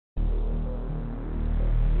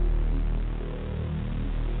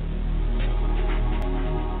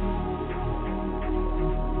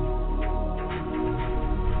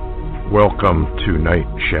Welcome to Night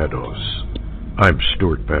Shadows. I'm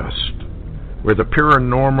Stewart Best, where the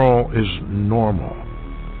paranormal is normal,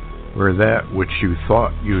 where that which you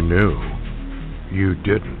thought you knew, you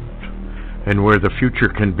didn't, and where the future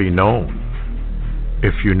can be known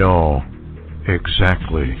if you know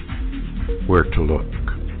exactly where to look.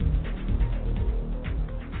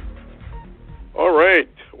 All right,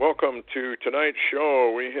 welcome to tonight's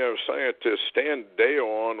show. We have scientist Stan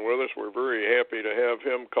Deyo on with us. We're very happy to have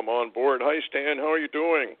him come on board. Hi, Stan. How are you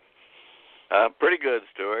doing? Pretty good,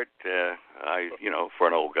 Stewart. For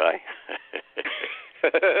an old guy.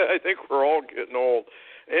 I think we're all getting old.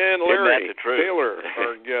 And Larry Taylor,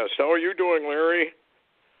 our guest. How are you doing, Larry?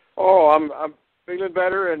 Oh, I'm feeling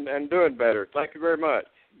better and doing better. Thank you very much.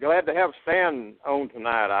 Glad to have Stan on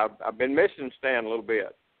tonight. I've been missing Stan a little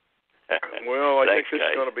bit. Well, I think this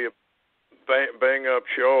is going to be a bang-up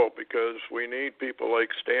show because we need people like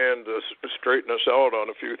Stan to straighten us out on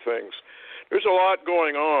a few things. There's a lot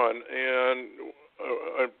going on, and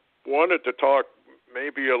I wanted to talk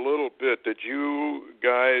maybe a little bit. Did you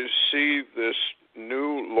guys see this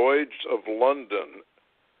new Lloyd's of London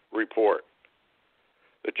report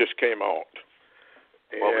that just came out?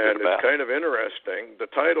 And it's kind of interesting. The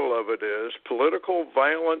title of it is Political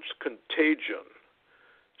Violence Contagion,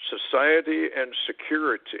 Society and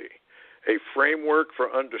Security, a Framework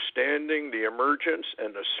for Understanding the Emergence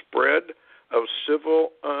and the Spread of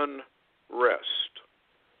Civil Unrest.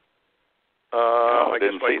 I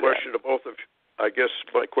guess my question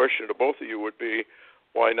to both of you would be,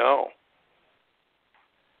 why now?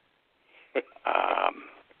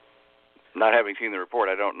 Not having seen the report,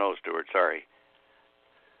 I don't know, Stewart. Sorry.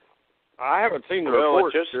 I haven't seen the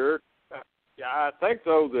report, Stuart. Yeah, I think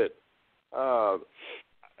though that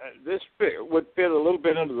this would fit a little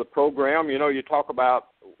bit into the program. You know, you talk about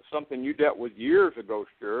something you dealt with years ago,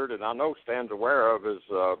 Stuart, and I know Stan's aware of his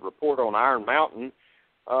report on Iron Mountain,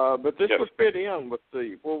 but this would fit in with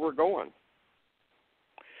where we're going.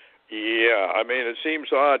 Yeah, I mean, it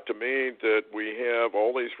seems odd to me that we have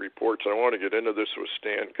all these reports. I want to get into this with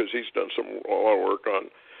Stan because he's done a lot of work on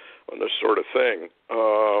this sort of thing.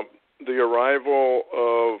 The arrival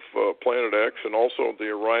of Planet X and also the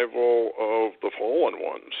arrival of the fallen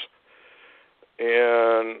ones.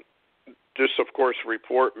 And this, of course,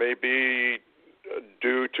 report may be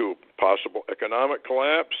due to possible economic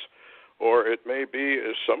collapse, or it may be,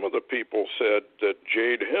 as some of the people said, that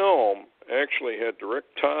Jade Helm actually had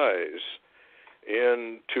direct ties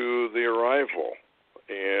into the arrival.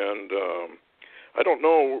 And I don't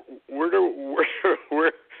know, where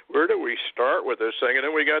do we start with this thing? And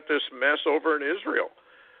then we got this mess over in Israel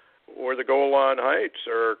where the Golan Heights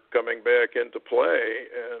are coming back into play,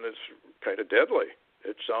 and it's kind of deadly,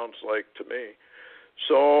 it sounds like to me.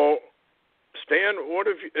 So, Stan,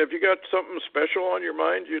 have you got something special on your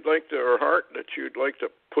mind you'd like to, or heart, that you'd like to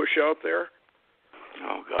push out there?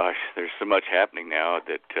 Oh, gosh, there's so much happening now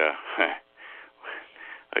that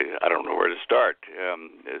I don't know where to start.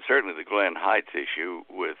 Certainly the Golan Heights issue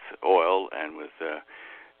with oil and with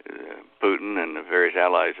Putin and the various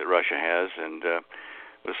allies that Russia has, and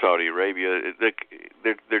with Saudi Arabia,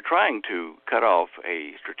 they're trying to cut off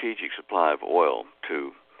a strategic supply of oil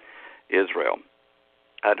to Israel.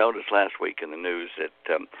 I noticed last week in the news that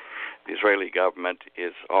the Israeli government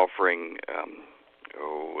is offering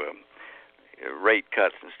rate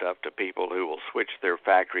cuts and stuff to people who will switch their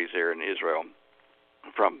factories there in Israel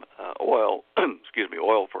from oil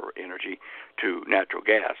for energy to natural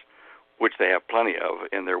gas, which they have plenty of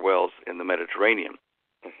in their wells in the Mediterranean.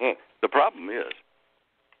 Mm-hmm. The problem is,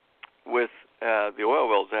 with the oil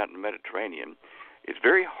wells out in the Mediterranean, it's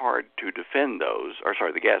very hard to defend those,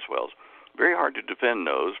 the gas wells, very hard to defend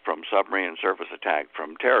those from submarine and surface attack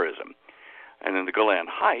from terrorism. And in the Golan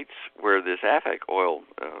Heights, where this AFEC oil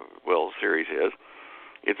well series is,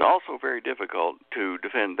 it's also very difficult to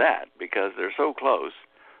defend that because they're so close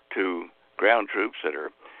to ground troops that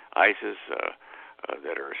are ISIS,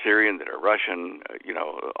 that are Syrian, that are Russian,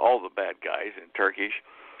 all the bad guys, and Turkish,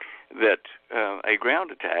 that a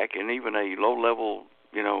ground attack and even a low-level,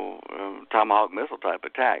 Tomahawk missile-type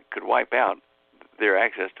attack could wipe out their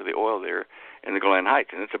access to the oil there in the Golan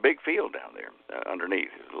Heights. And it's a big field down there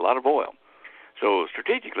underneath. There's a lot of oil. So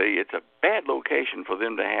strategically, it's a bad location for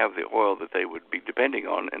them to have the oil that they would be depending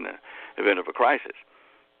on in the event of a crisis.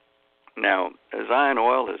 Now, Zion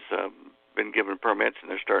Oil has been given permits, and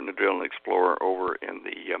they're starting to drill and explore over in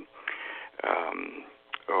the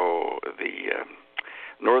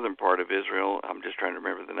northern part of Israel. I'm just trying to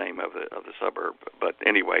remember the name of the suburb, but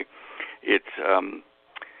anyway, it's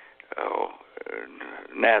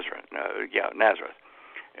Nazareth. Nazareth.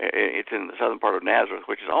 It's in the southern part of Nazareth,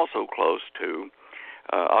 which is also close to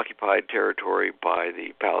occupied territory by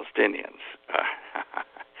the Palestinians.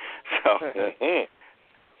 So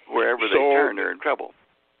wherever they turn, they're in trouble.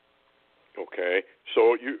 Okay,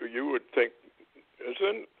 so you would think,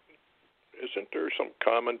 isn't there some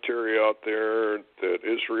commentary out there that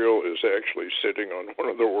Israel is actually sitting on one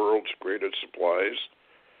of the world's greatest supplies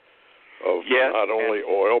of not only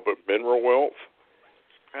oil but mineral wealth?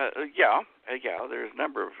 Yeah. There's a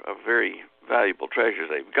number of very valuable treasures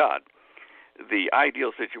they've got. The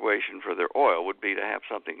ideal situation for their oil would be to have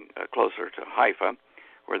something closer to Haifa,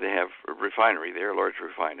 where they have a refinery there, a large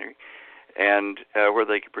refinery, and where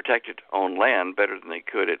they could protect it on land better than they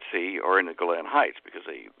could at sea or in the Golan Heights, because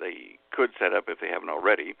they could set up, if they haven't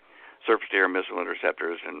already, surface-to-air missile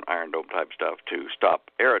interceptors and Iron Dome type stuff to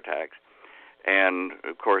stop air attacks. And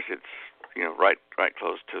of course, it's right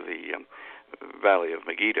close to the Valley of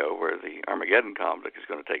Megiddo, where the Armageddon conflict is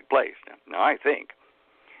going to take place. Now, I think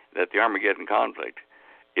that the Armageddon conflict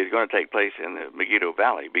is going to take place in the Megiddo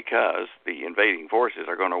Valley because the invading forces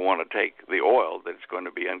are going to want to take the oil that's going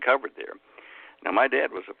to be uncovered there. Now, my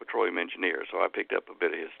dad was a petroleum engineer, so I picked up a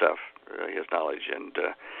bit of his stuff, his knowledge, and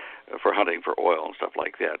for hunting for oil and stuff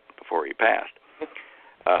like that before he passed.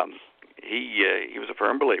 He was a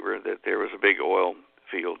firm believer that there was a big oil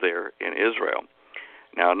field there in Israel.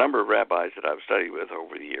 Now, a number of rabbis that I've studied with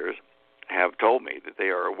over the years have told me that they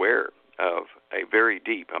are aware of a very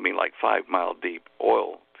deep, like 5-mile deep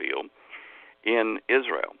oil field in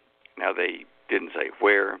Israel. Now, they didn't say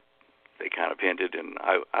where. They kind of hinted, and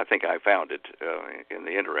I think I found it in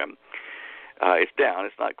the interim. It's down.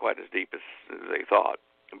 It's not quite as deep as they thought,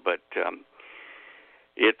 but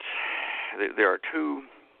there are two,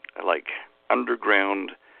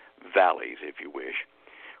 underground valleys, if you wish,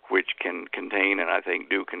 which can contain, and I think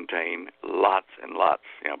do contain, lots and lots,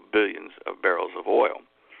 billions of barrels of oil.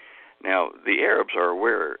 Now, the Arabs are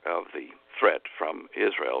aware of the threat from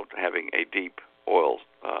Israel having a deep oil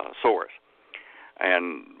source.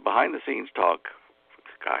 And behind-the-scenes talk,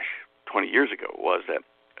 20 years ago, was that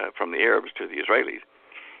from the Arabs to the Israelis,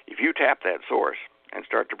 if you tap that source and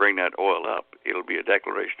start to bring that oil up, it'll be a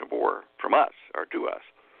declaration of war from us, or to us,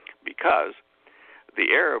 because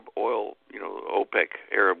the Arab oil, OPEC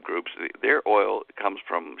Arab groups, their oil comes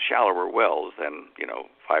from shallower wells than,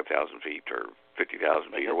 5,000 feet or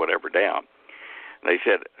 50,000 feet or whatever down. And they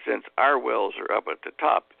said, since our wells are up at the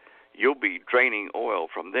top, you'll be draining oil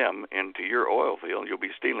from them into your oil field. You'll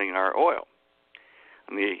be stealing our oil.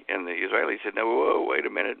 And the Israelis said, no, whoa, wait a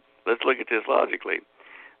minute. Let's look at this logically.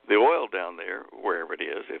 The oil down there, wherever it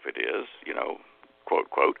is, if it is, quote,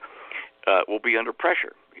 quote, will be under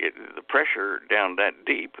pressure. The pressure down that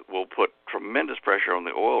deep will put tremendous pressure on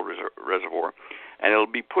the oil reservoir, and it'll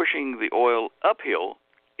be pushing the oil uphill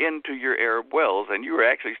into your Arab wells, and you are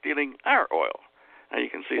actually stealing our oil. Now, you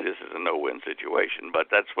can see this is a no-win situation, but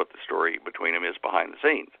that's what the story between them is behind the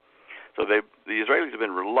scenes. So the Israelis have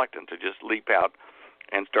been reluctant to just leap out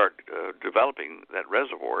and start developing that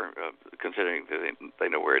reservoir, considering that they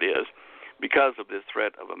know where it is, because of this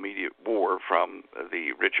threat of immediate war from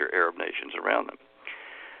the richer Arab nations around them.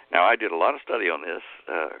 Now, I did a lot of study on this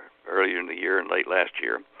earlier in the year and late last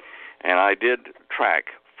year, and I did track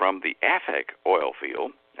from the Afek oil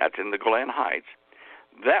field, that's in the Golan Heights.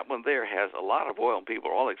 That one there has a lot of oil, and people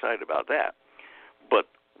are all excited about that. But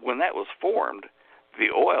when that was formed, the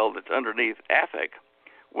oil that's underneath Afek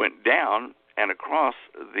went down and across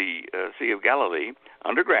the Sea of Galilee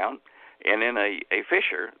underground and in a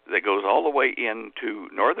fissure that goes all the way into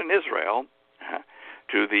northern Israel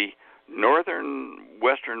to the northern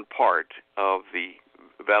western part of the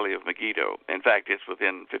Valley of Megiddo. In fact, it's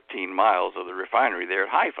within 15 miles of the refinery there at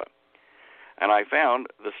Haifa. And I found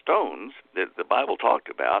the stones that the Bible talked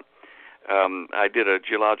about. I did a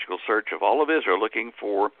geological search of all of Israel looking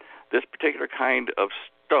for this particular kind of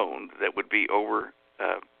stone that would be over,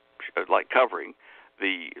 covering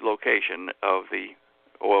the location of the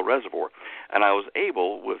oil reservoir. And I was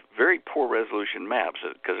able, with very poor resolution maps,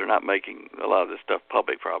 because they're not making a lot of this stuff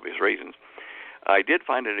public for obvious reasons, I did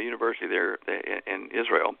find at a university there in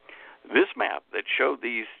Israel this map that showed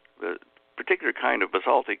these particular kind of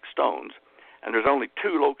basaltic stones, and there's only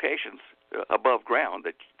 2 locations above ground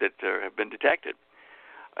that have been detected.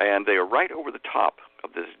 And they are right over the top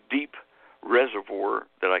of this deep reservoir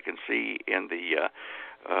that I can see in the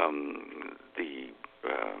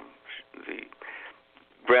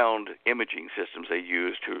ground imaging systems they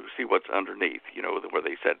use to see what's underneath, where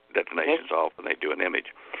they set detonations off when they do an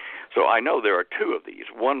image. So I know there are 2 of these,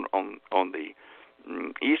 one on the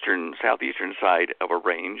southeastern side of a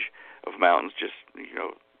range of mountains, just,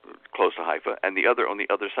 close to Haifa, and the other on the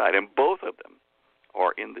other side. And both of them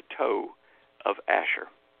are in the toe of Asher,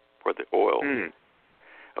 where the oil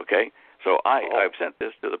Okay? So I've sent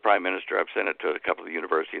this to the Prime Minister. I've sent it to a couple of the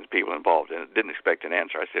universities and people involved in it. Didn't expect an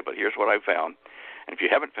answer. I said, but here's what I found. And if you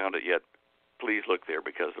haven't found it yet, please look there,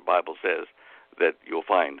 because the Bible says that you'll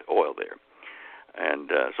find oil there.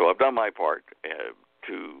 And so I've done my part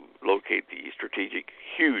to locate the strategic,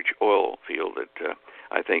 huge oil field that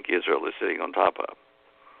I think Israel is sitting on top of.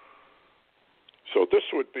 So this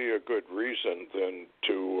would be a good reason then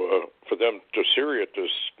for Syria to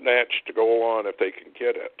snatch the Golan if they can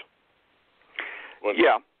get it.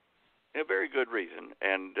 Yeah, a very good reason.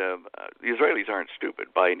 And the Israelis aren't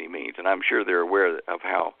stupid by any means, and I'm sure they're aware of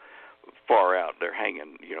how far out they're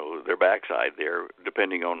hanging, their backside there,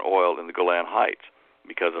 depending on oil in the Golan Heights,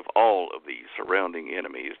 because of all of the surrounding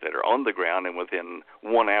enemies that are on the ground and within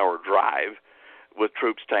 1 hour drive with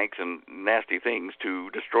troops, tanks, and nasty things to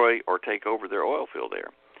destroy or take over their oil field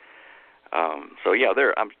there. So yeah,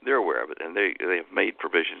 they're aware of it, and they have made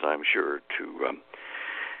provisions, I'm sure, to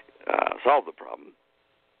solve the problem,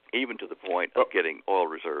 even to the point of getting oil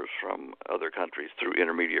reserves from other countries through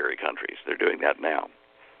intermediary countries. They're doing that now.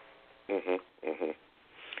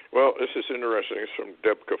 Well, this is interesting. It's from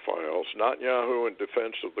Debka Files. Netanyahu in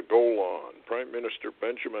defense of the Golan. Prime Minister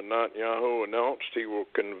Benjamin Netanyahu announced he will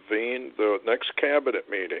convene the next cabinet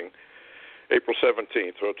meeting, April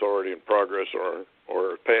 17th, so it's already in progress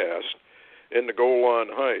or passed, in the Golan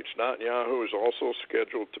Heights. Netanyahu is also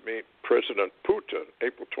scheduled to meet President Putin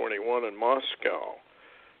April 21 in Moscow.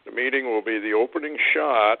 The meeting will be the opening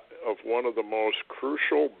shot of one of the most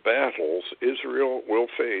crucial battles Israel will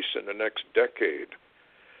face in the next decade,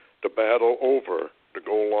 the battle over the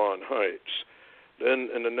Golan Heights. Then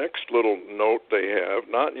in the next little note they have,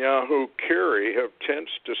 Netanyahu, Kerry have tense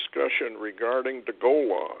discussion regarding the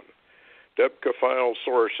Golan. Debka File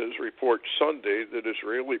sources report Sunday that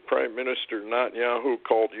Israeli Prime Minister Netanyahu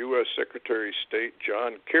called U.S. Secretary of State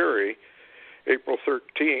John Kerry April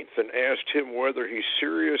 13th and asked him whether he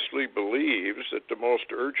seriously believes that the most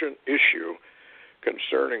urgent issue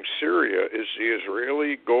concerning Syria is the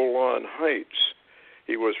Israeli Golan Heights.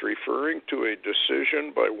 He was referring to a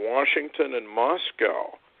decision by Washington and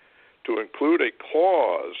Moscow to include a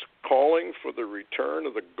clause calling for the return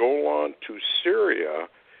of the Golan to Syria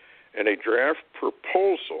and a draft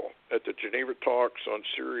proposal at the Geneva talks on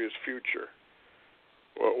Syria's future.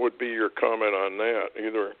 What would be your comment on that?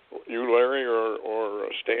 Either you, Larry, or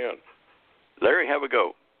Stan? Larry, have a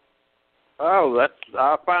go. Oh,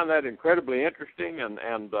 I find that incredibly interesting, and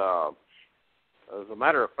as a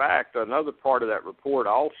matter of fact, another part of that report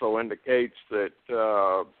also indicates that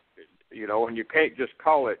and you can't just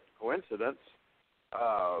call it coincidence,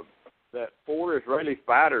 that 4 Israeli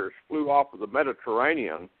fighters flew off of the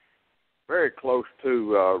Mediterranean, very close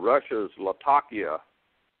to Russia's Latakia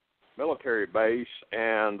military base,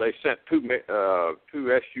 and they sent two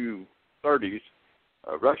Su-30s,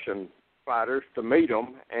 Russian fighters, to meet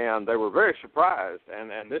them, and they were very surprised.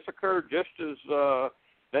 And this occurred just as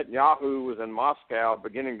Netanyahu was in Moscow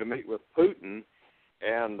beginning to meet with Putin,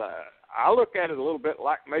 and I look at it a little bit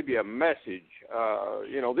like maybe a message.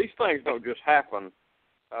 These things don't just happen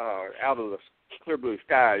out of the clear blue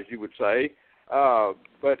skies, you would say,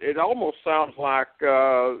 but it almost sounds like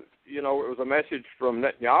it was a message from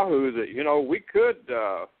Netanyahu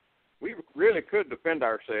that, we really could defend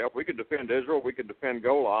ourselves. We could defend Israel. We could defend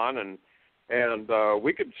Golan, and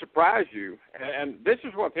we could surprise you. And this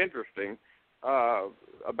is what's interesting.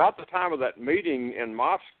 About the time of that meeting in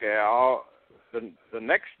Moscow, the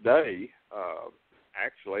next day,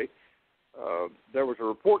 there was a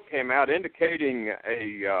report came out indicating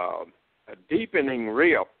a deepening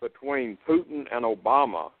rift between Putin and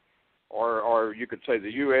Obama, or you could say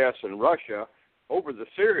the U.S. and Russia, over the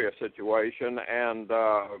Syria situation, and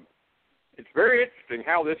it's very interesting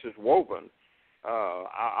how this is woven.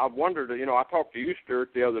 I wondered, I talked to you, Stewart,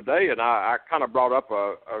 the other day, and I kind of brought up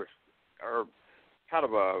a kind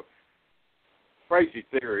of a crazy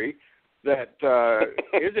theory that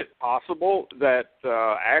is it possible that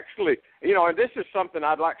actually, and this is something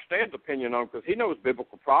I'd like Stan's opinion on because he knows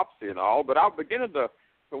biblical prophecy and all, but I'm beginning to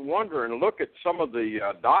wonder and look at some of the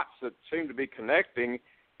dots that seem to be connecting.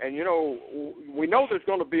 And, we know there's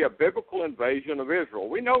going to be a biblical invasion of Israel.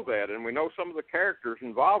 We know that, and we know some of the characters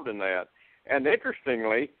involved in that. And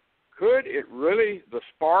interestingly, could it really, the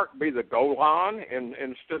spark, be the Golan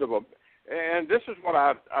instead of and this is what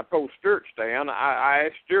I told Stewart, Stan. I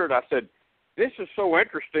asked Stewart, I said, this is so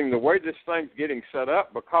interesting the way this thing's getting set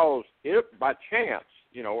up because if by chance,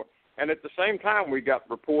 and at the same time we got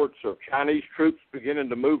reports of Chinese troops beginning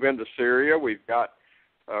to move into Syria. We've got,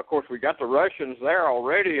 of course, we got the Russians there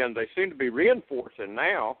already, and they seem to be reinforcing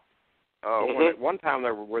now. When at one time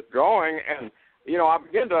they were withdrawing, and I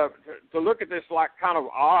begin to look at this like kind of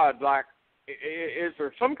odd. Like, is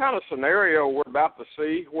there some kind of scenario we're about to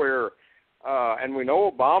see where, and we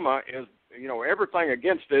know Obama is, everything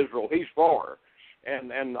against Israel he's for,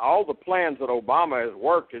 and all the plans that Obama has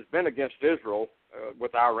worked has been against Israel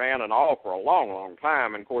with Iran and all for a long, long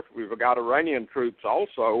time. And of course, we've got Iranian troops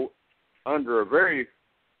also under a very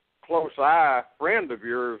close eye friend of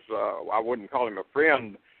yours. I wouldn't call him a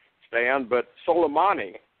friend, Stan, but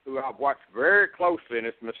Soleimani, who I've watched very closely, and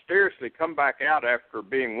it's mysteriously come back out after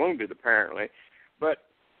being wounded, apparently. But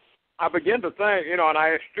I begin to think, and I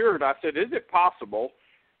asked Stewart, I said, is it possible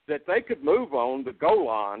that they could move on the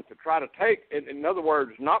Golan to try to take, in other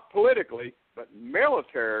words, not politically, but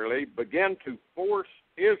militarily, begin to force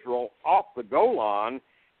Israel off the Golan,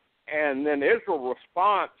 and then the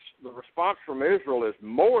response from Israel is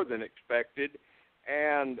more than expected,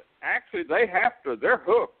 and actually they're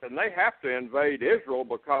hooked, and they have to invade Israel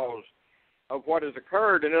because of what has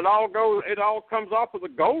occurred, and it all comes off of the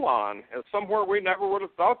Golan, and somewhere we never would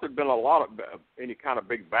have thought there'd been a lot of any kind of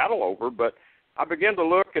big battle over. But I began to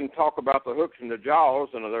look and talk about the hooks and the jaws,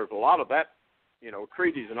 and there's a lot of that,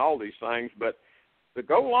 treaties and all these things. But the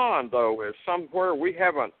Golan, though, is somewhere we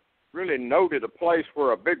haven't really noted a place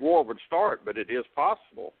where a big war would start, but it is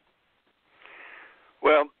possible.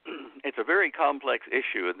 Well, it's a very complex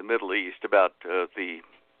issue in the Middle East about the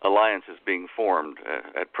alliances being formed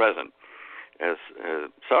at present, as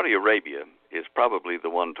Saudi Arabia is probably the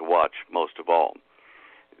one to watch most of all.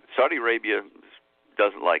 Saudi Arabia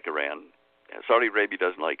doesn't like Iran. Saudi Arabia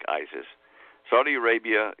doesn't like ISIS. Saudi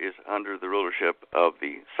Arabia is under the rulership of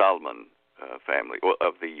the Salman family, or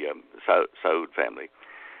of the Saud family.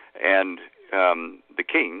 And the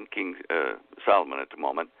King Salman at the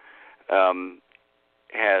moment,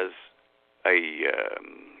 has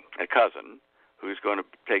a cousin who's going to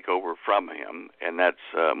take over from him, and that's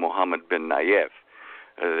Mohammed bin Nayef.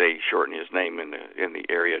 They shorten his name in the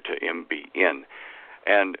area to MBN.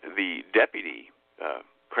 And the deputy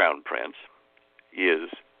crown prince is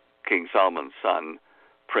King Salman's son,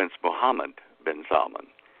 Prince Mohammed bin Salman.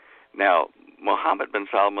 Now, Mohammed bin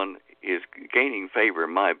Salman is gaining favor,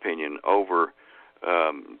 in my opinion, over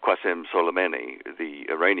Qasem Soleimani, the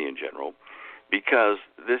Iranian general, because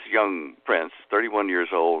this young prince, 31 years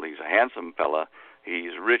old, he's a handsome fella,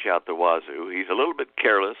 he's rich out the wazoo, he's a little bit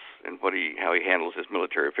careless in how he handles his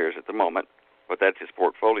military affairs at the moment, but that's his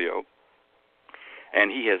portfolio.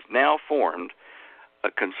 And he has now formed a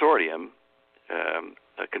consortium,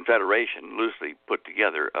 a confederation loosely put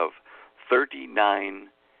together of 39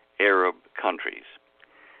 Arab countries.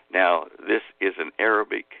 Now, this is an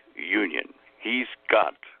Arabic union. He's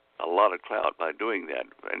got a lot of clout by doing that.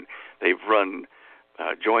 And they've run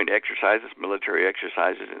joint exercises, military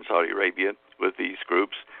exercises in Saudi Arabia with these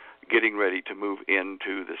groups, getting ready to move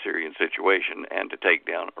into the Syrian situation and to take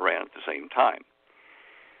down Iran at the same time.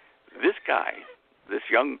 This guy, this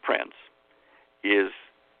young prince,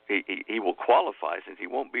 he will qualify, since he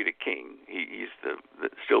won't be the king. He's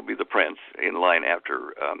still be the prince in line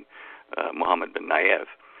after Mohammed bin Nayef.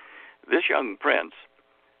 This young prince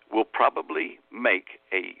will probably make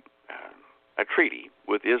a treaty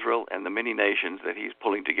with Israel and the many nations that he's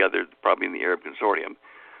pulling together, probably in the Arab Consortium,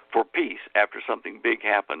 for peace after something big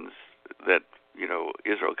happens that,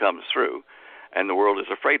 Israel comes through and the world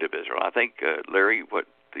is afraid of Israel. I think, Larry, what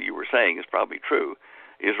you were saying is probably true.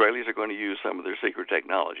 Israelis are going to use some of their secret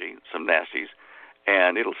technology, some nasties,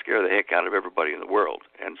 and it'll scare the heck out of everybody in the world.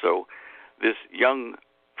 And so this young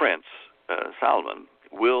prince, Salman,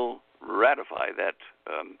 will ratify that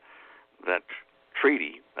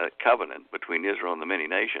treaty, that covenant between Israel and the many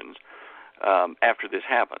nations after this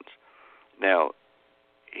happens. Now,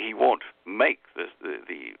 he won't make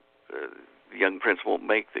the young prince won't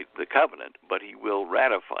make the covenant, but he will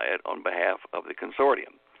ratify it on behalf of the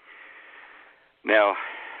consortium. Now,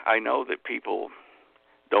 I know that people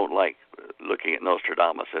don't like looking at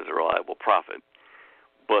Nostradamus as a reliable prophet,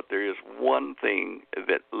 but there is one thing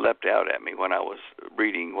that leapt out at me when I was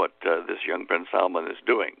reading what this young Prince Salman is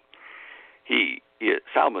doing.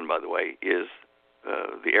 Salman, by the way, is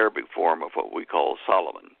the Arabic form of what we call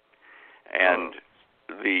Solomon. And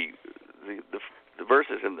the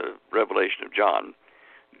verses in the Revelation of John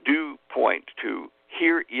do point to,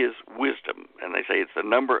 here is wisdom. And they say it's the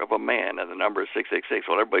number of a man, and the number is 666.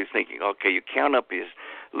 Well, everybody's thinking, okay, you count up his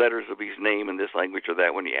letters of his name in this language or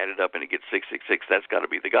that, when you add it up and it gets 666, that's got to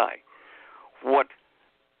be the guy. What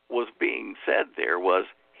was being said there was,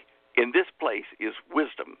 in this place is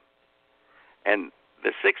wisdom. And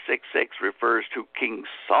the 666 refers to King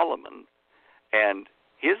Solomon and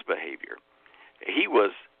his behavior. He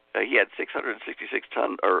had 666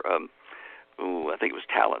 I think it was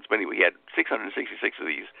talents. But anyway, he had 666 of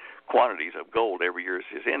these quantities of gold every year as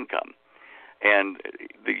his income. And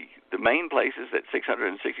the main places that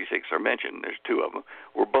 666 are mentioned, there's two of them,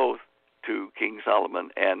 were both to King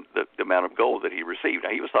Solomon and the amount of gold that he received.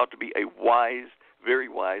 Now, he was thought to be a wise, very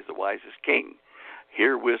wise, the wisest king.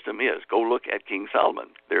 Here wisdom is. Go look at King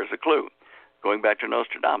Solomon. There's a clue. Going back to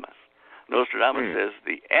Nostradamus. Nostradamus says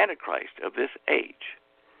the Antichrist of this age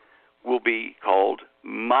will be called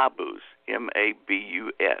Mabus,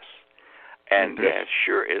 M-A-B-U-S. And as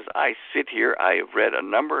sure as I sit here, I have read a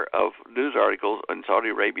number of news articles in Saudi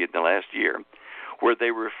Arabia in the last year where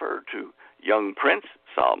they refer to young Prince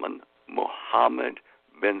Salman, Mohammed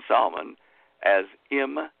bin Salman, as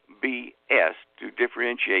MBS to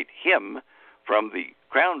differentiate him from the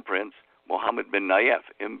Crown Prince, Mohammed bin Nayef,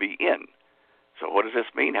 MBN. So what does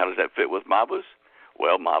this mean? How does that fit with Mabus?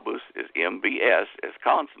 Well, Mabus is MBS as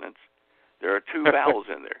consonants. There are two vowels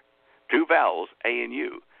in there. Two vowels, A and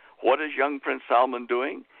U. What is young Prince Salman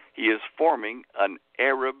doing? He is forming an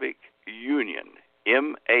Arabic Union,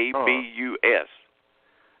 M-A-B-U-S.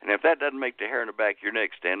 And if that doesn't make the hair in the back of your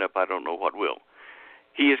neck stand up, I don't know what will.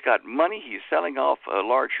 He has got money. He's selling off a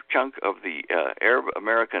large chunk of the Arab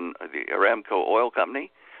American, the Aramco oil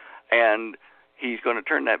company, and he's going to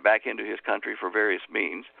turn that back into his country for various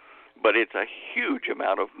means. But it's a huge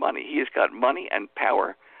amount of money. He has got money and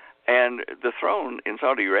power. And the throne in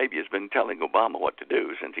Saudi Arabia has been telling Obama what to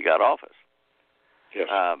do since he got office. Yes.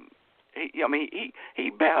 He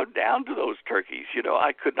bowed down to those turkeys.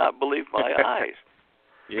 I could not believe my eyes.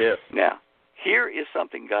 Yes. Now, here is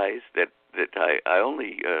something, guys, that I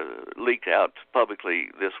only leaked out publicly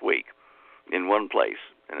this week in one place,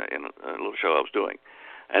 in a little show I was doing.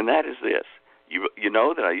 And that is this. You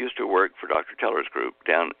know that I used to work for Dr. Teller's group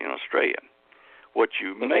down in Australia. What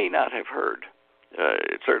you may not have heard,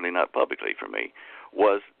 certainly not publicly from me,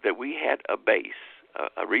 was that we had a base,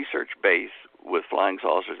 a research base with flying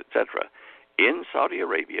saucers, etc., in Saudi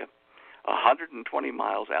Arabia, 120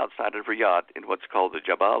 miles outside of Riyadh in what's called the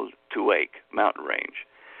Jabal Tuwaik mountain range.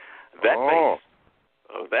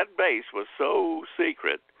 That base was so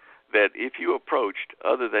secret that if you approached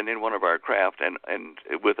other than in one of our craft and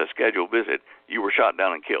with a scheduled visit, you were shot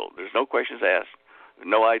down and killed. There's no questions asked,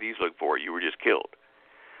 no IDs looked for, you were just killed.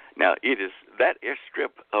 Now, it is that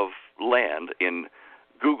strip of land in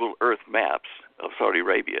Google Earth Maps of Saudi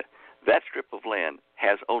Arabia, that strip of land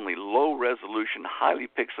has only low-resolution, highly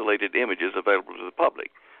pixelated images available to the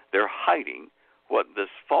public. They're hiding what this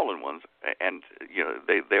fallen ones, and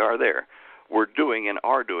they are there, were doing and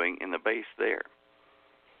are doing in the base there.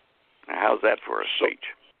 Now, how's that for a speech?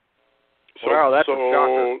 Wow, that's a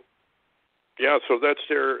shocker. Yeah, so that's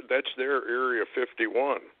their Area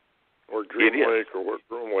 51. Or Dream Lake, or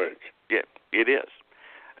Groom Lake. Yeah, it is.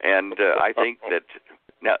 And I think that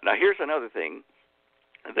now here's another thing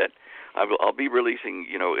that I'll be releasing,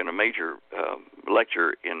 in a major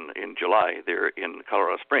lecture in July there in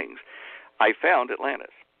Colorado Springs. I found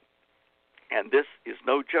Atlantis, and this is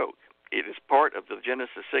no joke. It is part of the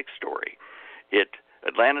Genesis 6 story.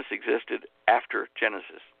 Atlantis existed after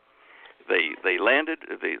Genesis. They landed,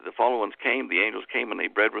 the fallen ones came, the angels came, and they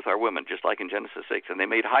bred with our women, just like in Genesis 6, and they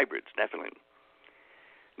made hybrids, Nephilim.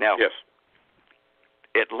 Now, yes.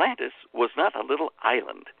 Atlantis was not a little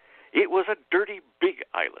island. It was a dirty, big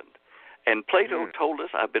island. And Plato told us,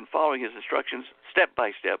 I've been following his instructions step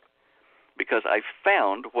by step, because I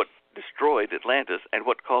found what destroyed Atlantis and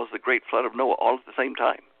what caused the great flood of Noah all at the same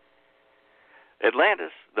time.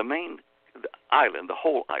 Atlantis, the island, the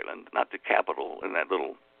whole island, not the capital in that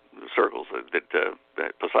little circles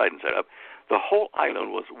that Poseidon set up, the whole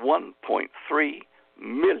island was 1.3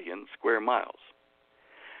 million square miles.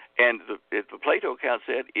 And the Plato account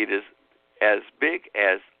said it is as big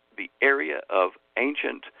as the area of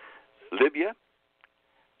ancient Libya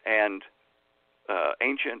and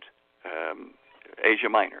ancient Asia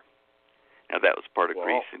Minor. Now, that was part of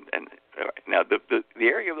Greece. And now, the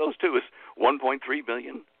area of those two is 1.3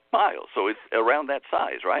 million miles, so it's around that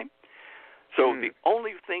size, right? So the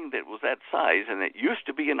only thing that was that size, and it used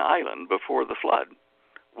to be an island before the flood,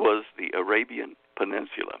 was the Arabian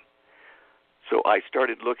Peninsula. So I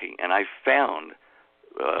started looking, and I found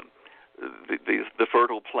the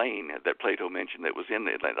fertile plain that Plato mentioned that was in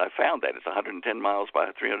the Atlantis. I found that. It's 110 miles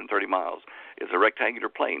by 330 miles. It's a rectangular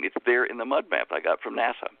plain. It's there in the mud map I got from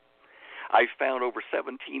NASA. I found over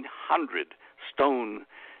 1,700 stone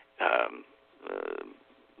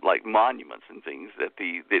like monuments and things that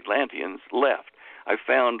the Atlanteans left. I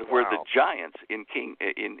found where the giants in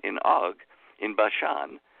Og, in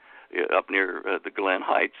Bashan, up near the Golan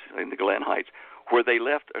Heights, where they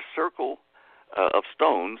left a circle of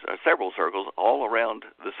stones, several circles, all around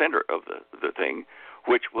the center of the thing,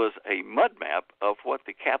 which was a mud map of what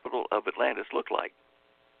the capital of Atlantis looked like.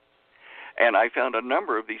 And I found a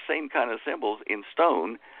number of these same kind of symbols in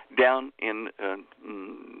stone down in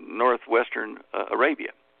northwestern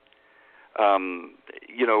Arabia. I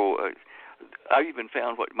even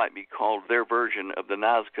found what might be called their version of the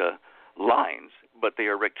Nazca lines, but they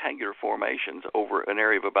are rectangular formations over an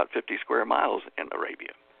area of about 50 square miles in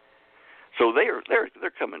Arabia. So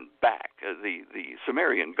they're coming back. The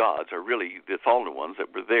Sumerian gods are really the fallen ones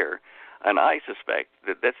that were there, and I suspect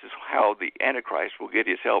that this is how the Antichrist will get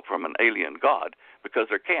his help from an alien god, because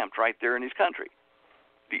they're camped right there in his country.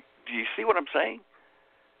 Do you see what I'm saying?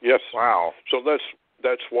 Yes. Wow. So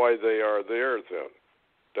that's why they are there then.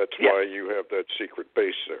 That's why you have that secret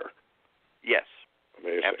base there. Yes.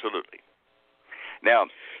 Amazing. Absolutely. Now,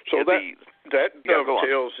 so that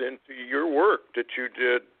dovetails into your work that you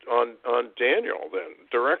did on Daniel then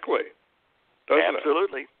directly, doesn't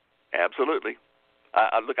it? Absolutely.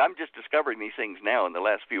 Look, I'm just discovering these things now in the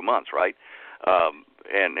last few months, right?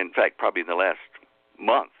 And in fact, probably in the last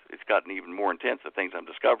month, it's gotten even more intense, the things I'm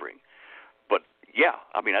discovering. But yeah,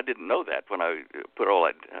 I mean, I didn't know that when I put all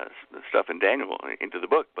that stuff in Daniel into the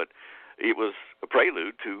book, but it was a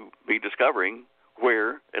prelude to me discovering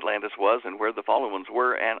where Atlantis was and where the fallen ones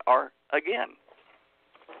were and are again.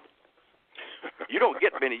 You don't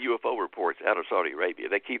get many UFO reports out of Saudi Arabia.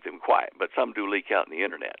 They keep them quiet, but some do leak out in the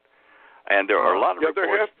internet. And there are a lot of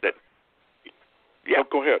reports that... Yeah,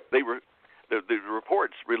 go ahead. The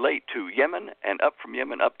reports relate to Yemen and up from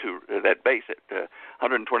Yemen up to that base at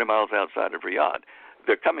 120 miles outside of Riyadh.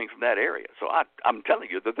 They're coming from that area. So I'm telling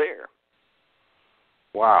you, they're there.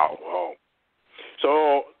 Wow.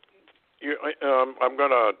 So I'm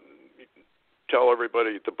going to tell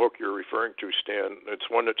everybody the book you're referring to, Stan. It's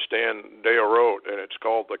one that Stan Deyo wrote, and it's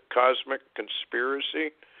called The Cosmic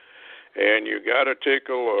Conspiracy. And you got to take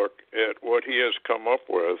a look at what he has come up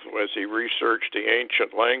with as he researched the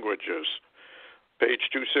ancient languages.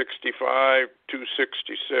 Page 265,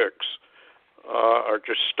 266 are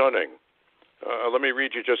just stunning. Let me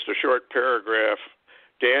read you just a short paragraph.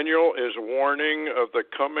 Daniel is warning of the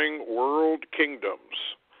coming world kingdoms,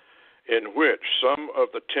 in which some of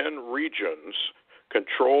the 10 regions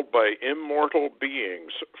controlled by immortal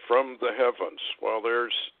beings from the heavens. Well, they're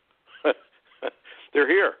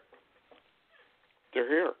here. They're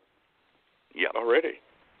here. Yeah. Already.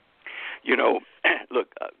 Look,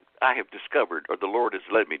 I have discovered, or the Lord has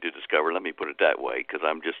led me to discover, let me put it that way, because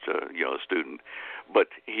I'm just a student, but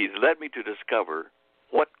he's led me to discover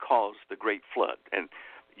what caused the Great Flood. And,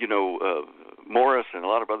 Morris and a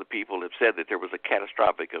lot of other people have said that there was a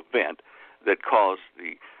catastrophic event that caused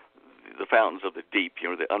the fountains of the deep,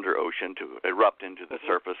 the under ocean, to erupt into the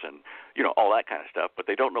surface and, all that kind of stuff, but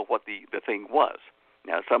they don't know what the thing was.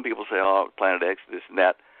 Now, some people say, Planet X, this and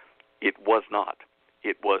that. It was not.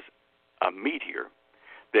 It was a meteor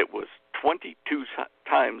that was 22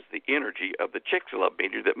 times the energy of the Chicxulub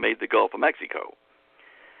meteor that made the Gulf of Mexico.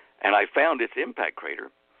 And I found its impact crater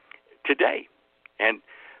today. And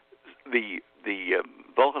the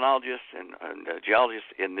volcanologists and geologists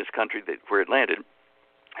in this country where it landed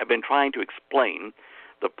have been trying to explain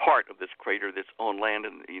the part of this crater that's on land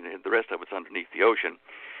and the rest of it's underneath the ocean.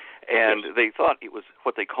 And they thought it was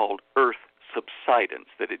what they called Earth subsidence,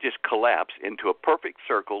 that it just collapsed into a perfect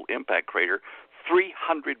circle impact crater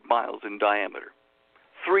 300 miles in diameter.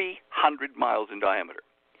 300 miles in diameter.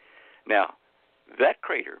 Now, that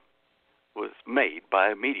crater was made by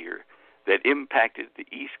a meteor that impacted the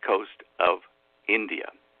east coast of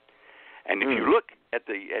India. And if you look at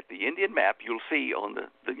the Indian map, you'll see on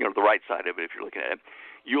the right side of it, if you're looking at it,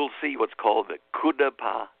 you'll see what's called the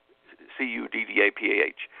Cuddapah,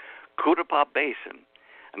 Cuddapah, Cuddapah Basin,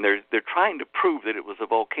 and they're trying to prove that it was a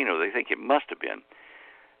volcano. They think it must have been.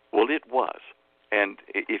 Well, it was. And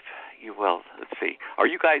let's see. Are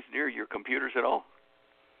you guys near your computers at all?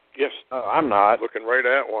 Yes. I'm not. Looking right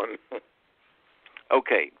at one.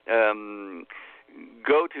 Okay.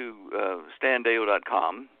 Go to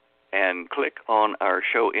standeyo.com and click on our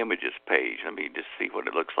show images page. Let me just see what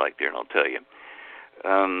it looks like there, and I'll tell you.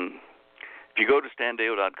 If you go to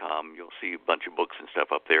standeyo.com, you'll see a bunch of books and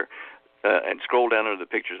stuff up there, and scroll down under the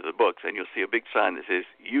pictures of the books, and you'll see a big sign that says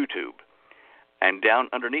YouTube. And down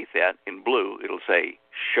underneath that, in blue, it'll say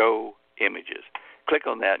Show Images. Click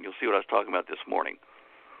on that, and you'll see what I was talking about this morning.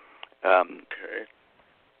 Okay.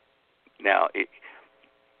 Now,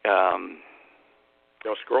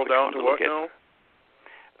 now scroll down to what now?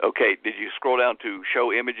 Okay, did you scroll down to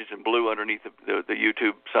Show Images in blue underneath the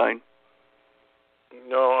YouTube sign?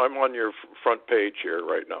 No, I'm on your front page here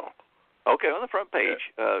right now. Okay, on the front page,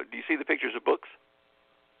 do you see the pictures of books?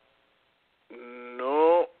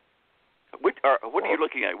 No. What are you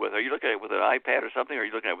looking at with? Are you looking at it with an iPad or something, or are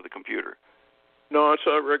you looking at it with a computer? No, it's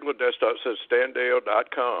a regular desktop. It says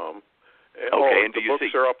standeyo.com. And the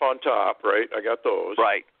books are up on top, right? I got those.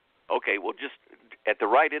 Right. Okay, well, just at the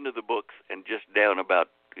right end of the books and just down about,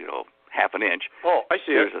 half an inch. Oh, I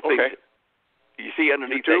see it. Okay. You see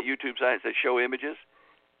underneath that YouTube sign that says Show Images?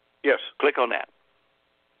 Yes. Click on that.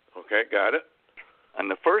 Okay, got it. On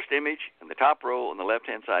the first image, in the top row on the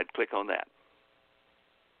left-hand side, click on that.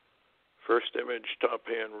 First image,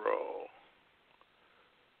 top-hand row.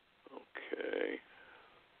 Okay.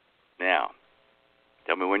 Now,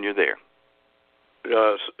 tell me when you're there.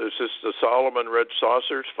 Is this the Solomon Red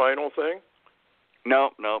Saucers final thing?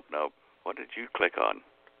 No. What did you click on?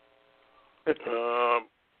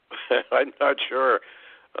 I'm not sure.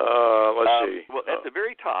 Let's see. Well, at the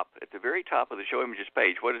very top of the Show Images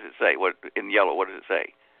page, what does it say? What in yellow? What does it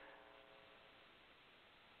say?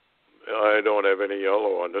 I don't have any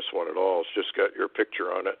yellow on this one at all. It's just got your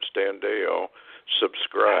picture on it, Stan Deyo.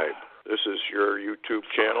 Subscribe. This is your YouTube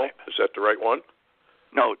channel. Is that the right one?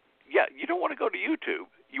 No. Yeah, you don't want to go to YouTube.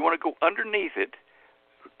 You want to go underneath it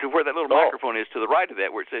to where that little microphone is, to the right of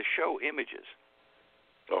that, where it says Show Images.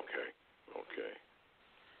 Okay.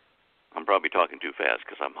 I'm probably talking too fast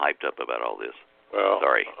because I'm hyped up about all this. Well,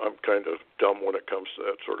 sorry. I'm kind of dumb when it comes to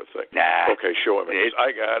that sort of thing. Nah. Okay, Show Images.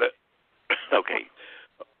 I got it. Okay.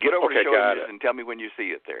 Get over to Show Images and tell me when you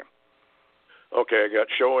see it there. Okay, I got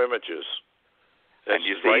Show Images. And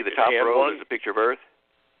you see the top row, there's a picture of Earth?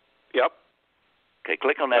 Yep. Okay,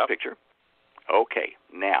 click on that picture. Okay,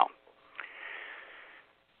 now,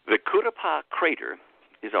 the Kudapa crater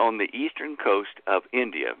is on the eastern coast of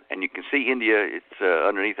India, and you can see India. It's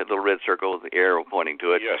underneath that little red circle with the arrow pointing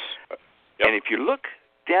to it. Yes. Yep. And if you look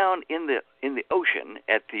down in the ocean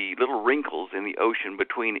at the little wrinkles in the ocean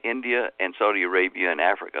between India and Saudi Arabia and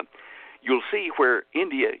Africa, you'll see where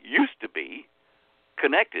India used to be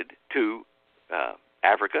connected to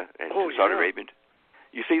Africa and to Saudi Arabia.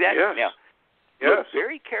 You see that? Yes. Now, look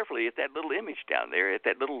very carefully at that little image down there, at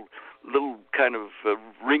that little kind of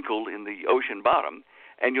wrinkle in the ocean bottom,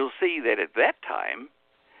 and you'll see that at that time,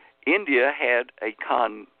 India had a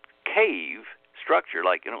concave structure,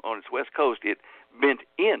 like on its west coast, it bent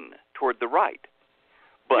in toward the right.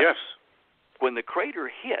 But when the crater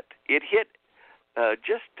hit, it hit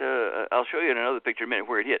I'll show you in another picture in a minute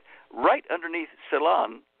where it hit, right underneath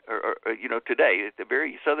Ceylon, or today, at the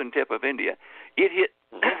very southern tip of India. It hit,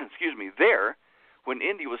 there, when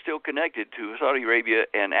India was still connected to Saudi Arabia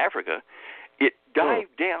and Africa. It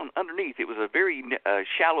dived down underneath. It was a very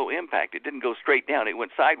shallow impact. It didn't go straight down. It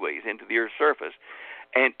went sideways into the Earth's surface.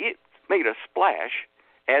 And it made a splash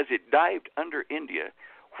as it dived under India,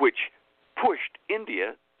 which pushed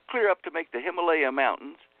India clear up to make the Himalaya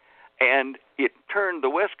mountains, and it turned the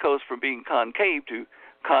west coast from being concave to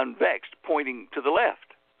convex, pointing to the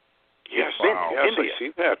left. Yes, I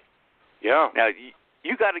see that. Yeah. Now,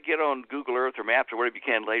 you got to get on Google Earth or maps or whatever you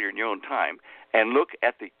can later in your own time and look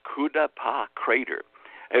at the Kudapa crater.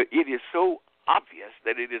 It is so obvious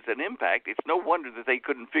that it is an impact. It's no wonder that they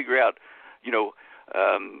couldn't figure out,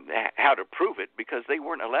 how to prove it, because they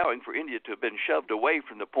weren't allowing for India to have been shoved away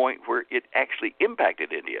from the point where it actually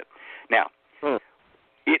impacted India. Now,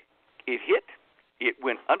 it hit. It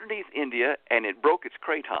went underneath India, and it broke its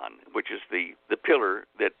craton, which is the pillar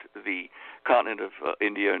that the continent of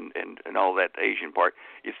India and all that Asian part,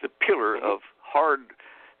 it's the pillar of hard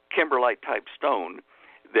kimberlite-type stone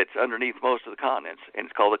that's underneath most of the continents, and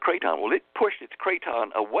it's called a craton. Well, it pushed its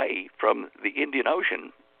craton away from the Indian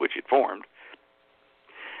Ocean, which it formed,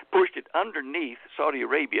 pushed it underneath Saudi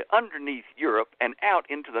Arabia, underneath Europe, and out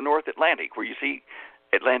into the North Atlantic, where you see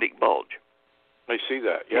Atlantic Bulge. I see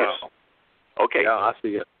that, yes. Wow. Okay. Yeah, I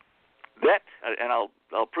see it. That, and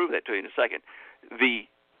I'll prove that to you in a second. The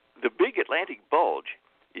big Atlantic Bulge,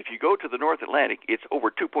 if you go to the North Atlantic, it's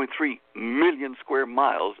over 2.3 million square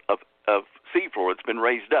miles of seafloor that's been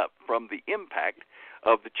raised up from the impact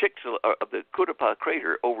of the Kudapa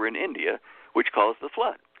crater over in India, which caused the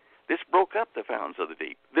flood. This broke up the fountains of the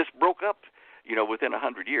deep. This broke up, within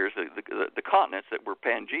 100 years, the continents that were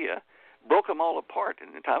Pangea, broke them all apart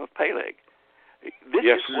in the time of Peleg. This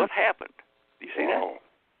is what happened. Do you see that?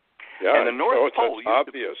 Yeah, and the North Pole it's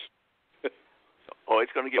obvious.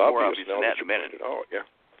 It's going to get more obvious than that in a minute. Oh, yeah.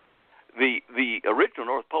 The original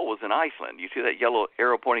North Pole was in Iceland. You see that yellow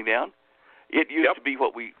arrow pointing down? It used to be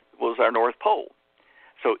what was our North Pole.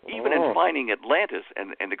 So even in finding Atlantis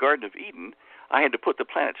and the Garden of Eden, I had to put the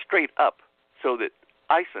planet straight up so that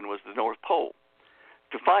Iceland was the North Pole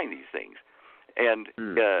to find these things. And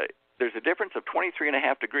there's a difference of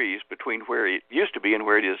 23.5 degrees between where it used to be and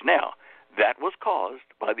where it is now. That was caused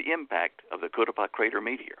by the impact of the Cotopaxi crater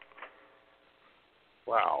meteor.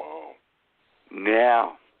 Wow.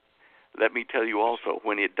 Now, let me tell you also,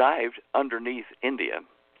 when it dived underneath India,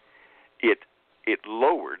 it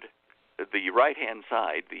lowered the right-hand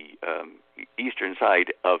side, the eastern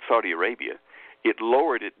side of Saudi Arabia. It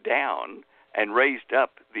lowered it down and raised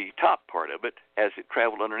up the top part of it as it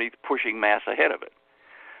traveled underneath, pushing mass ahead of it.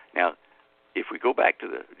 Now, if we go back to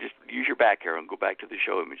just use your back arrow and go back to the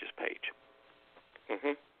show images page.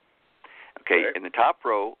 Mm-hmm. Okay, in the top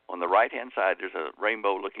row on the right-hand side, there's a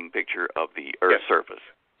rainbow-looking picture of the Earth's surface.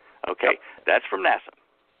 Okay, that's from NASA.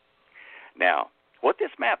 Now, what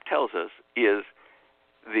this map tells us is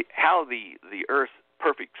how the Earth's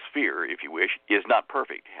perfect sphere, if you wish, is not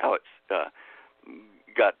perfect. How it's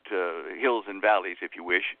got hills and valleys, if you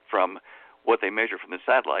wish, from what they measure from the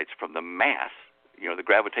satellites, from the mass, the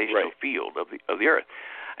gravitational field of the Earth.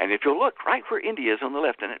 And if you look right where India is on the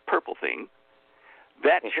left, and that purple thing,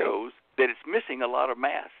 that shows that it's missing a lot of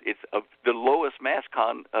mass. It's the lowest mass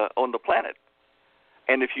on the planet.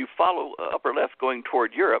 And if you follow upper left going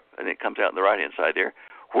toward Europe, and it comes out on the right-hand side there,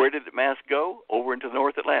 where did the mass go? Over into the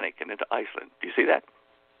North Atlantic and into Iceland. Do you see that?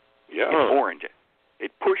 Yeah. It's orange.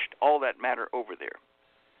 It pushed all that matter over there.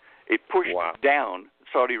 It pushed down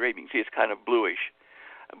Saudi Arabia. See, it's kind of bluish.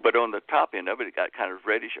 But on the top end of it, it got kind of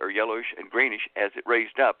reddish or yellowish and greenish as it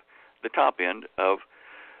raised up the top end of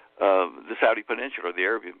the Saudi Peninsula, or the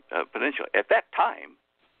Arabian Peninsula. At that time,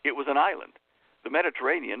 it was an island. The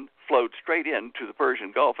Mediterranean flowed straight into the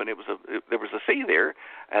Persian Gulf, and there was a sea there,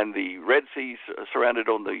 and the Red Sea surrounded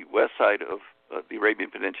on the west side of the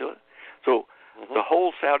Arabian Peninsula. So the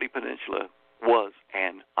whole Saudi Peninsula was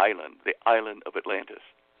an island, the island of Atlantis.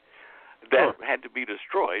 That had to be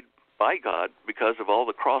destroyed by God because of all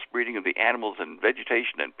the crossbreeding of the animals and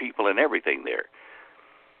vegetation and people and everything there.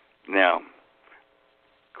 Now,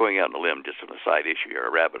 going out on a limb, just on a side issue here,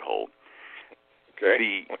 a rabbit hole.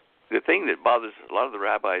 Okay. The thing that bothers a lot of the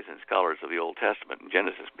rabbis and scholars of the Old Testament, in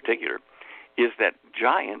Genesis in particular, is that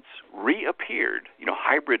giants reappeared,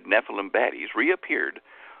 hybrid Nephilim baddies reappeared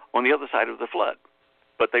on the other side of the flood,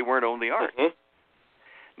 but they weren't on the ark.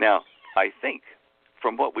 Now, I think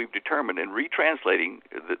from what we've determined in retranslating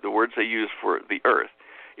the words they use for the earth,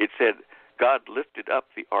 it said God lifted up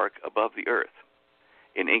the ark above the earth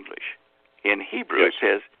in English. In Hebrew, it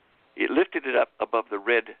says it lifted it up above the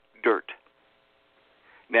red dirt.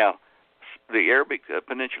 Now, the Arabic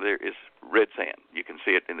peninsula is red sand. You can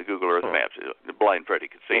see it in the Google Earth maps. The blind Freddy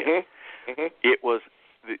could see it. It was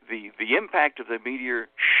the impact of the meteor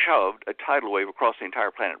shoved a tidal wave across the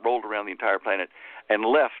entire planet, rolled around the entire planet, and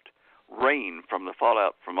left rain from the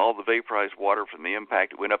fallout from all the vaporized water from the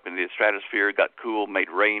impact. It went up into the stratosphere, got cool, made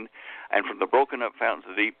rain, and from the broken up fountains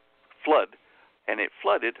of the deep, flood. And it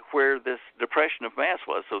flooded where this depression of mass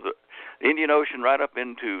was. So the Indian Ocean right up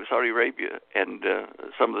into Saudi Arabia and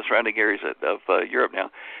some of the surrounding areas of Europe now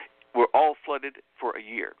were all flooded for a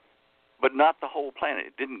year. But not the whole planet.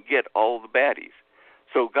 It didn't get all the baddies.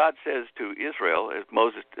 So God says to Israel, as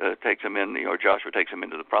Moses takes him in, or Joshua takes him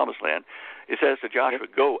into the Promised Land, it says to Joshua,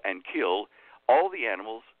 go and kill all the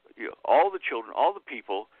animals, all the children, all the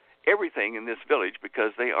people, everything in this village,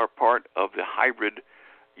 because they are part of the hybrid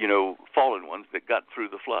fallen ones that got through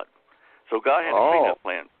the flood. So God had a cleanup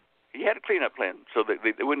plan. He had a cleanup plan so that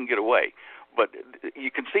they wouldn't get away. But you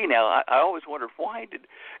can see now, I always wondered, why did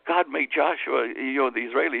God make Joshua, the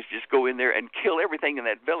Israelis, just go in there and kill everything in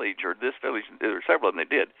that village, or this village? There were several of them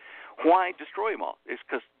they did. Why destroy them all? It's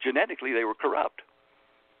because genetically they were corrupt.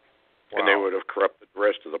 And they would have corrupted the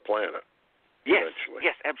rest of the planet. Yes, eventually.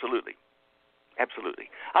 yes, absolutely. Absolutely.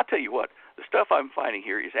 I'll tell you what, the stuff I'm finding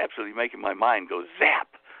here is absolutely making my mind go zap.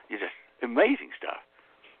 It's just amazing stuff.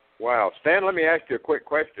 Wow. Stan, let me ask you a quick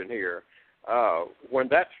question here. When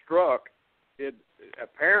that struck, it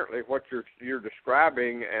apparently what you're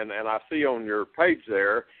describing, and I see on your page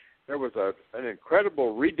there was an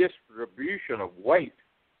incredible redistribution of weight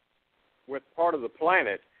with part of the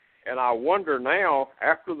planet. And I wonder now,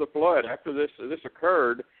 after the flood, after this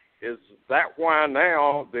occurred, is that why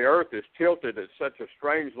now the Earth is tilted at such a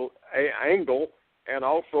strange angle and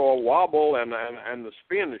also a wobble and the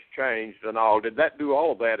spin has changed and all? Did that do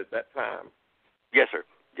all of that at that time? Yes, sir.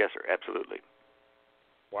 Yes, sir. Absolutely.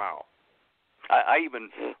 Wow. I even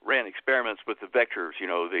ran experiments with the vectors,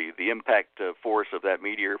 the impact force of that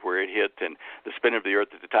meteor where it hit and the spin of the Earth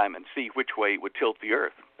at the time, and see which way it would tilt the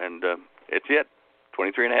Earth. And it's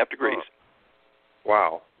 23.5 degrees.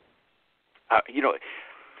 Wow.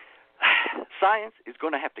 Science is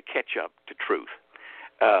going to have to catch up to truth.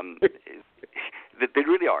 They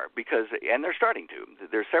really are, and they're starting to.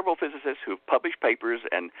 There are several physicists who've published papers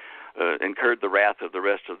and incurred the wrath of the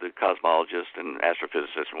rest of the cosmologists and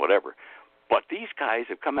astrophysicists and whatever. But these guys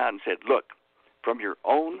have come out and said, look, from your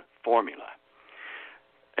own formula,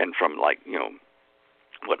 and from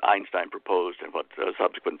what Einstein proposed and what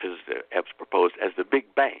subsequent physicists have proposed as the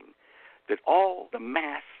Big Bang, that all the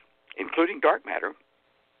mass, including dark matter,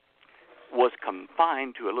 was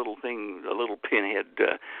confined to a little pinhead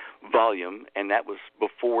volume, and that was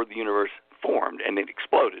before the universe formed, and it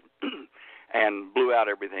exploded and blew out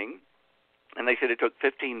everything. And they said it took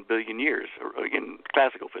 15 billion years, in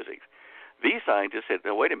classical physics. These scientists said,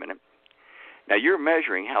 "No, wait a minute. Now you're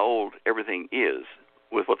measuring how old everything is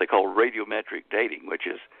with what they call radiometric dating, which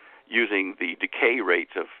is using the decay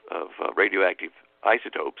rates of radioactive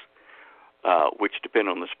isotopes, which depend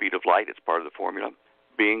on the speed of light. It's part of the formula,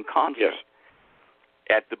 being constant." Yes.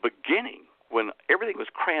 At the beginning, when everything was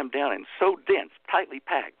crammed down and so dense, tightly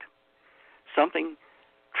packed, something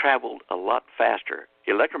traveled a lot faster.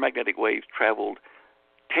 Electromagnetic waves traveled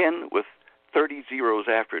 10 with 30 zeros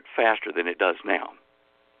after it faster than it does now.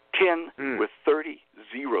 10 with 30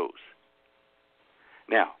 zeros.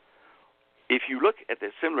 Now, if you look at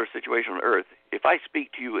the similar situation on Earth, if I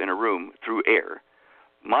speak to you in a room through air,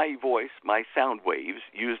 my voice, my sound waves,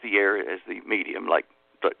 use the air as the medium, like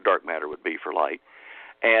dark matter would be for light,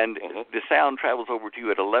 and the sound travels over to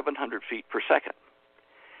you at 1,100 feet per second.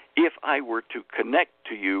 If I were to connect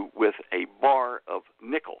to you with a bar of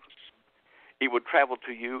nickel, it would travel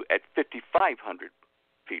to you at 5,500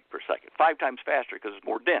 feet per second, 5 times faster because it's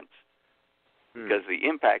more dense, because the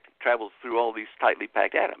impact travels through all these tightly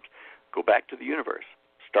packed atoms. Go back to the universe,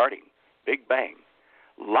 starting, Big Bang.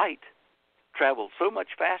 Light traveled so much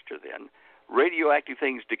faster then, radioactive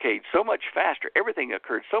things decayed so much faster, everything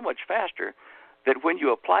occurred so much faster, that when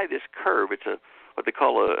you apply this curve, it's what they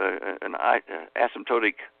call an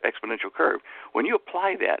asymptotic exponential curve. When you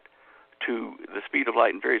apply that to the speed of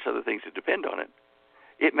light and various other things that depend on it,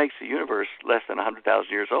 it makes the universe less than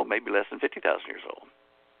 100,000 years old, maybe less than 50,000 years old.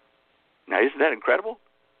 Now, isn't that incredible?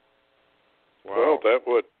 Well, that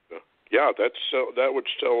would, that would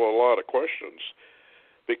still a lot of questions,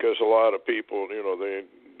 because a lot of people,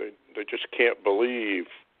 they just can't believe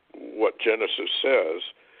what Genesis says.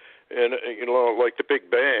 And like the Big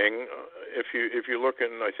Bang, if you look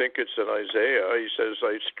in, I think it's in Isaiah, he says,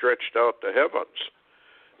 "I stretched out the heavens."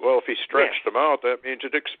 Well, if he stretched them out, that means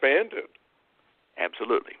it expanded.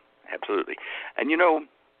 Absolutely, absolutely. And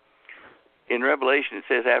in Revelation it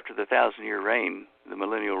says, after the 1,000-year reign, the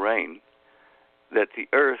millennial reign, that the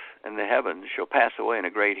earth and the heavens shall pass away in a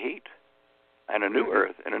great heat, and a new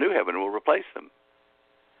earth and a new heaven will replace them.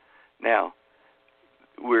 Now,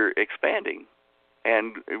 we're expanding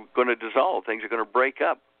and going to dissolve. Things are going to break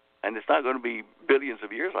up, and it's not going to be billions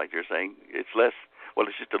of years like you're saying. It's less. Well,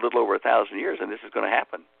 it's just a little over 1,000 years, and this is going to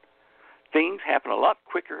happen. Things happen a lot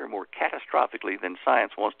quicker and more catastrophically than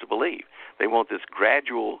science wants to believe. They want this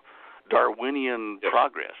gradual Darwinian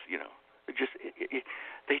progress.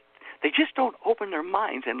 They just don't open their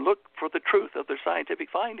minds and look for the truth of their scientific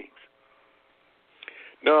findings.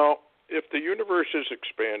 Now, if the universe is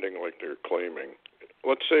expanding like they're claiming,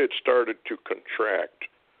 let's say it started to contract,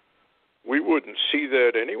 we wouldn't see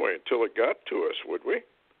that anyway until it got to us, would we?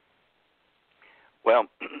 Well,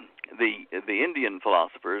 the Indian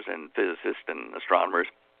philosophers and physicists and astronomers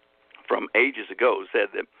from ages ago said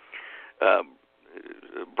that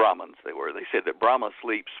Brahmins they said that Brahma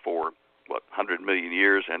sleeps for 100 million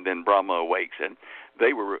years, and then Brahma awakes, and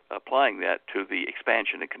they were applying that to the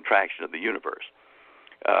expansion and contraction of the universe.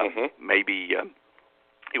 Maybe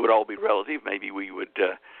it would all be relative. Maybe we would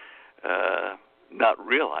not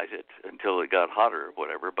realize it until it got hotter or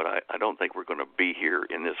whatever, but I don't think we're going to be here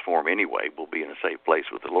in this form anyway. We'll be in a safe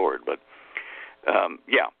place with the Lord. But,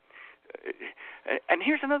 And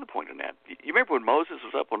here's another point on that. You remember when Moses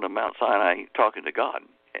was up on the Mount Sinai talking to God,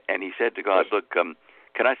 and he said to God, "Look, can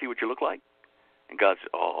I see what you look like?" And God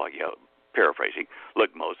said, paraphrasing,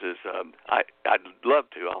 "Look, Moses, I'd love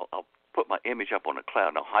to. I'll put my image up on a cloud,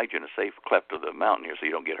 and I'll hide you in a safe cleft of the mountain here so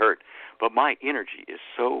you don't get hurt. But my energy is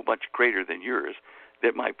so much greater than yours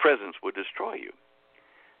that my presence would destroy you."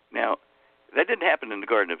 Now, that didn't happen in the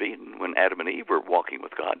Garden of Eden when Adam and Eve were walking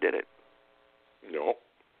with God, did it? No.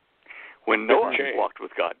 When Noah walked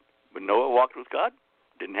with God,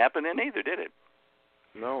 didn't happen then either, did it?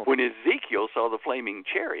 No. When Ezekiel saw the flaming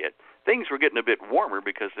chariot, things were getting a bit warmer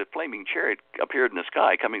because the flaming chariot appeared in the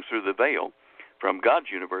sky coming through the veil from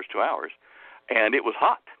God's universe to ours, and it was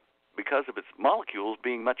hot because of its molecules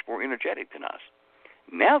being much more energetic than us.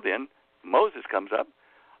 Now then, Moses comes up,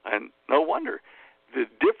 and no wonder. the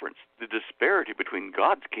difference, the disparity between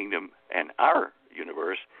God's kingdom and our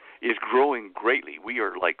universe is growing greatly. We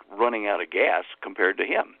are like running out of gas compared to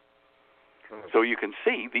him. So you can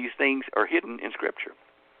see these things are hidden in Scripture.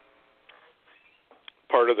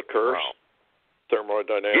 Part of the curse,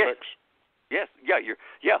 thermodynamics. Yes.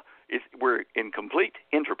 We're in complete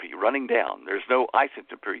entropy, running down. There's no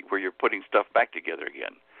isentropy where you're putting stuff back together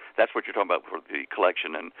again. That's what you're talking about for the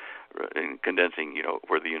collection and condensing,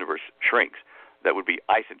 where the universe shrinks. That would be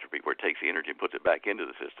isentropy, where it takes the energy and puts it back into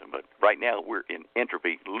the system. But right now we're in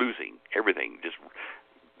entropy, losing everything, just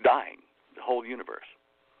dying, the whole universe.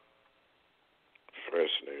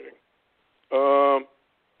 Fascinating.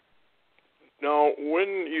 Now,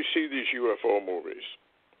 when you see these UFO movies,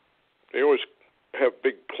 they always have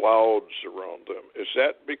big clouds around them. Is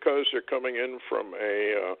that because they're coming in from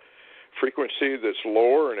a frequency that's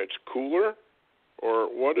lower and it's cooler? Or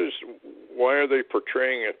why are they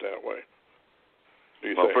portraying it that way?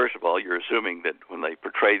 Well, first of all, you're assuming that when they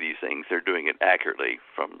portray these things, they're doing it accurately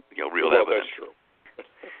from real evidence. That's true.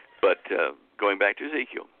 But going back to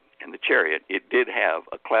Ezekiel and the chariot, it did have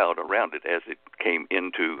a cloud around it as it came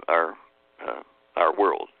into our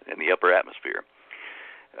world in the upper atmosphere.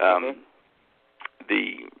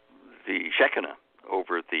 The Shekinah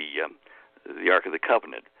over the Ark of the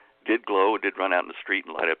Covenant did glow, did run out in the street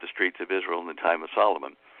and light up the streets of Israel in the time of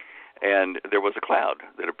Solomon. And there was a cloud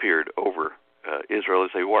that appeared over Israel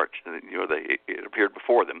as they watched. It appeared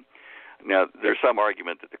before them. Now, there's some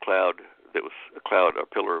argument that the cloud that was a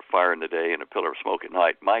pillar of fire in the day and a pillar of smoke at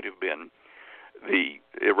night might have been the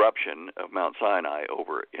eruption of Mount Sinai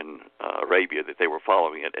over in Arabia, that they were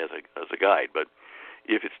following it as a guide. But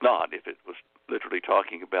if it's not, if it was literally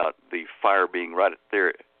talking about the fire being right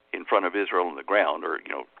there in front of Israel on the ground, or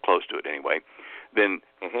close to it anyway, then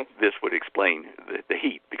this would explain the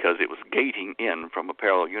heat, because it was gating in from a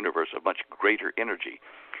parallel universe of much greater energy.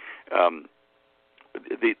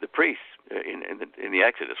 The priests in the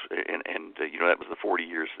Exodus, and that was the 40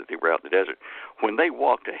 years that they were out in the desert, when they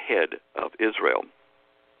walked ahead of Israel,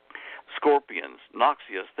 scorpions,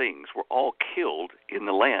 noxious things were all killed in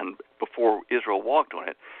the land before Israel walked on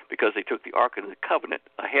it, because they took the Ark of the Covenant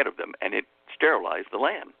ahead of them, and it sterilized the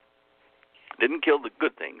land. Didn't kill the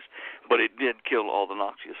good things, but it did kill all the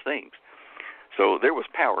noxious things. So there was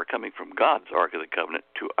power coming from God's Ark of the Covenant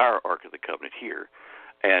to our Ark of the Covenant here,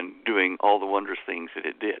 and doing all the wondrous things that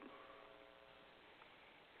it did.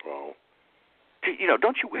 Wow.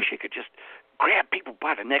 Don't you wish you could just grab people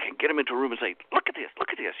by the neck and get them into a room and say, look at this,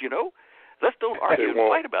 let's don't argue and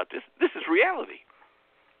fight about this. This is reality.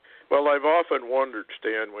 Well, I've often wondered,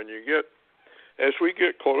 Stan, as we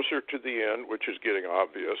get closer to the end, which is getting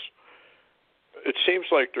obvious, it seems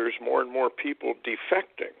like there's more and more people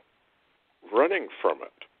defecting, running from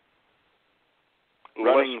it.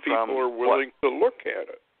 Less people are willing to look at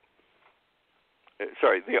it.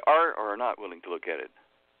 Sorry, they are or are not willing to look at it?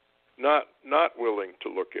 Not willing to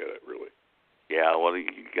look at it, really. Yeah, well, you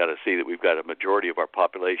got to see that we've got a majority of our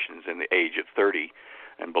populations in the age of 30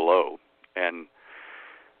 and below, and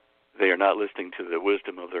they are not listening to the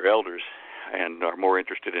wisdom of their elders, and are more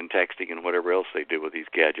interested in texting and whatever else they do with these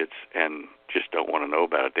gadgets, and just don't want to know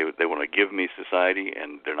about it. They want to give me society,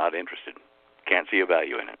 and they're not interested. Can't see a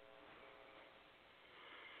value in it.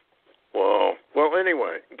 Well,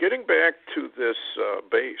 anyway, getting back to this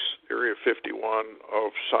base, Area 51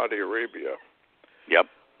 of Saudi Arabia. Yep.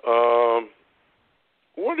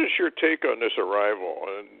 What is your take on this arrival,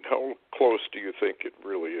 and how close do you think it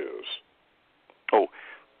really is? Oh,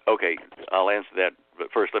 okay. I'll answer that,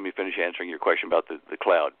 but first let me finish answering your question about the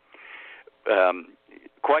cloud.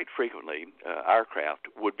 Quite frequently, our craft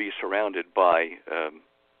would be surrounded by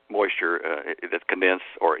moisture that's condensed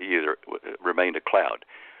or either remained a cloud.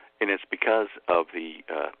 And it's because of the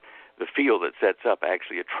field that sets up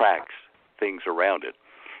actually attracts things around it.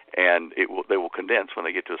 And they will condense when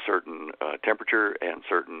they get to a certain temperature and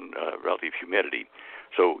certain relative humidity.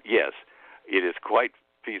 So, yes, it is quite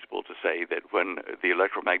feasible to say that when the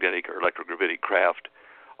electromagnetic or electrogravitic craft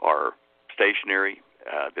are stationary,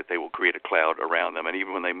 that they will create a cloud around them. And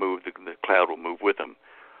even when they move, the cloud will move with them.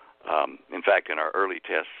 In fact, in our early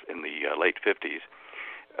tests in the late 50s,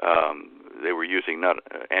 they were using not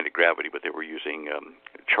anti-gravity, but they were using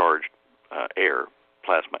charged air,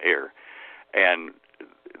 plasma air. And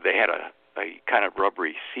they had a kind of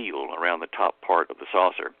rubbery seal around the top part of the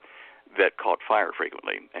saucer that caught fire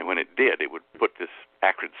frequently. And when it did, it would put this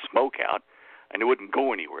acrid smoke out, and it wouldn't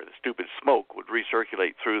go anywhere. The stupid smoke would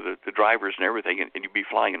recirculate through the drivers and everything, and you'd be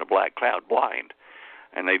flying in a black cloud blind.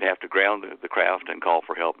 And they'd have to ground the craft and call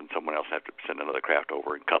for help, and someone else have to send another craft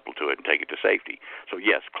over and couple to it and take it to safety. So,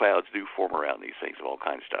 yes, clouds do form around these things of all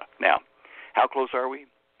kinds of stuff. Now, How close are we?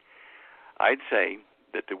 I'd say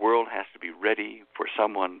that the world has to be ready for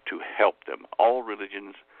someone to help them. All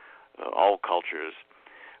religions, all cultures,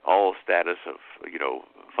 all status of,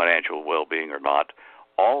 financial well-being or not,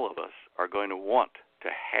 all of us are going to want to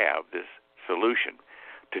have this solution.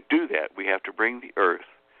 To do that, we have to bring the earth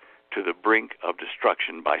to the brink of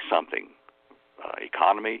destruction by something.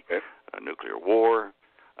 Economy, nuclear war,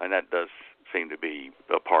 and that does seem to be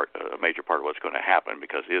a major part of what's going to happen,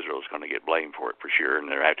 because Israel is going to get blamed for it for sure, and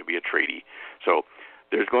there have to be a treaty. So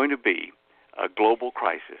there's going to be a global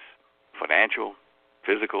crisis, financial,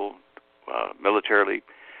 physical, militarily,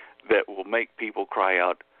 that will make people cry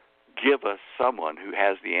out, give us someone who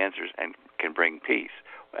has the answers and can bring peace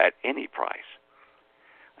at any price.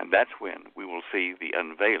 And that's when we will see the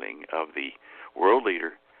unveiling of the world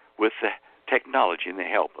leader with the technology and the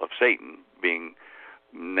help of Satan being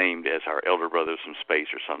named as our elder brothers from space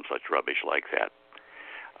or some such rubbish like that.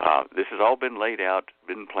 This has all been laid out,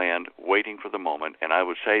 been planned, waiting for the moment, and I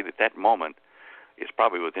would say that moment is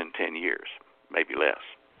probably within 10 years, maybe less.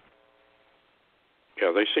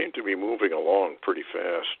 Yeah, they seem to be moving along pretty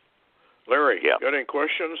fast. Larry, got any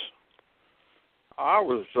questions?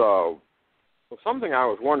 Something I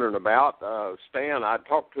was wondering about, Stan, I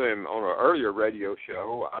talked to him on an earlier radio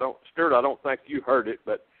show. Stewart, I don't think you heard it,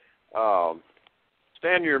 but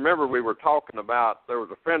Stan, you remember we were talking about, there was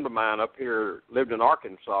a friend of mine up here, lived in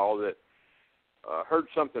Arkansas, that heard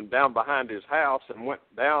something down behind his house and went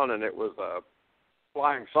down, and it was a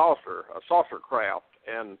flying saucer, a saucer craft.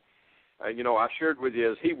 And, I shared with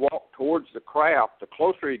you, as he walked towards the craft, the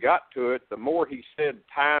closer he got to it, the more he said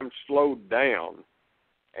time slowed down.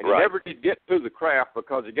 And he never did get to the craft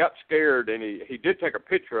because he got scared, and he did take a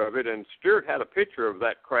picture of it, and Stewart had a picture of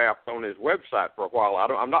that craft on his website for a while.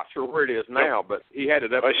 I'm not sure where it is now, but he had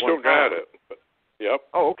it up at one time. I still got it. Yep.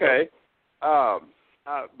 Oh, okay.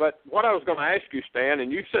 But what I was going to ask you, Stan,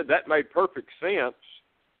 and you said that made perfect sense,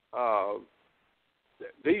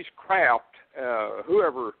 these craft,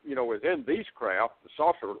 whoever, is in these craft, the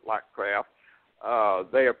saucer-like craft,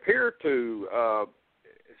 they appear to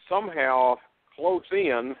somehow close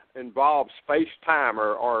in involve space-time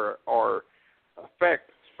or affect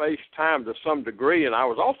space-time to some degree. And I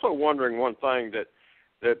was also wondering one thing that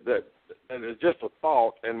is just a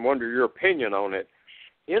thought, and wonder your opinion on it.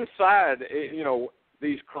 Inside,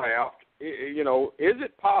 these craft, is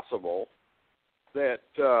it possible that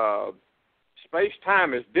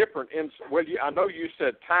space-time is different? I know you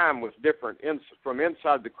said time was different from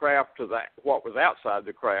inside the craft to what was outside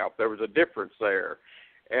the craft. There was a difference there.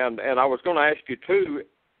 And I was going to ask you, too,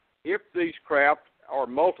 if these craft are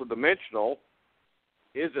multidimensional,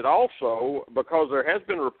 is it also, because there has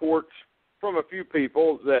been reports from a few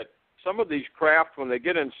people that some of these craft, when they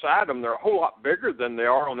get inside them, they're a whole lot bigger than they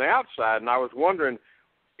are on the outside. And I was wondering,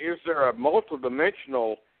 is there a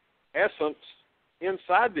multidimensional essence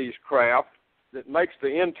inside these craft that makes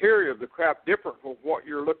the interior of the craft different from what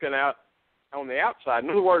you're looking at on the outside? In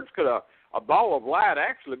other words, could a ball of light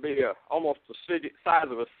actually be almost the size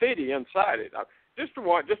of a city inside it? Just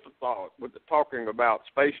a thought with the talking about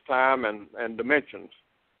space-time and dimensions.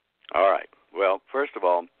 All right. Well, first of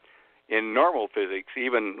all, in normal physics,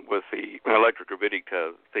 even with the electrogravitic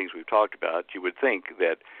things we've talked about, you would think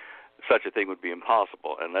that such a thing would be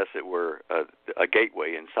impossible unless it were a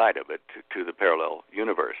gateway inside of it to the parallel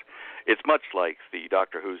universe. It's much like the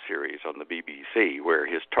Doctor Who series on the BBC, where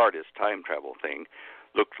his TARDIS time travel thing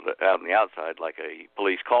looked out on the outside like a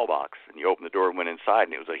police call box, and you opened the door and went inside,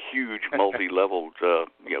 and it was a huge multi-leveled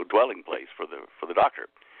dwelling place for the Doctor.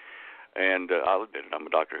 And I'll admit it, I'm a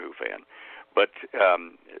Doctor Who fan. But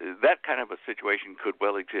that kind of a situation could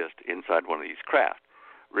well exist inside one of these craft.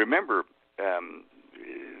 Remember,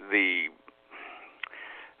 the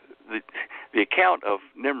account of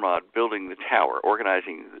Nimrod building the tower,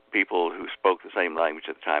 organizing people who spoke the same language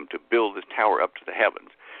at the time to build this tower up to the heavens.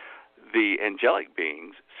 The angelic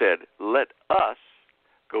beings said, let us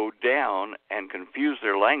go down and confuse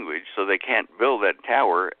their language so they can't build that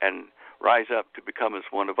tower and rise up to become as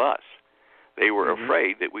one of us. They were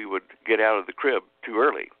afraid that we would get out of the crib too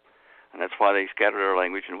early, and that's why they scattered our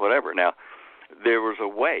language and whatever. Now, there was a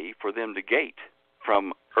way for them to gate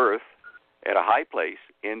from Earth at a high place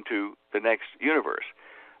into the next universe.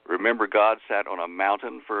 Remember, God sat on a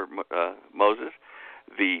mountain for Moses?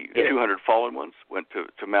 The 200 fallen ones went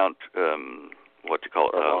to Mount,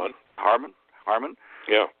 Harmon?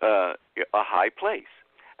 Yeah. A high place.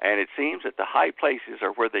 And it seems that the high places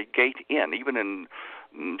are where they gate in, even in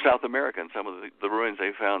South America and some of the ruins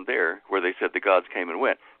they found there where they said the gods came and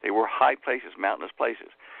went. They were high places, mountainous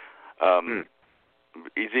places.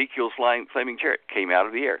 Ezekiel's flaming chariot came out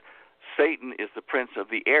of the air. Satan is the prince of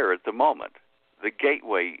the air at the moment, the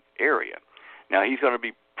gateway area. Now, he's going to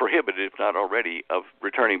be prohibited, if not already, of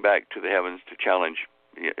returning back to the heavens to challenge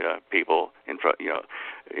people in front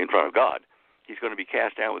of God. He's going to be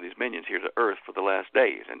cast down with his minions here to earth for the last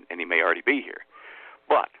days, and he may already be here.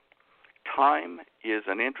 But time is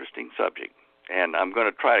an interesting subject, and I'm going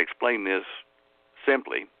to try to explain this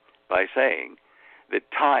simply by saying that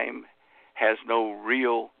time has no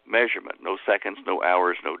real measurement, no seconds, no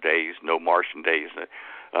hours, no days, no Martian days.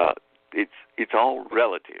 It's all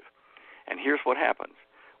relative. And here's what happens.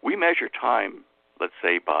 We measure time, let's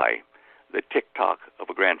say, by the tick-tock of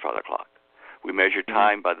a grandfather clock. We measure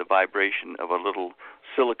time by the vibration of a little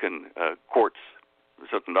silicon quartz,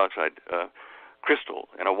 silicon dioxide crystal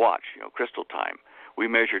in a watch, crystal time. We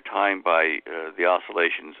measure time by the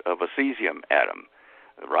oscillations of a cesium atom,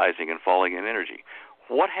 rising and falling in energy.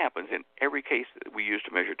 What happens in every case that we use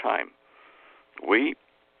to measure time? We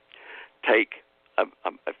take a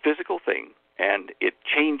physical thing, and it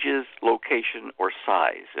changes location or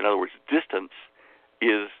size. In other words, distance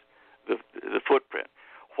is the footprint.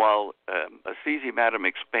 While a cesium atom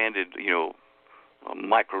expanded, a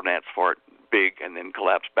micronats fart big and then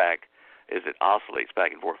collapsed back as it oscillates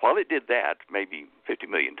back and forth. While it did that maybe 50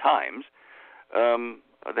 million times,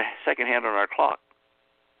 the second hand on our clock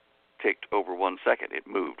ticked over 1 second. It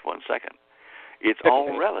moved 1 second. It's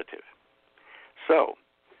all relative. So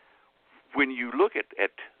when you look at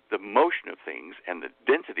the motion of things and the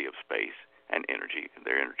density of space and energy,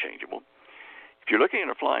 they're interchangeable. If you're looking at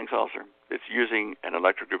a flying saucer that's using an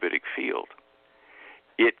electrogravitic field,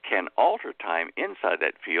 it can alter time inside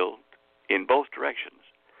that field in both directions.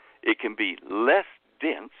 It can be less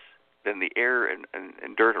dense than the air and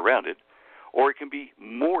dirt around it, or it can be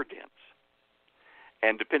more dense.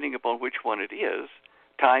 And depending upon which one it is,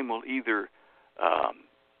 time will either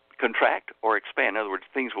contract or expand. In other words,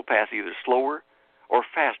 things will pass either slower or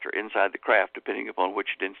faster inside the craft, depending upon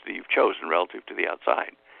which density you've chosen relative to the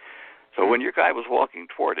outside. So when your guy was walking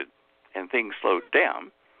toward it and things slowed down,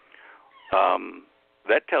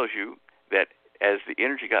 that tells you that as the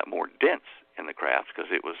energy got more dense in the craft, because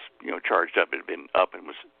it was charged up, it had been up and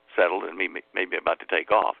was settled and maybe about to take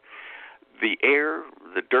off, the air,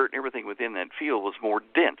 the dirt, and everything within that field was more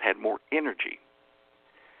dense, had more energy.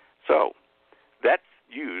 So that's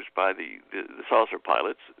used by the saucer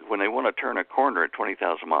pilots when they want to turn a corner at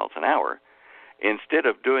 20,000 miles an hour. Instead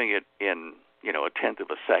of doing it in a tenth of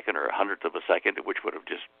a second or a hundredth of a second, which would have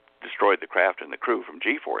just destroyed the craft and the crew from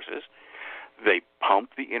G-forces, they pump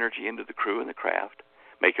the energy into the crew and the craft,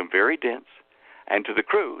 make them very dense, and to the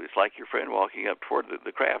crew, it's like your friend walking up toward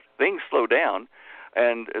the craft. Things slow down,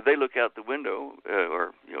 and they look out the window,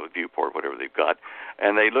 or viewport, whatever they've got,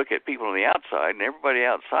 and they look at people on the outside, and everybody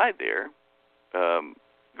outside there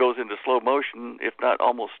goes into slow motion, if not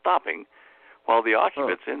almost stopping, while the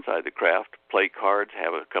occupants inside the craft play cards,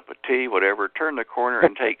 have a cup of tea, whatever, turn the corner,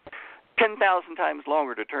 and take 10,000 times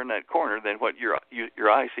longer to turn that corner than what your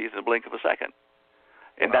eye sees in a blink of a second.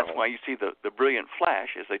 And that's why you see the brilliant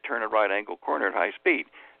flash as they turn a right-angle corner at high speed.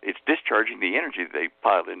 It's discharging the energy that they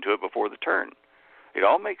piled into it before the turn. It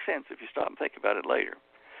all makes sense if you stop and think about it later.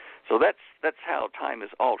 So that's how time is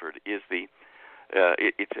altered. It's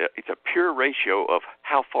a pure ratio of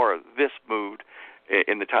how far this moved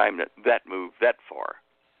in the time that moved that far.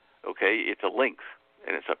 Okay, it's a length,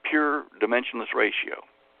 and it's a pure dimensionless ratio.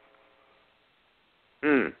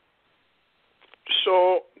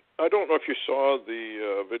 So I don't know if you saw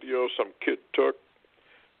the video some kid took,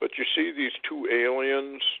 but you see these two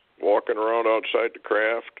aliens walking around outside the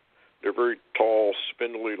craft. They're very tall,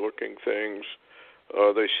 spindly-looking things.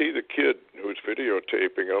 They see the kid who's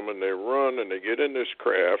videotaping them, and they run, and they get in this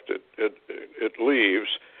craft. It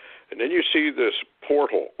leaves, and then you see this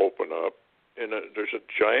portal open up, and there's a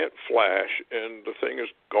giant flash, and the thing is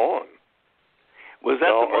gone. Was that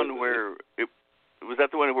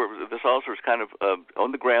the one where the saucer was kind of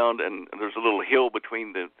on the ground, and there's a little hill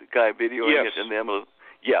between the guy videoing it and them?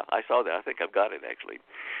 Yeah, I saw that. I think I've got it, actually.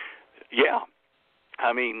 Yeah.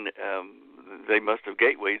 I mean, they must have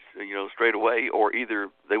gateways, straight away, or either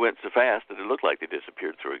they went so fast that it looked like they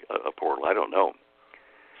disappeared through a portal. I don't know.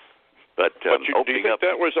 But do you think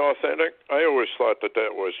that was authentic? I always thought that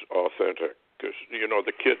was authentic because,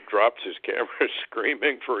 the kid drops his camera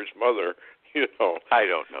screaming for his mother, I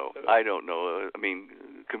don't know. I mean,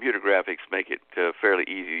 computer graphics make it fairly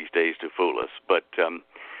easy these days to fool us, but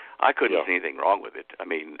I couldn't see anything wrong with it. I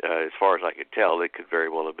mean, as far as I could tell, it could very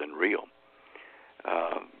well have been real.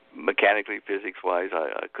 Mechanically, physics-wise,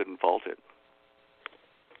 I couldn't fault it.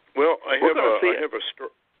 Well, I have a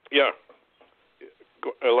story. Yeah.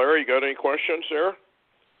 Larry, you got any questions there?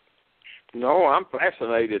 No, I'm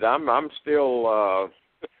fascinated. I'm still.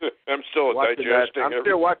 I'm still digesting. I'm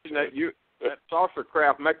still watching that saucer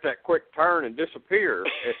craft make that quick turn and disappear.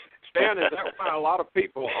 Stan, is that why a lot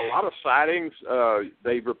of sightings,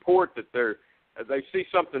 they report that they see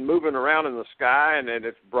something moving around in the sky and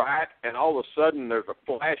it's bright, and all of a sudden there's a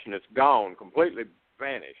flash and it's gone, completely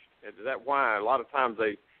vanished? Is that why a lot of times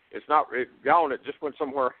it's gone, it just went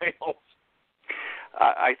somewhere else?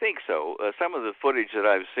 I think so. Some of the footage that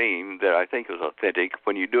I've seen that I think is authentic,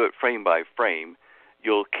 when you do it frame by frame,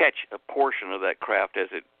 you'll catch a portion of that craft as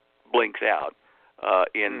it blinks out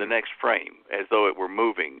in the next frame, as though it were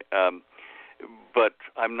moving. But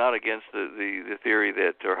I'm not against the theory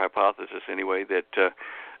that, or hypothesis anyway, that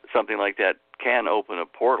something like that can open a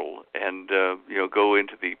portal and go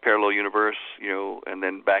into the parallel universe, and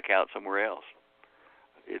then back out somewhere else.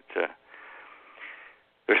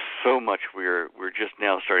 There's so much we're just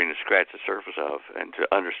now starting to scratch the surface of, and to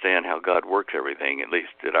understand how God works everything, at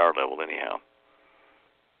least at our level, anyhow.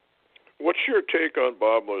 What's your take on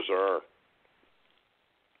Bob Lazar?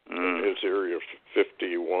 His Area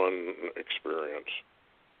 51 experience,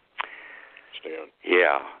 Stan?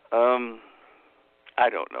 Yeah, I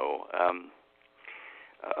don't know.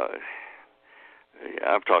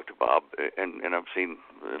 I've talked to Bob, and I've seen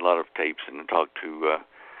a lot of tapes, and talked to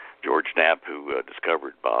George Knapp, who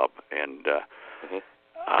discovered Bob, and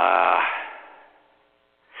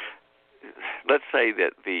let's say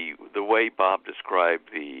that the way Bob described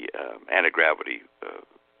the anti-gravity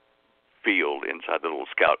field inside the little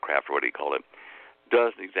scout craft, or what do you call it,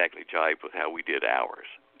 doesn't exactly jive with how we did ours.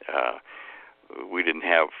 We didn't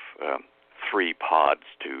have 3 pods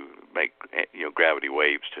to make gravity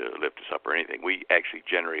waves to lift us up or anything. We actually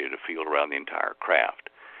generated a field around the entire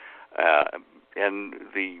craft, and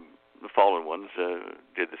the fallen ones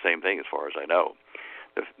did the same thing, as far as I know.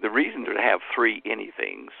 The reason to have 3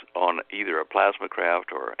 anythings on either a plasma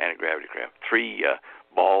craft or anti-gravity craft, 3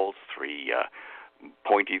 balls, 3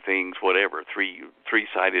 pointy things, whatever,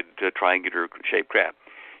 three-sided triangular-shaped craft,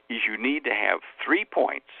 is you need to have 3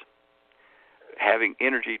 points having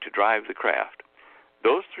energy to drive the craft.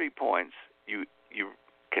 Those 3 points, you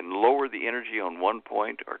can lower the energy on 1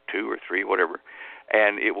 point or 2 or 3, whatever,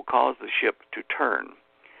 and it will cause the ship to turn.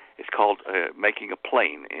 It's called making a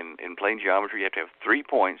plane. In plane geometry, you have to have 3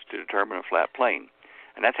 points to determine a flat plane,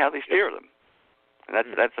 and that's how they steer them. And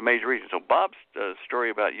that's the major reason. So Bob's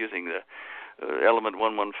story about using the element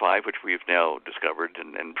 115, which we've now discovered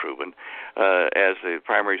and proven, as the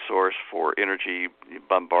primary source for energy,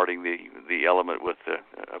 bombarding the element with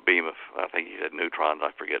a beam of, I think he said neutrons,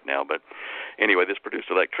 I forget now, but anyway, this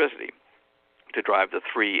produced electricity to drive the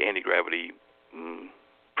 3 anti-gravity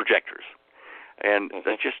projectors. And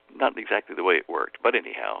that's just not exactly the way it worked. But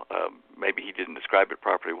anyhow, maybe he didn't describe it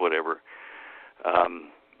properly, whatever.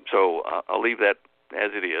 So I'll leave that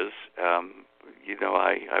as it is.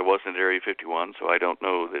 I wasn't at Area 51, so I don't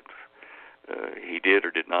know that he did or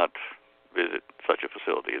did not visit such a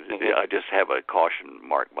facility. I just have a caution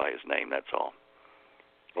mark by his name, that's all.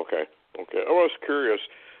 Okay. I was curious.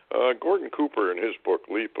 Gordon Cooper, in his book,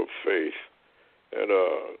 Leap of Faith, had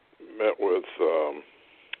met with...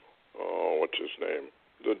 what's his name?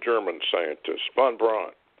 The German scientist, von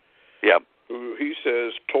Braun. Yep. Who he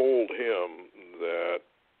says told him that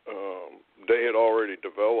they had already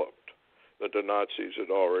developed, that the Nazis had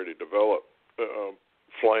already developed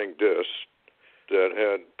flying discs that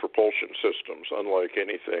had propulsion systems unlike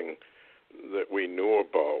anything that we knew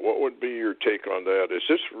about. What would be your take on that? Is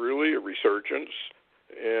this really a resurgence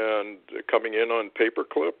and coming in on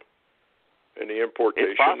paperclip and the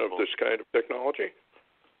importation of this kind of technology?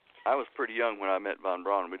 I was pretty young when I met von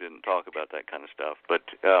Braun. We didn't talk about that kind of stuff. But,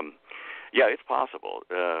 yeah, it's possible.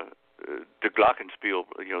 The Glockenspiel,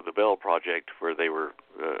 the Bell project, where they were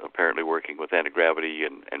apparently working with anti-gravity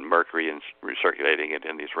and mercury and recirculating it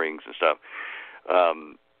in these rings and stuff,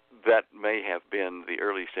 that may have been the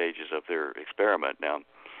early stages of their experiment. Now,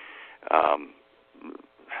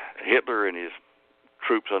 Hitler and his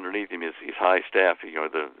troops underneath him, his high staff,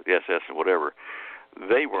 the SS and whatever,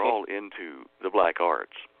 they were all into the black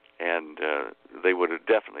arts. And they would have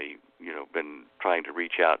definitely, been trying to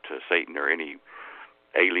reach out to Satan or any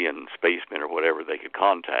alien spacemen or whatever they could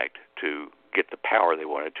contact to get the power they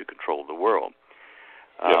wanted to control the world.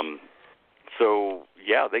 So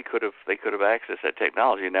yeah, they could have accessed that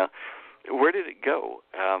technology. Now, where did it go?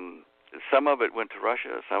 Some of it went to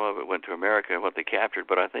Russia, some of it went to America and what they captured.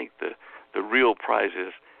 But I think the real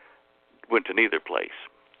prizes went to neither place.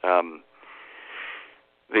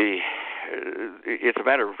 It's a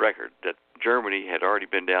matter of record that Germany had already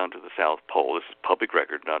been down to the South Pole. This is public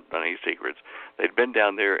record, not any secrets. They'd been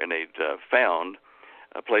down there and they'd found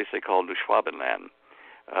a place they called New Schwabenland,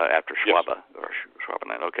 after Schwabe, or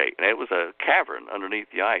Schwabenland. Okay, and it was a cavern underneath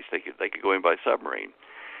the ice. They could go in by submarine.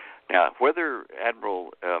 Now, whether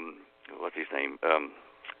Admiral, what's his name?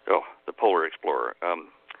 The polar explorer.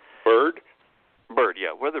 Byrd,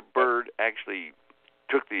 yeah. Whether Byrd actually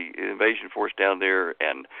took the invasion force down there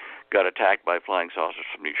and got attacked by flying saucers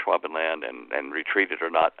from New Schwabenland and retreated or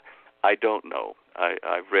not, I don't know.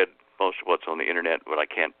 I've read most of what's on the internet, but I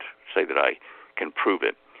can't say that I can prove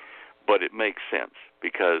it. But it makes sense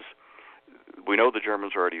because we know the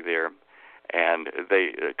Germans are already there, and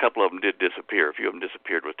a couple of them did disappear. A few of them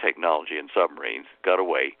disappeared with technology and submarines, got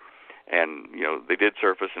away, and they did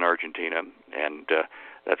surface in Argentina, and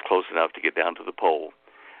that's close enough to get down to the pole.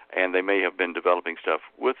 And they may have been developing stuff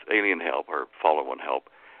with alien help or follow-on help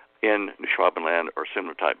in Schwabenland or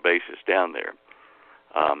similar type bases down there.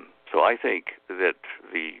 So I think that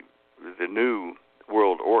the new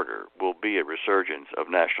world order will be a resurgence of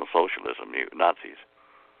National Socialism, Nazis.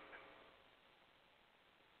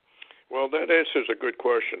 Well, that answers a good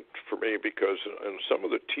question for me because in some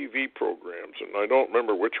of the TV programs, and I don't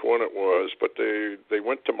remember which one it was, but they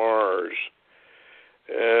went to Mars,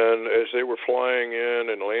 and as they were flying in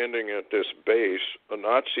and landing at this base, a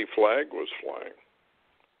Nazi flag was flying.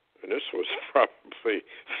 And this was probably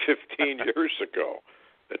 15 years ago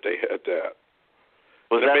that they had that.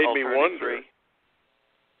 Was and that it made me wonder.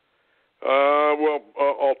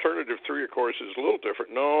 Alternative 3, of course, is a little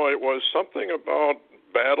different. No, it was something about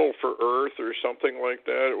Battle for Earth or something like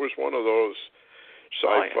that. It was one of those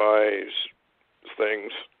sci-fi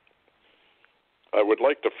things. I would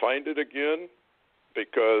like to find it again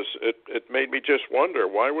because it made me just wonder,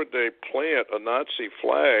 why would they plant a Nazi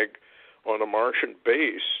flag on a Martian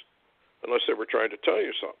base unless they were trying to tell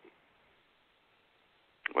you something?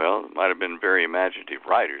 Well, it might have been very imaginative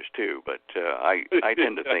writers, too, but I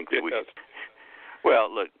tend to think that we... Yes.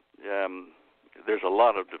 Well, look, there's a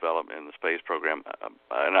lot of development in the space program,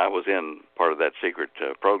 and I was in part of that secret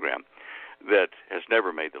program that has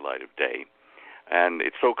never made the light of day. And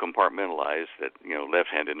it's so compartmentalized that, left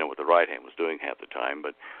hand didn't know what the right hand was doing half the time,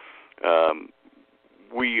 but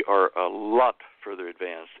we are a lot further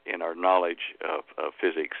advanced in our knowledge of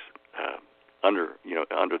physics under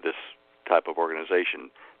this type of organization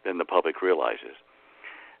than the public realizes.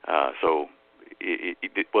 So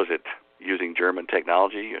was it using German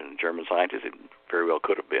technology and German scientists? It very well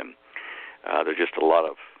could have been. There's just a lot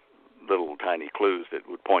of little tiny clues that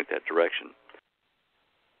would point that direction.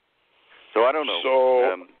 So I don't know.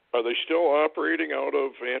 So are they still operating out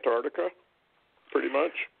of Antarctica, pretty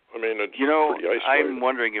much? I mean, it's pretty isolated. I'm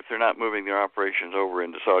wondering if they're not moving their operations over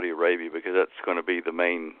into Saudi Arabia because that's going to be the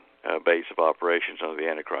main base of operations under the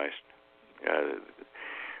Antichrist.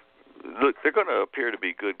 Look, they're going to appear to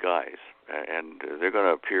be good guys, and they're going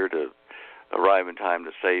to appear to arrive in time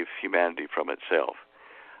to save humanity from itself.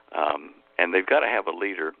 And they've got to have a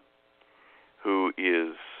leader who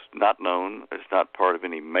is not known, is not part of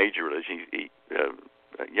any major religion.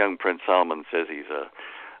 Young Prince Solomon says he's a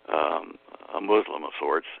Muslim of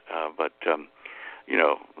sorts, but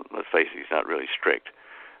let's face it, he's not really strict.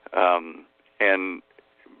 And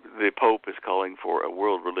the Pope is calling for a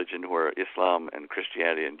world religion where Islam and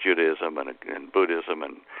Christianity and Judaism and Buddhism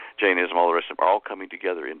and Jainism, all the rest of them, are all coming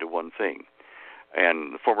together into one thing.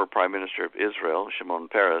 And the former Prime Minister of Israel, Shimon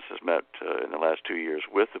Peres, has met in the last 2 years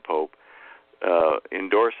with the Pope,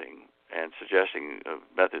 endorsing and suggesting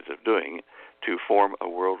methods of doing it to form a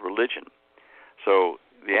world religion. So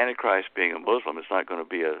the Antichrist being a Muslim is not going to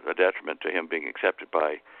be a detriment to him being accepted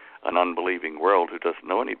by an unbelieving world who doesn't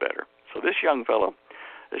know any better. So this young fellow,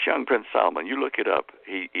 this young Prince Solomon, you look it up.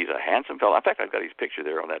 He's a handsome fellow. In fact, I've got his picture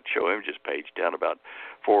there on that show images page down about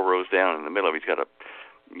 4 rows down in the middle of it. He's got a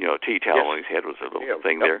tea towel on his head with a little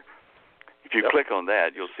thing there. If you click on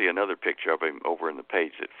that, you'll see another picture of him over in the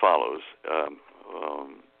page that follows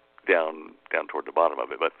down toward the bottom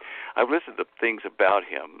of it. But I've listed the things about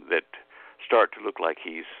him that start to look like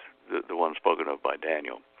he's the one spoken of by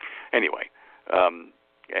Daniel. Anyway, and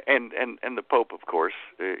the Pope, of course,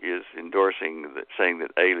 is endorsing saying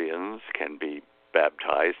that aliens can be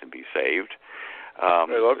baptized and be saved. I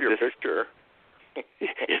love your picture.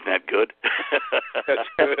 Isn't that good? That's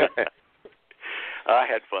good. I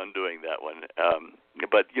had fun doing that one.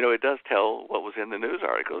 But, it does tell what was in the news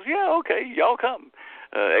articles. Yeah, okay, y'all come.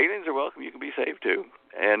 Aliens are welcome. You can be saved, too.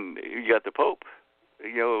 And you got the Pope,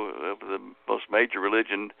 the most major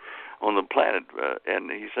religion on the planet.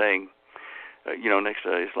 And he's saying, next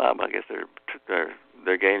to Islam, I guess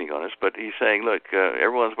they're gaining on us. But he's saying, look,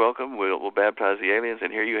 everyone's welcome. We'll baptize the aliens.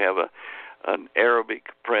 And here you have an Arabic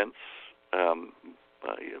prince,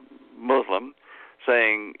 Muslim,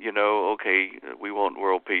 saying, okay, we want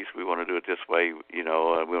world peace, we want to do it this way, we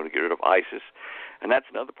want to get rid of ISIS, and that's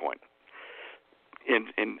another point. In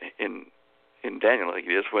Daniel, I think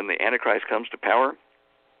it is, when the Antichrist comes to power.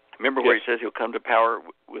 Remember where he says he'll come to power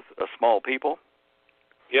with a small people?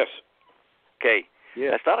 Yes. Okay.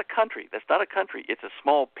 Yes. That's not a country. It's a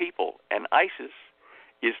small people. And ISIS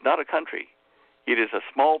is not a country. It is a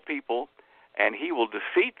small people, and he will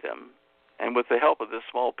defeat them. And with the help of this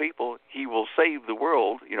small people, he will save the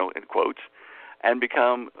world, in quotes, and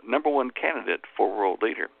become number one candidate for world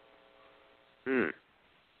leader.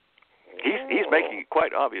 He's making it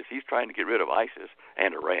quite obvious. He's trying to get rid of ISIS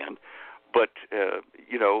and Iran, but and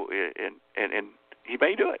he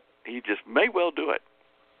may do it. He just may well do it.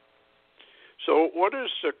 So, what is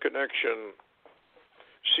the connection?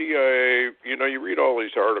 CIA. You read all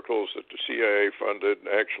these articles that the CIA funded and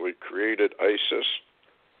actually created ISIS,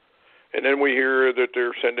 and then we hear that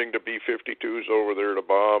they're sending the B-52s over there to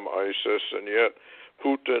bomb ISIS, and yet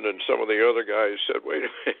Putin and some of the other guys said, "Wait a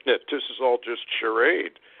minute, this is all just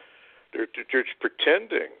charade." They're just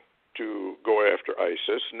pretending to go after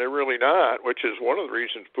ISIS, and they're really not, which is one of the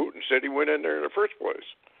reasons Putin said he went in there in the first place.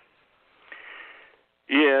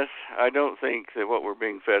 Yes, I don't think that what we're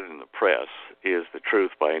being fed in the press is the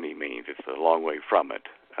truth by any means. It's a long way from it.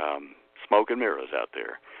 Smoke and mirrors out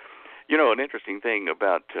there. An interesting thing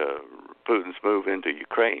about Putin's move into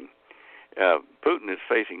Ukraine, Putin is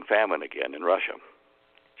facing famine again in Russia,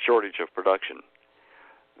 shortage of production.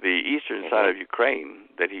 The eastern side of Ukraine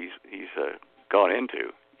that he's gone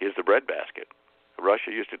into is the breadbasket. Russia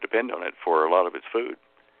used to depend on it for a lot of its food.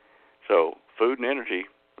 So food and energy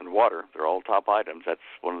and water, they're all top items. That's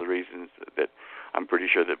one of the reasons that I'm pretty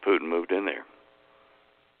sure that Putin moved in there.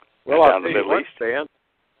 Well, I'll tell you what, Stan.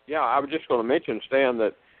 Yeah, I was just going to mention, Stan,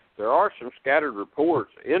 that there are some scattered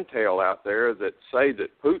reports, intel out there, that say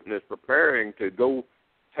that Putin is preparing to go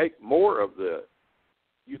take more of the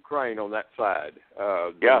Ukraine on that side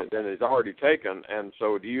than is already taken. And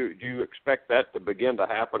so do you expect that to begin to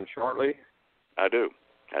happen shortly? I do.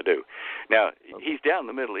 Now, he's down in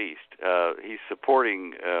the Middle East. He's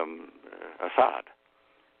supporting Assad.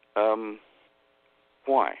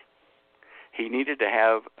 Why? He needed to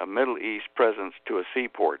have a Middle East presence to a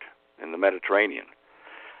seaport in the Mediterranean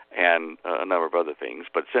and a number of other things.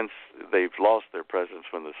 But since they've lost their presence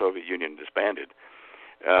when the Soviet Union disbanded,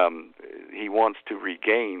 he wants to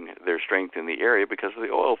regain their strength in the area because of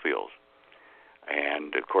the oil fields.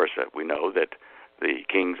 And, of course, we know that the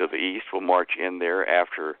kings of the East will march in there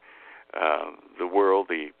after the world,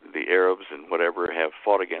 the Arabs and whatever, have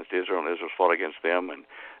fought against Israel, and Israel's fought against them. And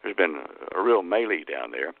there's been a real melee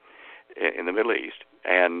down there in the Middle East.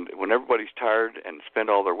 And when everybody's tired and spent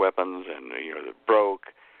all their weapons and, they're broke,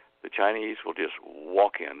 the Chinese will just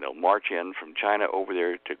walk in. They'll march in from China over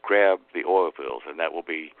there to grab the oil fields, and that will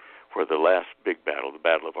be where the last big battle, the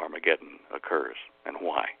Battle of Armageddon, occurs. And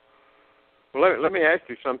why? Well, let me ask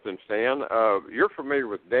you something, Stan. You're familiar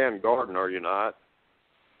with Dan Gordon, are you not?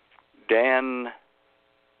 Dan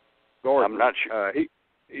Gordon. I'm not sure.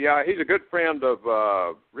 He's a good friend of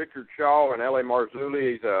Richard Shaw and L.A.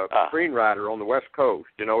 Marzulli. He's a screenwriter on the West Coast.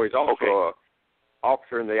 He's also an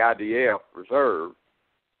officer in the IDF Reserve.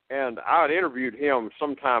 And I had interviewed him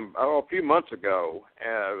a few months ago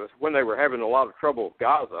when they were having a lot of trouble with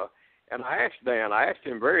Gaza. And I asked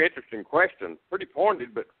him a very interesting question, pretty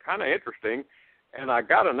pointed, but kind of interesting. And I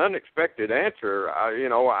got an unexpected answer.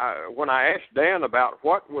 When I asked Dan about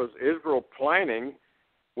what was Israel planning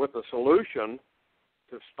with a solution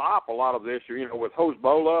to stop a lot of this, with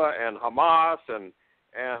Hezbollah and Hamas and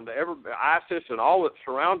ISIS and all that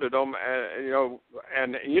surrounded them,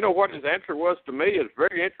 and what his answer was to me is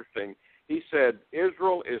very interesting. He said,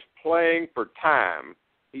 Israel is playing for time.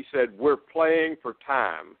 He said, we're playing for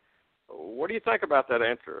time. What do you think about that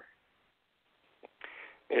answer?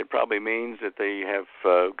 It probably means that they have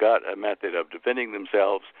got a method of defending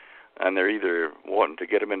themselves, and they're either wanting to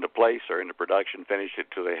get them into place or into production, finish it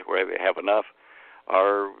till where they have enough,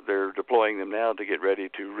 or they're deploying them now to get ready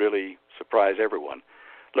to really surprise everyone.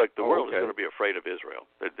 Look, the world is going to be afraid of Israel.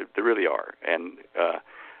 They really are. And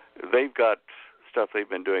they've got stuff they've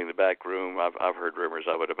been doing in the back room. I've heard rumors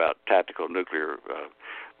of it about tactical nuclear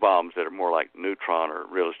bombs that are more like neutron or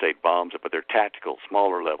real estate bombs, but they're tactical,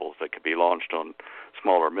 smaller levels that could be launched on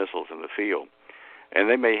smaller missiles in the field. And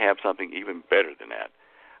they may have something even better than that.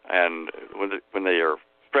 And when they are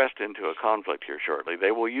pressed into a conflict here shortly,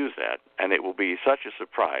 they will use that, and it will be such a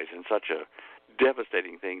surprise and such a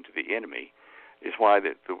devastating thing to the enemy. Is why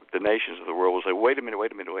the nations of the world will say, wait a minute,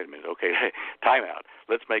 okay, time out.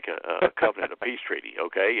 Let's make a covenant, a peace treaty,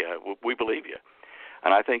 okay? We believe you.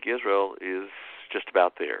 And I think Israel is just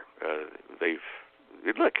about there. They've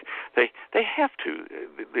look, they have to.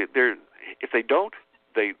 If they don't,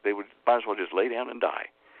 they would might as well just lay down and die.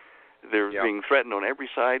 They're being threatened on every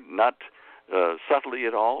side, not subtly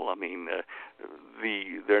at all. I mean,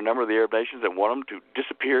 there are a number of the Arab nations that want them to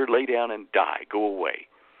disappear, lay down, and die, go away.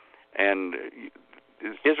 And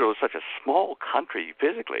Israel is such a small country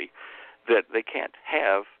physically that they can't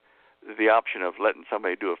have the option of letting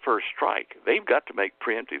somebody do a first strike. They've got to make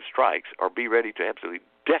preemptive strikes or be ready to absolutely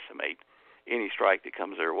decimate any strike that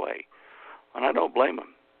comes their way. And I don't blame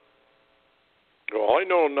them. Well, I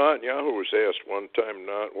know Netanyahu was asked one time,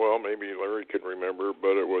 maybe Larry could remember,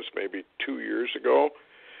 but it was maybe 2 years ago,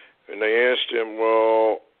 and they asked him,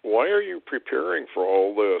 well, why are you preparing for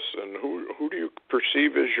all this, and who do you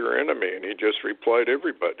perceive as your enemy? And he just replied,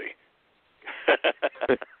 everybody.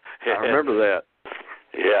 I remember that.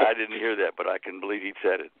 Yeah, I didn't hear that, but I can believe he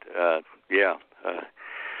said it.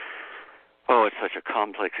 It's such a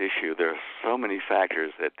complex issue. There are so many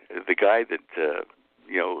factors that the guy that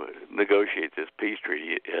negotiates this peace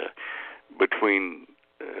treaty between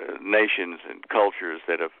nations and cultures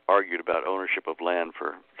that have argued about ownership of land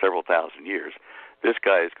for several thousand years, this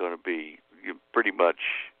guy is going to be pretty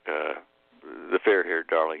much the fair-haired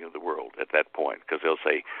darling of the world at that point, because they'll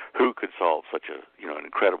say, who could solve such an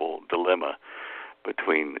incredible dilemma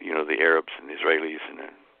between the Arabs and the Israelis and the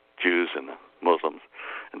Jews and the Muslims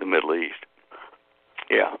in the Middle East?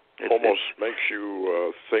 Yeah, almost makes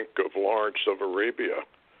you think of Lawrence of Arabia,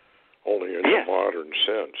 only in a modern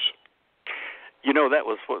sense. That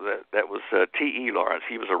was T.E. Lawrence.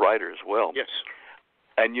 He was a writer as well. Yes.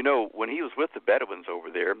 And when he was with the Bedouins over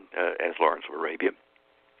there as Lawrence of Arabia,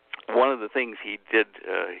 one of the things he did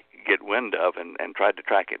get wind of and tried to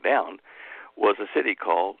track it down was a city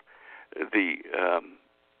called the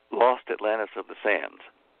Lost Atlantis of the Sands.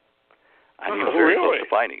 And he was very close to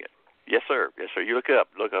finding it. Yes, sir. Yes, sir. You look it up.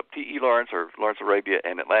 Look up T.E. Lawrence or Lawrence of Arabia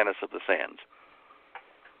and Atlantis of the Sands.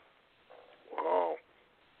 Wow.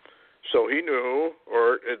 So he knew,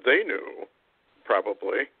 or they knew,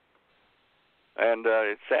 probably. And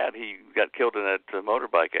it's sad he got killed in that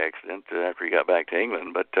motorbike accident after he got back to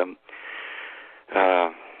England. But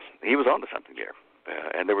he was onto something there.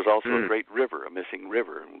 And there was also a great river, a missing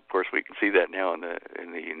river. And of course, we can see that now in the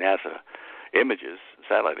NASA images,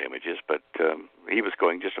 satellite images. But he was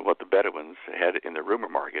going just on what the Bedouins had in the rumor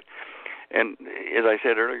market. And as I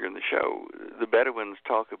said earlier in the show, the Bedouins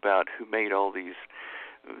talk about who made all these,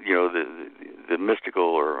 the mystical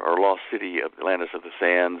or lost city of Atlantis of the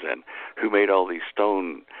Sands, and who made all these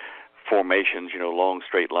stone formations, long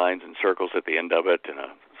straight lines and circles at the end of it, and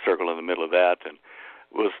a circle in the middle of that, and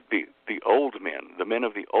was the old men, the men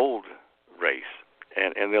of the old race,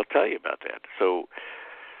 and they'll tell you about that. So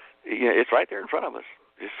it's right there in front of us.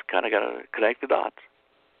 Just kind of got to connect the dots.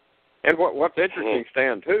 And what's interesting,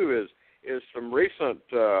 Stan, too, is some recent,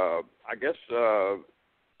 I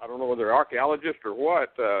don't know whether they're archaeologists or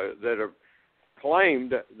what, that have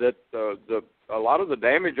claimed that a lot of the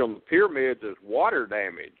damage on the pyramids is water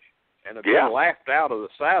damage, and have been laughed out of the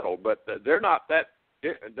saddle. But they're not that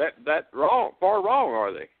wrong, far wrong,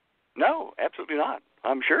 are they? No, absolutely not.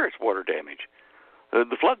 I'm sure it's water damage.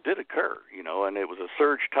 The flood did occur, and it was a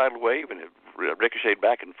surge tidal wave, and it ricocheted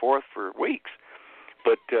back and forth for weeks.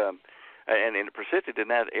 But and it persisted in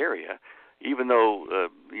that area. Even though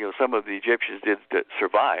some of the Egyptians did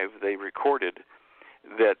survive, they recorded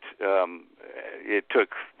that it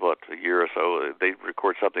took a year or so. They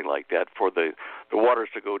record something like that for the waters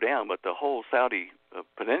to go down. But the whole Saudi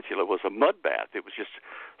peninsula was a mud bath. It was just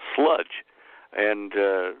sludge, and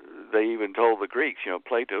they even told the Greeks.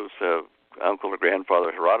 Plato's uncle or grandfather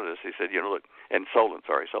Herodotus. He said, look, and Solon.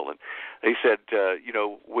 He said,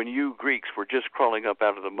 when you Greeks were just crawling up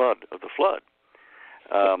out of the mud of the flood.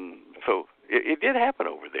 So it did happen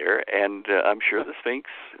over there, and I'm sure the Sphinx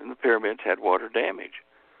and the pyramids had water damage.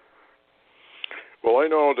 Well, I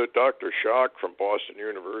know that Dr. Schock from Boston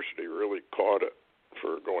University really caught it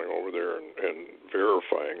for going over there and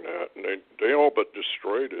verifying that, and they all but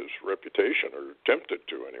destroyed his reputation, or attempted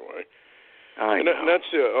to anyway. I know. And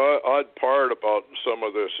that's the odd part about some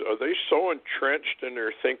of this. Are they so entrenched in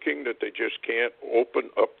their thinking that they just can't open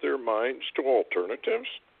up their minds to alternatives?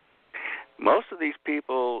 Most of these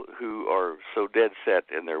people who are so dead set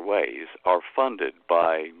in their ways are funded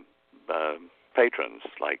by patrons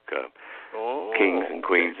like kings and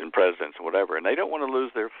queens and presidents and whatever, and they don't want to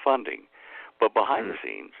lose their funding. But behind the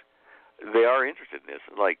scenes, they are interested in this.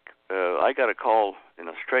 Like I got a call in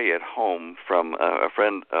Australia at home from a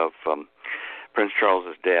friend of Prince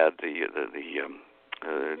Charles's dad, the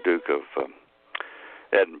Duke of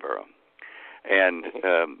Edinburgh. And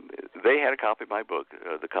they had a copy of my book,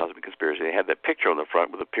 The Cosmic Conspiracy. They had that picture on the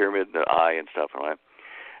front with the pyramid and the eye and stuff on it.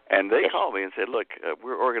 And they called me and said, look,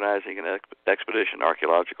 we're organizing an expedition,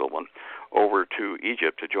 archaeological one, over to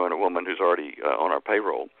Egypt to join a woman who's already on our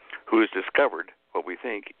payroll, who has discovered what we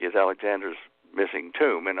think is Alexander's missing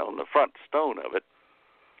tomb. And on the front stone of it,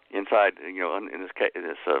 inside, in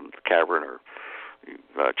this cavern or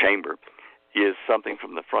chamber, is something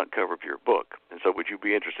from the front cover of your book. And so would you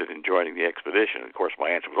be interested in joining the expedition? And of course, my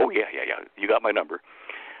answer was, oh, yeah, you got my number.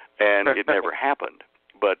 And it never happened.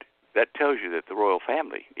 But that tells you that the royal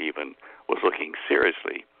family even was looking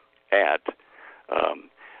seriously at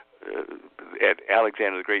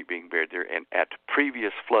Alexander the Great being buried there, and at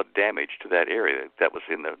previous flood damage to that area. That was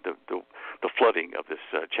in the flooding of this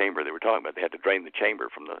chamber they were talking about. They had to drain the chamber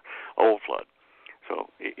from the old flood.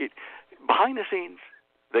 So behind the scenes,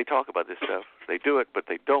 they talk about this stuff. They do it, but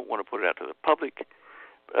they don't want to put it out to the public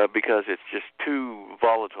because it's just too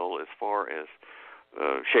volatile as far as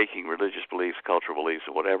shaking religious beliefs, cultural beliefs,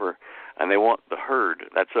 or whatever. And they want the herd,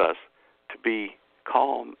 that's us, to be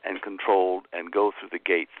calm and controlled and go through the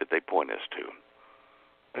gates that they point us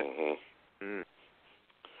to. Mm-hmm. Mm.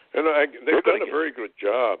 And they've done a very good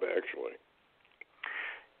job, actually.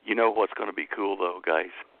 You know what's going to be cool, though,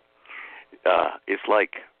 guys? It's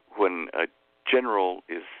like when a general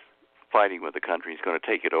is fighting with a country, he's going to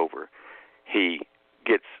take it over. He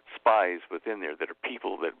gets spies within there that are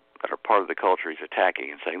people that are part of the culture he's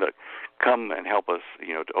attacking and saying, look, come and help us,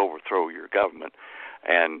 to overthrow your government,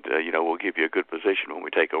 and, we'll give you a good position when we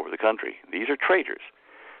take over the country. These are traitors.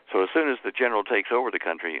 So as soon as the general takes over the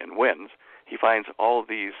country and wins, he finds all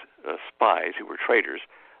these spies who were traitors,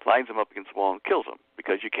 lines them up against the wall and kills them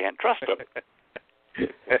because you can't trust them.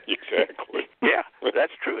 Exactly. Yeah,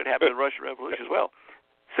 that's true. It happened in the Russian Revolution as well.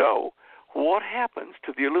 So what happens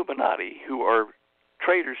to the Illuminati, who are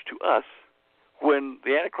traitors to us, when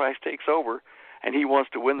the Antichrist takes over and he wants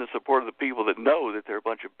to win the support of the people that know that there are a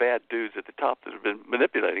bunch of bad dudes at the top that have been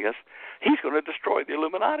manipulating us? He's going to destroy the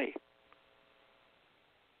Illuminati.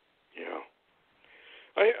 Yeah.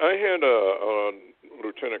 I had a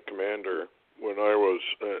lieutenant commander when I was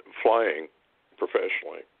flying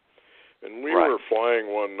professionally. And we were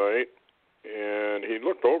flying one night, and he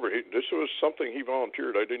looked over. This was something he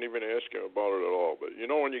volunteered. I didn't even ask him about it at all. But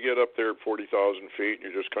when you get up there at 40,000 feet, and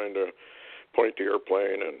you just kind of point the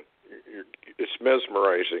airplane, and it's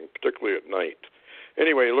mesmerizing, particularly at night.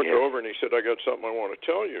 Anyway, he looked over, and he said, I got something I want to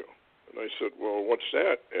tell you. And I said, well, what's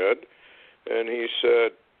that, Ed? And he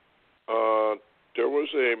said, there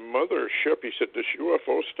was a mothership. He said, this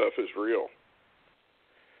UFO stuff is real.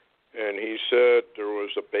 And he said there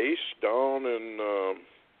was a base down in,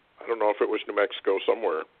 I don't know if it was New Mexico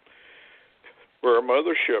somewhere, where a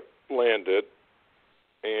mothership landed,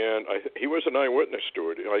 and he was an eyewitness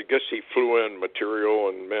to it. I guess he flew in material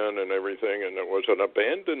and men and everything, and it was an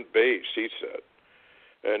abandoned base, he said.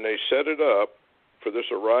 And they set it up for this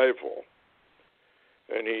arrival.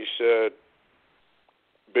 And he said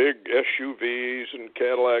big SUVs and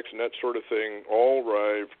Cadillacs and that sort of thing all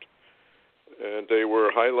arrived. And they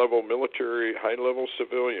were high-level military, high-level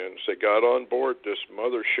civilians. They got on board this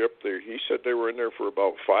mothership. He said they were in there for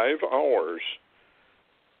about 5 hours.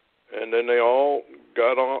 And then they all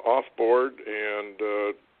got off board, and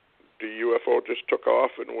the UFO just took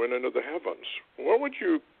off and went into the heavens. Would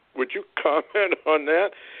you comment on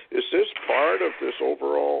that? Is this part of this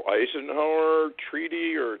overall Eisenhower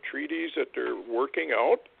treaty or treaties that they're working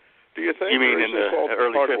out, do you think? You mean in the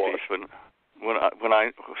early 50s when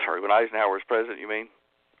Eisenhower was president, you mean?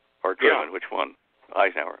 Or Truman, which one?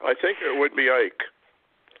 Eisenhower. I think it would be Ike.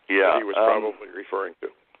 Yeah. He was probably referring to.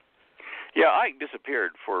 Yeah, Ike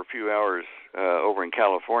disappeared for a few hours over in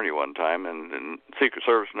California one time, and Secret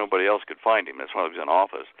Service, nobody else could find him. That's why he was in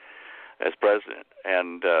office as president.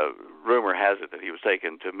 And rumor has it that he was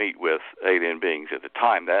taken to meet with alien beings at the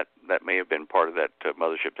time. That may have been part of that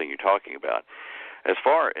mothership thing you're talking about. As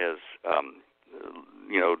far as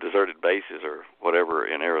deserted bases or whatever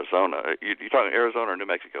in Arizona. You're talking Arizona or New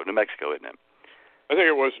Mexico? New Mexico, isn't it? I think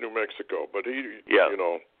it was New Mexico, but he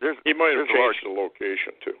might have changed the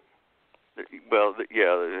location too. Well,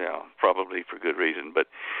 probably for good reason. But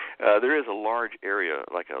there is a large area,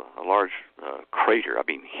 like a large crater,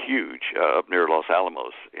 huge, up near Los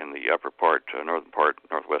Alamos in the upper part,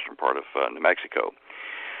 northwestern part of New Mexico.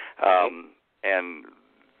 And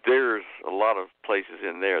there's a lot of places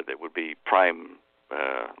in there that would be prime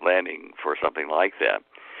landing for something like that.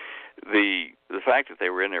 The fact that they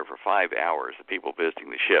were in there for 5 hours, the people visiting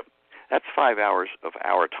the ship, that's 5 hours of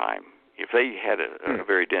our time. If they had a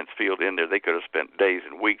very dense field in there, they could have spent days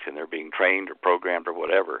and weeks in there being trained or programmed or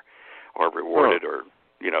whatever, or rewarded or,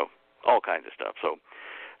 all kinds of stuff. So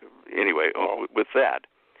anyway, with that,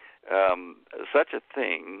 such a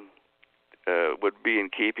thing would be in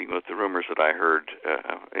keeping with the rumors that I heard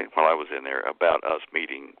while I was in there about us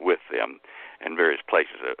meeting with them in various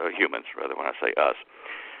places, humans, rather, when I say us.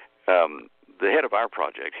 The head of our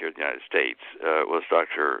project here in the United States was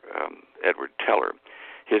Dr. Edward Teller.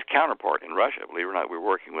 His counterpart in Russia, believe it or not, we were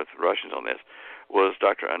working with the Russians on this, was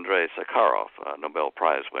Dr. Andrei Sakharov, a Nobel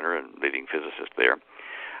Prize winner and leading physicist there.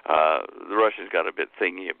 The Russians got a bit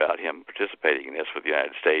thingy about him participating in this with the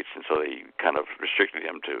United States, and so they kind of restricted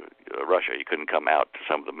him to Russia. He couldn't come out to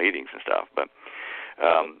some of the meetings and stuff. But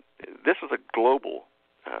this was a global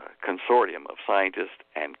consortium of scientists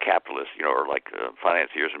and capitalists, or like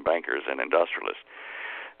financiers and bankers and industrialists.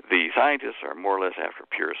 The scientists are more or less after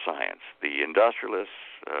pure science. The industrialists,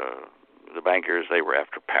 the bankers, they were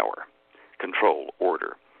after power, control,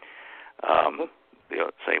 order.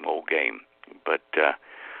 Same old game. But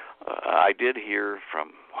I did hear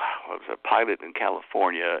from a pilot in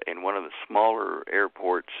California in one of the smaller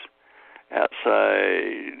airports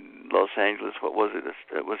outside Los Angeles. What was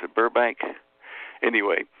it? Was it Burbank?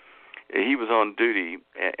 Anyway, he was on duty,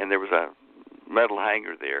 and there was a metal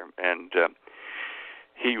hangar there, and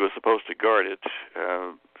he was supposed to guard it.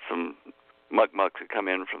 Some muck-mucks had come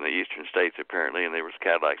in from the eastern states, apparently, and there was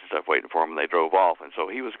Cadillacs and stuff waiting for him, and they drove off. And so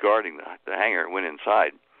he was guarding the hangar and went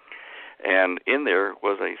inside. And in there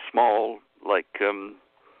was a small, it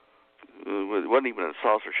wasn't even a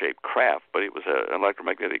saucer-shaped craft, but it was an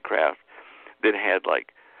electromagnetic craft that had,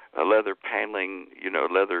 a leather paneling,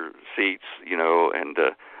 leather seats, and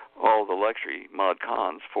all the luxury mod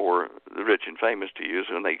cons for the rich and famous to use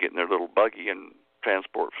when they get in their little buggy and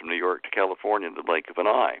transport from New York to California in the blink of an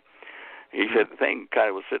eye. He said the thing kind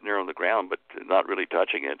of was sitting there on the ground, but not really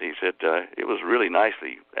touching it. He said it was really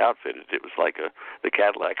nicely outfitted. It was like the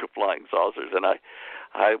Cadillac of flying saucers, and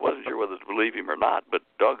I wasn't sure whether to believe him or not. But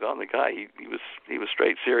doggone the guy, he was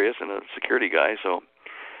straight serious and a security guy. So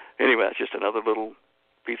anyway, that's just another little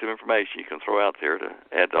piece of information you can throw out there to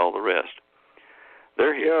add to all the rest.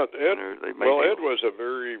 They're here. Yeah, Ed was a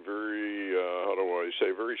very, very,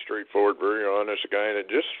 very straightforward, very honest guy, and it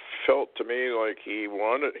just felt to me like he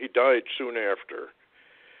died soon after.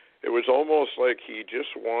 It was almost like he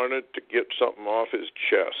just wanted to get something off his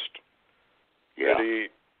chest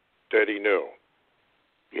that he knew.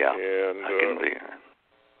 Yeah, and I can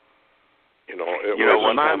see.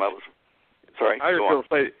 One time I was... Sorry, I was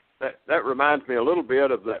going to say, that reminds me a little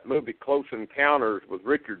bit of that movie Close Encounters with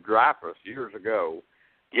Richard Dreyfuss years ago.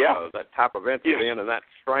 Yeah. That type of incident in that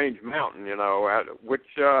strange mountain, which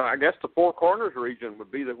I guess the Four Corners region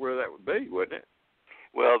would be where that would be, wouldn't it?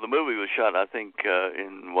 Well, the movie was shot, I think,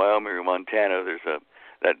 in Wyoming or Montana. There's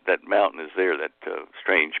that mountain is there, that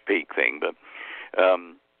strange peak thing. But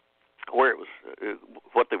where it was,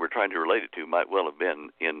 what they were trying to relate it to might well have been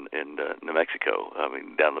in New Mexico. I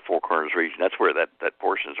mean, down the Four Corners region. That's where that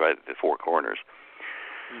portion is, right at the Four Corners.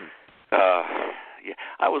 Yeah,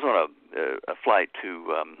 I was on a flight to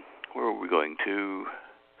where were we going to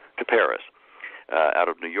Paris, out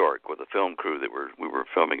of New York with a film crew that we were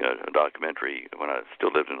filming a documentary when I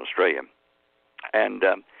still lived in Australia, and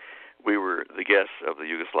we were the guests of the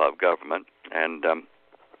Yugoslav government, and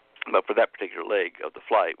but for that particular leg of the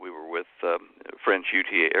flight, we were with French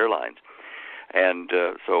UTA Airlines, and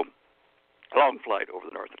so a long flight over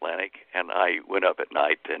the North Atlantic, and I went up at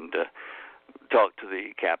night and talked to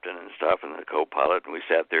the captain and stuff and the co-pilot, and we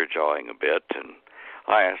sat there jawing a bit, and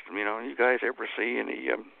I asked them, you guys ever see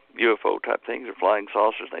any UFO type things or flying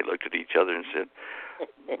saucers? And they looked at each other and said,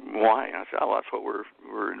 why? And I said, that's what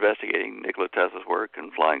we're investigating, Nikola Tesla's work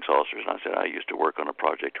and flying saucers. And I said, I used to work on a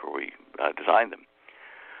project where we designed them.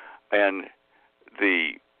 And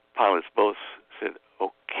the pilots both said,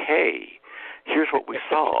 okay, here's what we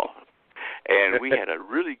saw. And we had a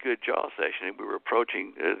really good jaw session, and we were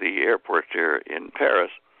approaching the airport there in Paris,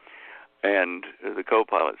 and the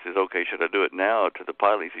co-pilot says, okay, should I do it now? To the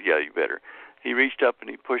pilot, he said, yeah, you better. He reached up and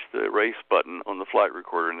he pushed the erase button on the flight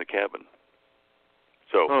recorder in the cabin.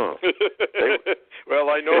 So, well,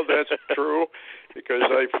 I know that's true because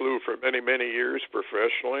I flew for many, many years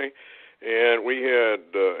professionally, and we had,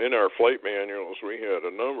 in our flight manuals, we had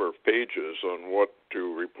a number of pages on what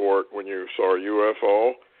to report when you saw a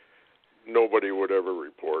UFO. Nobody would ever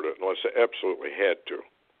report it unless they absolutely had to.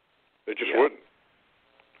 They just wouldn't.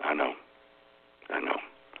 I know.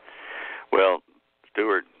 Well,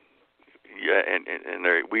 Stewart, and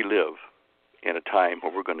there, we live in a time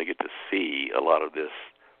where we're going to get to see a lot of this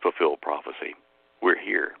fulfilled prophecy. We're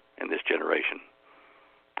here in this generation.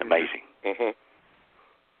 Amazing. Mm-hmm.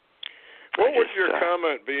 What would your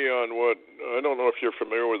comment be on what, I don't know if you're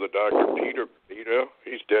familiar with the Dr. Peter Beta.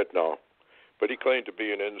 He's dead now, but he claimed to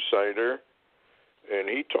be an insider, and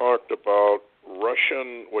he talked about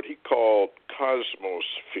Russian, what he called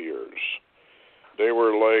cosmospheres. They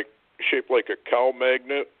were shaped like a cow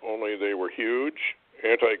magnet, only they were huge,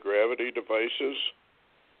 anti-gravity devices.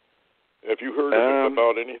 Have you heard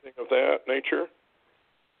about anything of that nature?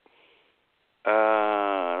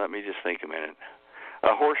 Let me just think a minute.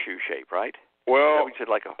 A horseshoe shape, right? Well, we said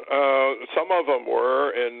like a... some of them were,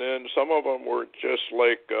 and then some of them were just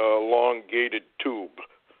like a elongated tube,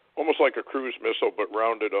 almost like a cruise missile, but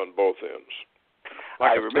rounded on both ends.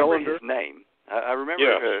 Like I remember his name. I remember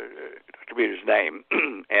Dr. Peter's name,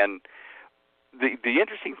 and the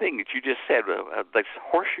interesting thing that you just said, like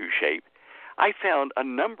horseshoe shape, I found a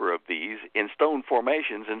number of these in stone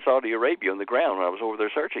formations in Saudi Arabia on the ground when I was over there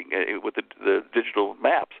searching with the digital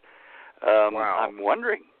maps. Wow. I'm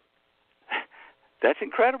wondering. That's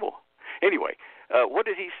incredible. Anyway, what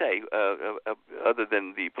did he say other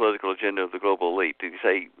than the political agenda of the global elite? Did he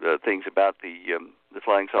say things about the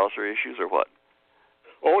flying saucer issues or what?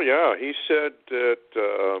 Oh, yeah. He said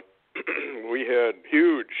that we had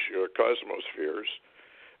huge cosmospheres,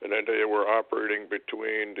 and that they were operating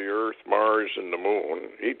between the Earth, Mars, and the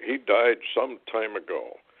Moon. He died some time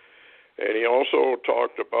ago. And he also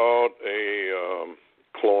talked about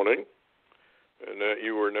cloning, and that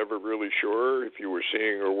you were never really sure if you were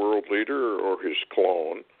seeing a world leader or his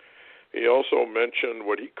clone. He also mentioned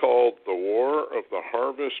what he called the War of the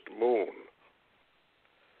Harvest Moon,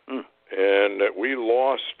 and that we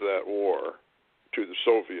lost that war to the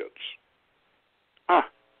Soviets. Huh.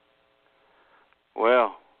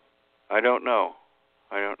 Well, I don't know.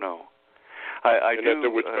 I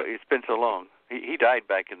do. It's been so long. He died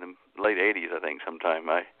back in the late 80s, I think, sometime.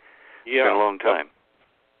 It's been a long time.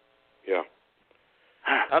 Yeah.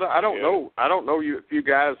 I don't know. I don't know if you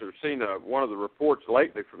guys have seen one of the reports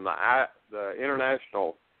lately from the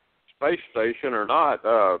International Space Station or not.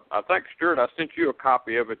 I think, Stewart, I sent you a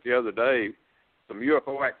copy of it the other day. Some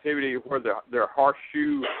UFO activity where their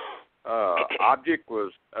horseshoe object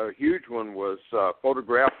was a huge one was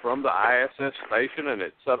photographed from the ISS station, and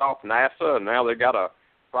it set off NASA. And now they got a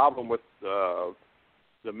problem with the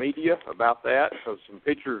media about that. So some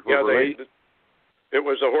pictures were released. It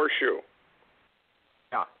was a horseshoe.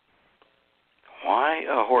 Yeah. Why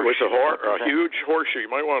a horseshoe? It was a huge horseshoe. You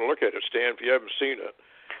might want to look at it, Stan, if you haven't seen it.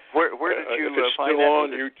 Where did you find that? It's still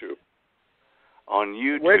on YouTube. On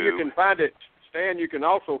YouTube. Well, you can find it, Stan. You can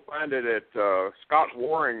also find it at Scott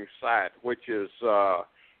Waring's site, which is,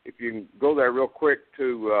 if you can go there real quick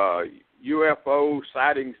to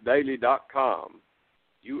UFOsightingsdaily.com.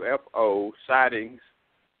 UFO sightings,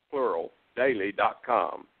 plural,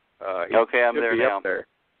 daily.com. Okay, I'm there now. There.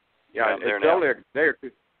 Yeah, I'm there it's now. only a day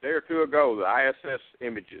or two ago, the ISS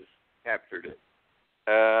images captured it.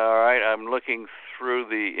 All right, I'm looking through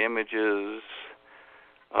the images.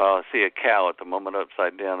 I see a cow at the moment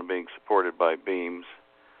upside down and being supported by beams.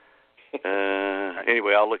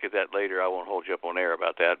 Anyway, I'll look at that later. I won't hold you up on air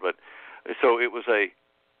about that. But so it was that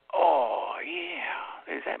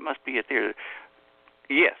must be it there.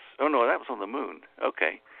 Yes. Oh, no, that was on the moon.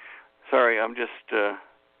 Okay. Sorry, I'm just... Well,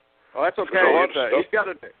 that's okay.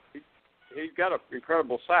 He's got an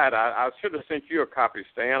incredible site. I should have sent you a copy,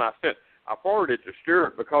 Stan. I forwarded it to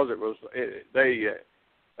Stewart because they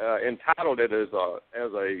entitled it as a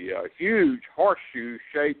huge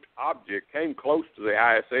horseshoe-shaped object came close to the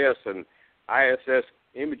ISS, and ISS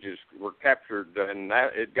images were captured, and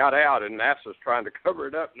it got out, and NASA's trying to cover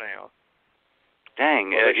it up now.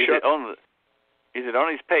 Dang! Is it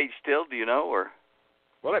on his page still? Do you know, or?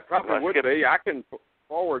 Well, it probably would be. I can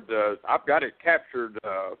forward. I've got it captured.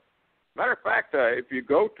 Matter of fact, if you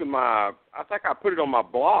go to I think I put it on my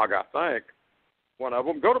blog. I think one of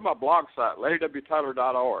them. Go to my blog site,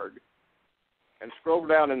 LarryWTyler.org, and scroll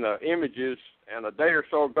down in the images. And a day or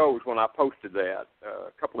so ago was when I posted that.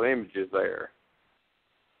 A couple of images there.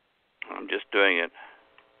 I'm just doing it.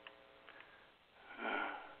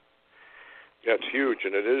 Yeah, it's huge,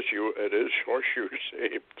 and it is horseshoe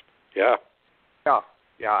shaped. Yeah. Yeah.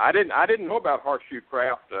 I didn't know about horseshoe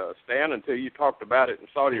craft, Stan, until you talked about it in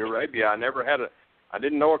Saudi Arabia. I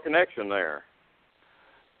didn't know a connection there.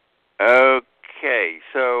 Okay,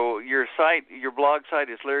 so your blog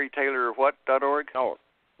site is LarryTaylorWhat.org? No,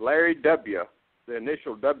 Larry W. The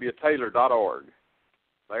initial W Taylor.org.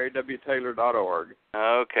 LarryWTaylor.org.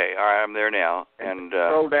 Okay, all right, I'm there now. And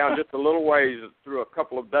scroll down just a little ways through a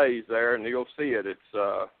couple of days there, and you'll see it. It's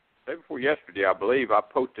day before yesterday, I believe. I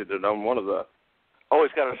posted it on one of the. Oh,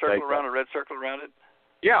 it's got a circle around, a red circle around it?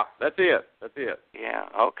 Yeah, that's it. Yeah,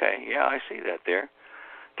 okay. Yeah, I see that there.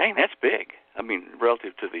 Dang, that's big. I mean,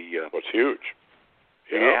 relative to the... It's huge.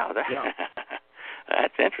 Yeah.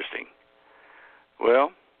 That's interesting.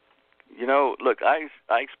 Well, look, I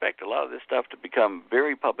expect a lot of this stuff to become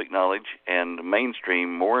very public knowledge and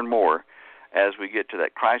mainstream more and more as we get to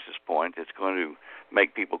that crisis point that's going to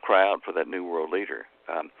make people cry out for that new world leader.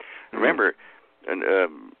 Remember,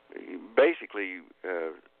 basically,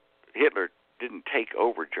 Hitler didn't take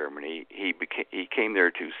over Germany. He came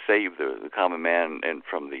there to save the common man and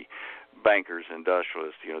from the bankers,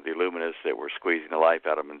 industrialists, the illuminists that were squeezing the life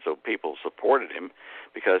out of him. And so people supported him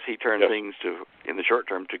because he turned things in the short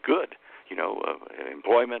term to good,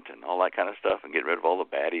 employment and all that kind of stuff, and get rid of all the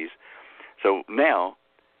baddies. So now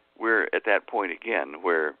we're at that point again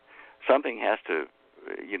where something has to,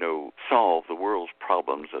 solve the world's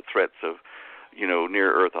problems, the threats of,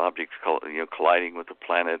 near-Earth objects, colliding with the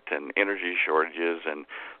planet, and energy shortages, and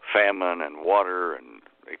famine, and water, and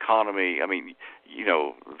economy. I mean,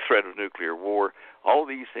 threat of nuclear war. All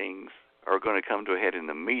these things are going to come to a head in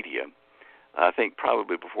the media, I think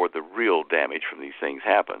probably before the real damage from these things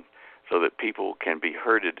happen, so that people can be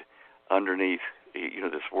herded underneath,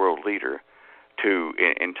 this world leader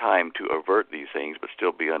in time to avert these things, but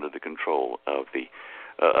still be under the control of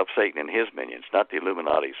of Satan and his minions, not the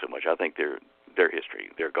Illuminati so much. I think they're history.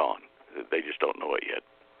 They're gone. They just don't know it yet.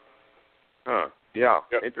 Yeah,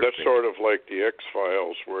 that's sort of like the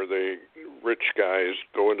X-Files, where the rich guys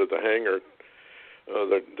go into the hangar.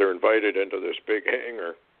 They're invited into this big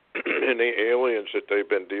hangar, and the aliens that they've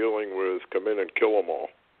been dealing with come in and kill them all.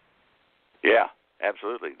 Yeah,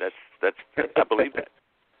 absolutely. That's I believe that.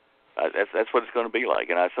 That's what it's going to be like,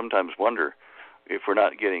 and I sometimes wonder if we're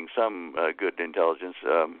not getting some good intelligence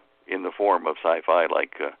in the form of sci-fi,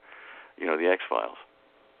 like the X-Files.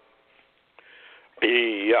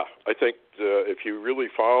 Yeah, I think if you really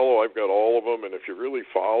follow, I've got all of them, and if you really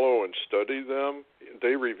follow and study them,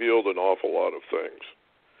 they revealed an awful lot of things.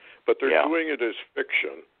 But they're doing it as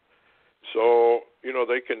fiction. So,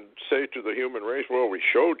 they can say to the human race, well, we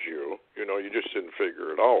showed you, you just didn't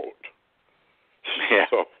figure it out. Yeah.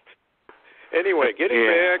 So, anyway, getting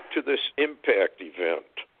back to this impact event,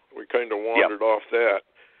 we kind of wandered off that.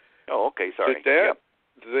 Oh, okay, sorry. Did that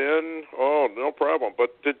then, no problem,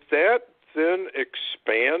 but did that then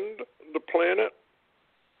expand the planet?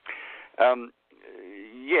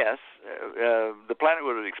 Yes, the planet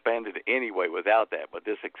would have expanded anyway without that, but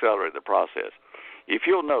this accelerated the process. If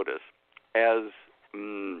you'll notice, as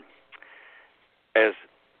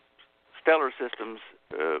stellar systems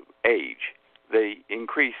age, they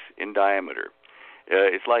increase in diameter.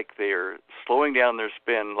 It's like they're slowing down their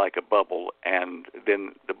spin like a bubble, and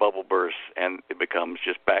then the bubble bursts, and it becomes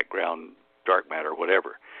just background dark matter,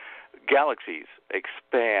 whatever. Galaxies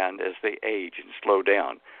expand as they age and slow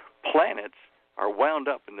down. Planets are wound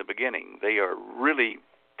up in the beginning. They are really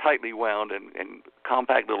tightly wound and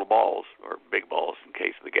compact little balls, or big balls in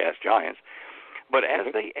case of the gas giants. But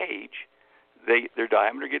as they age, their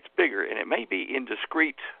diameter gets bigger, and it may be in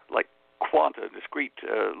discrete, like quanta, discrete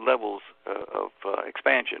levels of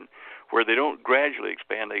expansion, where they don't gradually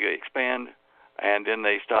expand. They expand, and then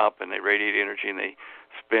they stop, and they radiate energy, and they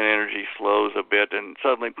spin energy slows a bit, and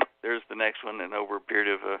suddenly there's the next one, and over a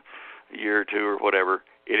period of a year or two or whatever,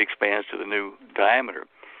 it expands to the new diameter.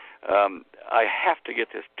 I have to get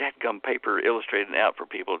this dadgum paper illustrated out for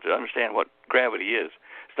people to understand what gravity is.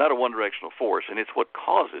 It's not a one-directional force, and it's what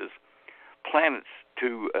causes planets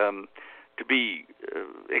to be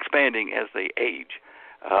expanding as they age.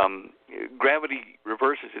 Gravity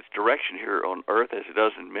reverses its direction here on Earth, as it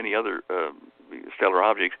does in many other stellar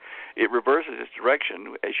objects. It reverses its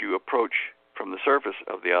direction as you approach from the surface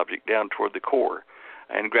of the object down toward the core,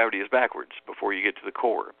 and gravity is backwards before you get to the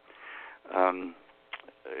core.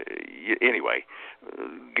 Anyway,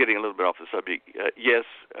 getting a little bit off the subject, yes,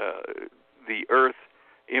 the Earth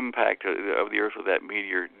impact of the Earth with that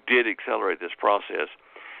meteor did accelerate this process,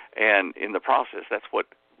 and in the process, that's what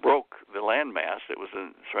broke the landmass that was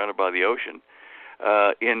surrounded by the ocean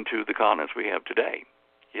into the continents we have today.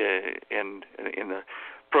 And in the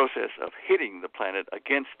process of hitting the planet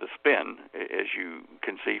against the spin, as you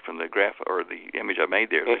can see from the graph or the image I made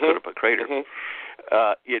there, the Cutupa crater,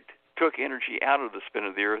 it took energy out of the spin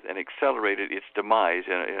of the Earth and accelerated its demise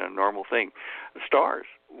in a normal thing. Stars,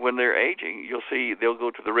 when they're aging, you'll see they'll go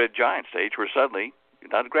to the red giant stage, where suddenly,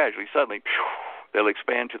 not gradually, suddenly, they'll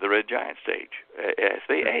expand to the red giant stage as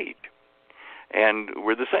they age. And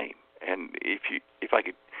we're the same. And if I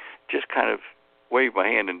could just kind of wave my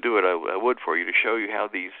hand and do it, I would, for you, to show you how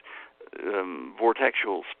these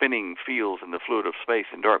vortexual spinning fields in the fluid of space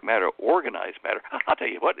and dark matter organize matter. I'll tell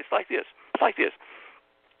you what, it's like this. It's like this.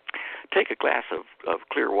 Take a glass of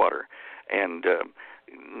clear water and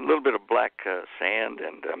a little bit of black sand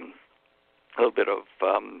and a little bit of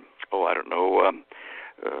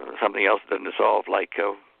something else that doesn't dissolve, like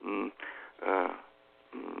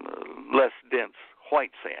less dense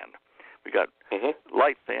white sand. We got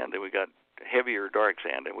light sand, and we got heavier dark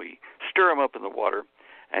sand, and we stir them up in the water,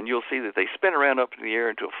 and you'll see that they spin around up in the air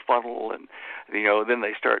into a funnel, and then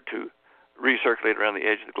they start to recirculate around the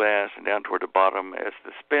edge of the glass and down toward the bottom. As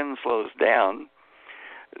the spin slows down,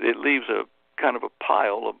 it leaves a kind of a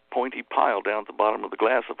pointy pile down at the bottom of the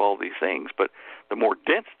glass of all these things. But the more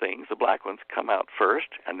dense things, the black ones, come out first,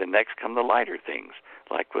 and then next come the lighter things,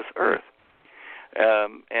 like with Earth.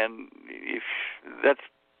 And if that's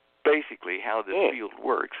basically how this field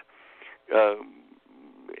works.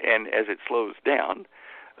 And as it slows down,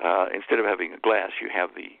 instead of having a glass, you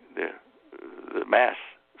have the mass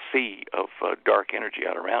sea of dark energy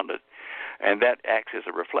out around it, and that acts as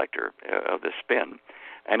a reflector of the spin,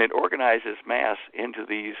 and it organizes mass into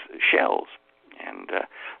these shells. And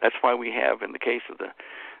that's why we have, in the case of the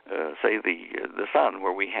sun,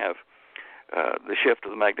 where we have the shift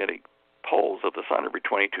of the magnetic poles of the sun every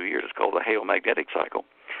 22 years. It's called the haomagnetic cycle.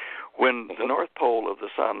 When the north pole of the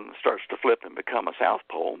sun starts to flip and become a south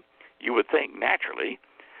pole, you would think naturally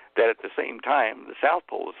that at the same time the south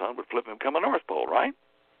pole of the sun would flip and become a north pole, right?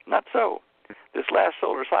 Not so. This last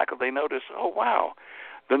solar cycle, they noticed, oh wow,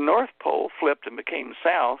 the north pole flipped and became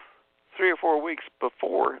south 3 or 4 weeks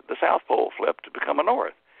before the south pole flipped to become a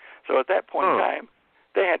north. So at that point in time,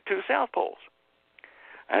 they had 2 south poles.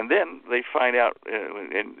 And then they find out,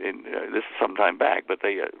 this is some time back, but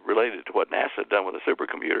they related to what NASA had done with the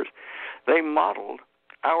supercomputers. They modeled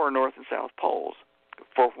our north and south poles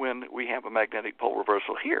for when we have a magnetic pole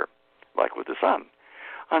reversal here, like with the sun.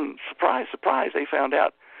 And surprise, surprise, they found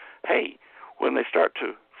out, hey, when they start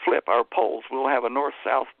to flip our poles, we'll have a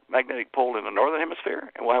north-south magnetic pole in the northern hemisphere,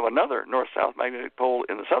 and we'll have another north-south magnetic pole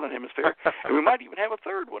in the southern hemisphere, and we might even have a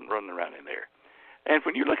third one running around in there. And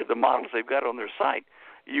when you look at the models they've got on their site,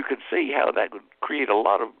 you can see how that would create a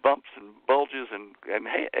lot of bumps and bulges and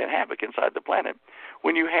havoc inside the planet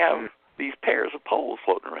when you have these pairs of poles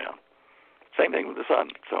floating around. Same thing with the sun.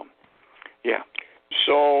 So, yeah.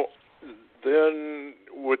 So then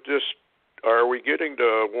with this, are we getting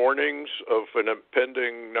the warnings of an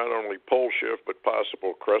impending not only pole shift but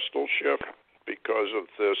possible crustal shift because of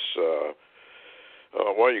this?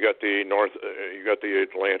 Well, you got the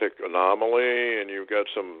Atlantic anomaly, and you've got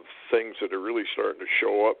some things that are really starting to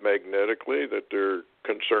show up magnetically that they're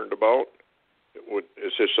concerned about.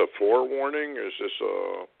 Is this a forewarning? Is this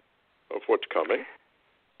of what's coming?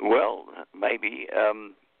 Well, maybe.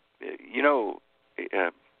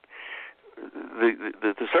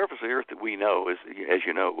 The surface of the Earth that we know is, as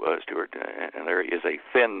you know, Stewart and Larry, is a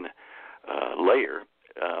thin layer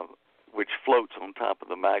which floats on top of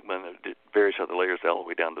the magma and various other layers all the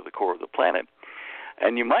way down to the core of the planet.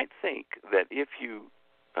 And you might think that if you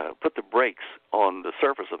put the brakes on the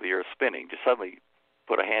surface of the Earth spinning, just suddenly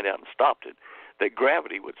put a hand out and stopped it, that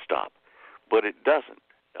gravity would stop. But it doesn't.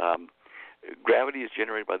 Gravity is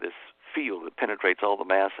generated by this field that penetrates all the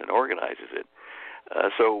mass and organizes it.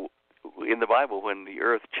 So in the Bible, when the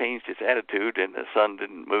Earth changed its attitude and the sun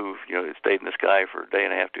didn't move, it stayed in the sky for a day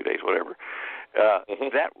and a half, 2 days, whatever,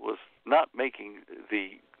 that was not making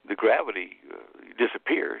the gravity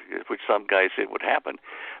disappear, which some guys said would happen,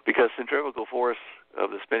 because centrifugal force of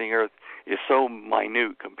the spinning Earth is so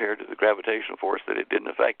minute compared to the gravitational force that it didn't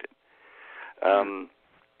affect it.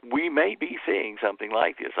 We may be seeing something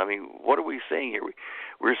like this. I mean, what are we seeing here?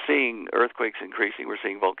 We're seeing earthquakes increasing. We're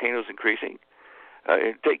seeing volcanoes increasing.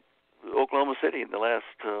 Take Oklahoma City in the last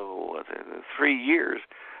 3 years.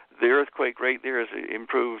 The earthquake rate there has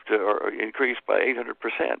improved or increased by 800%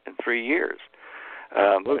 in 3 years.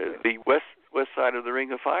 The west side of the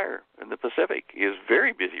Ring of Fire in the Pacific is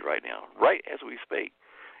very busy right now, right as we speak,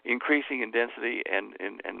 increasing in density and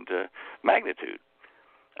magnitude.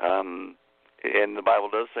 And the Bible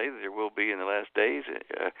does say that there will be in the last days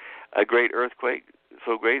a great earthquake,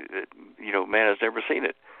 so great that man has never seen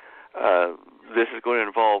it. This is going to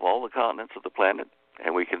involve all the continents of the planet,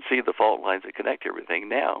 and we can see the fault lines that connect everything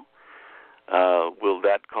now. Will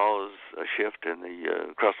that cause a shift in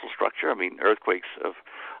the crustal structure? I mean, earthquakes of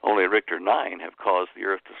only Richter 9 have caused the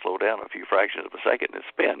Earth to slow down a few fractions of a second and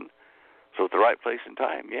spin. So at the right place and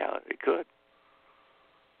time, yeah, it could.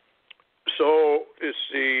 So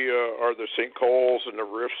are the sinkholes and the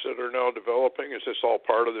rifts that are now developing, is this all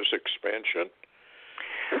part of this expansion?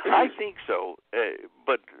 I think so,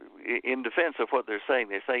 but in defense of what they're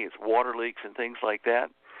saying it's water leaks and things like that,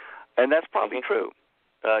 and that's probably true.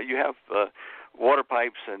 You have water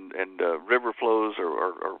pipes and river flows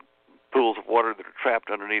or pools of water that are trapped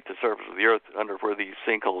underneath the surface of the earth under where these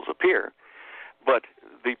sinkholes appear. But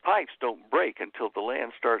the pipes don't break until the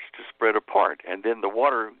land starts to spread apart, and then the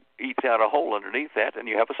water eats out a hole underneath that, and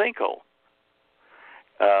you have a sinkhole.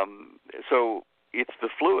 So it's the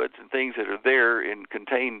fluids and things that are there in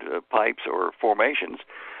contained pipes or formations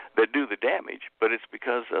that do the damage, but it's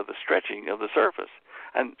because of the stretching of the surface.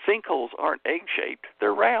 And sinkholes aren't egg-shaped,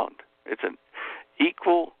 they're round. It's an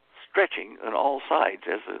equal stretching on all sides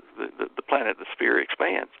as the planet, the sphere,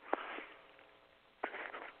 expands.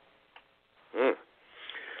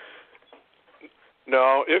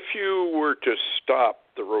 Now, if you were to stop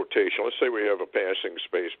the rotation, let's say we have a passing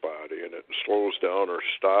space body and it slows down or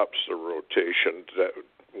stops the rotation,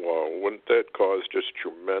 wouldn't that cause just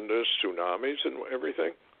tremendous tsunamis and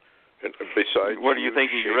everything? And besides, what are you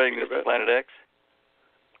thinking? You're writing this to Planet X?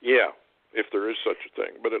 Yeah, if there is such a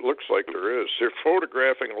thing. But it looks like there is. They're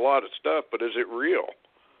photographing a lot of stuff, but is it real?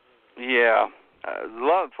 Yeah. A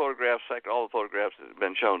lot of photographs, in fact, all the photographs that have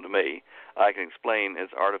been shown to me, I can explain as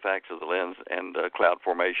artifacts of the lens and cloud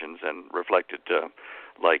formations and reflected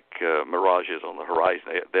mirages on the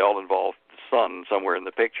horizon. They all involve the sun somewhere in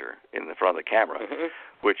the picture, in the front of the camera,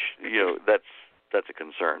 which, that's a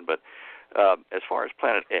concern. But as far as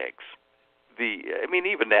Planet X,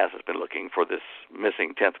 even NASA's been looking for this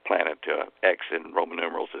missing 10th planet. X in Roman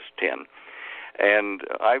numerals is 10. And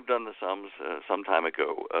I've done the sums some time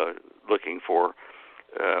ago looking for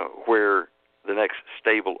where the next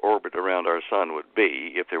stable orbit around our sun would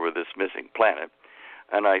be if there were this missing planet.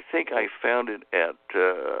 And I think I found it at,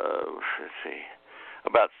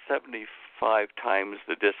 about 75 times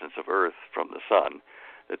the distance of Earth from the sun,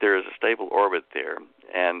 that there is a stable orbit there.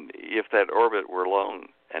 And if that orbit were long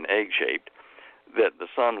and egg-shaped, that the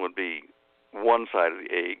sun would be one side of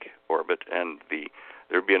the egg orbit, and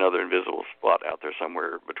there'd be another invisible spot out there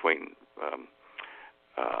somewhere between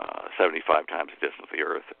 75 times the distance of the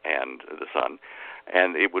Earth and the sun,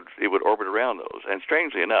 and it would orbit around those. And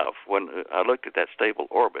strangely enough, when I looked at that stable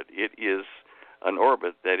orbit, it is an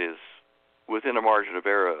orbit that is within a margin of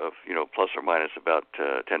error of plus or minus about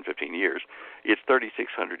 10, 15 years. It's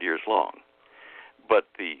 3,600 years long, but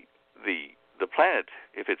the planet,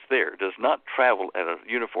 if it's there, does not travel at a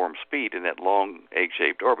uniform speed in that long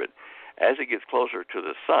egg-shaped orbit. As it gets closer to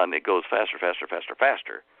the sun, it goes faster, faster, faster,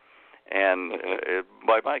 faster. And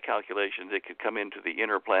by my calculations, it could come into the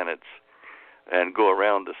inner planets and go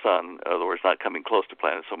around the sun. In other words, not coming close to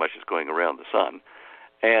planets so much as going around the sun.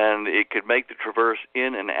 And it could make the traverse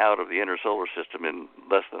in and out of the inner solar system in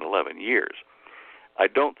less than 11 years. I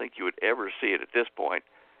don't think you would ever see it at this point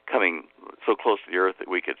coming so close to the Earth that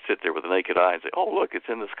we could sit there with the naked eye and say, oh, look, it's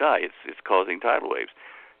in the sky. It's causing tidal waves.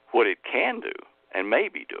 What it can do, and may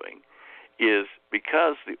be doing, is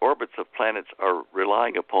because the orbits of planets are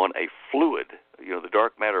relying upon a fluid, the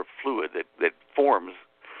dark matter fluid that forms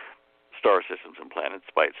star systems and planets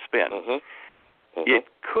by its spin, it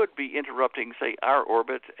could be interrupting, say, our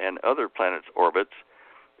orbit and other planets' orbits,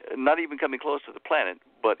 not even coming close to the planet,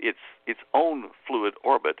 but its own fluid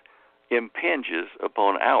orbit impinges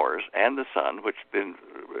upon ours and the sun, which then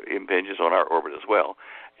impinges on our orbit as well.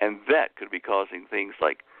 And that could be causing things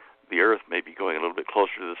like the Earth may be going a little bit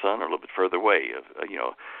closer to the sun or a little bit further away,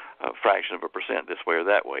 a fraction of a percent this way or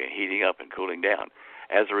that way, and heating up and cooling down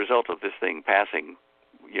as a result of this thing passing,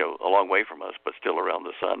 a long way from us, but still around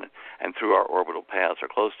the sun and through our orbital paths or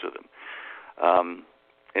close to them.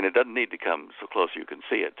 And it doesn't need to come so close you can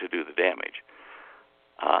see it to do the damage.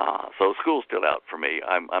 So school's still out for me.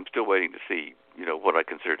 I'm still waiting to see, what I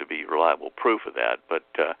consider to be reliable proof of that. But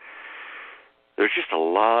there's just a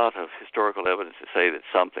lot of historical evidence to say that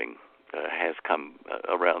something has come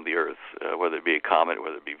around the Earth, whether it be a comet,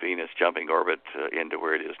 whether it be Venus jumping orbit into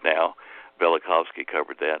where it is now. Velikovsky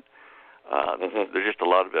covered that. There's just a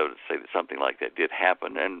lot of evidence to say that something like that did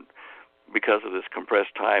happen. And because of this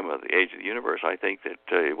compressed time of the age of the universe, I think that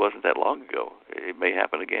it wasn't that long ago. It may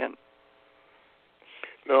happen again.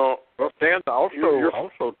 No, well, Stan,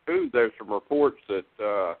 also too, there's some reports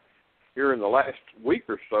that here in the last week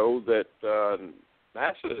or so that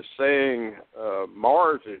NASA is saying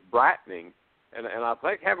Mars is brightening, and I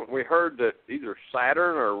think, haven't we heard that either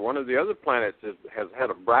Saturn or one of the other planets has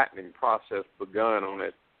had a brightening process begun on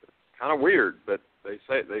it? Kind of weird, but they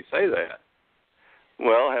say that.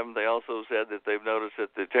 Well, haven't they also said that they've noticed that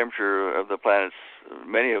the temperature of the planets,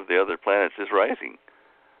 many of the other planets, is rising?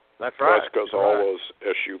 That's right. That's because all those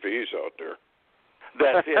SUVs out there.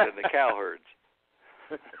 That's it, and the cow herds.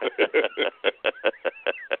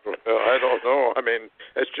 Well, I don't know. I mean,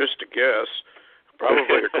 it's just a guess.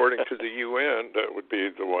 Probably according to the UN, that would be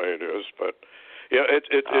the way it is. But, Yeah,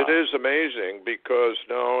 it is amazing because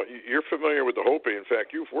now you're familiar with the Hopi. In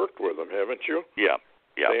fact, you've worked with them, haven't you? Yeah.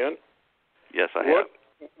 Dan? Yes, I have.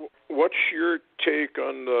 What's your take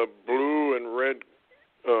on the blue and red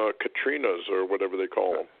Katrinas, or whatever they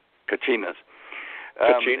call them? Kachinas.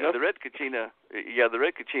 Kachina? The red Kachina. Yeah, the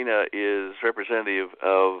red Kachina is representative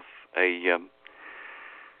of a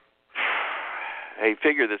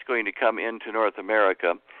figure that's going to come into North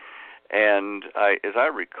America, and as I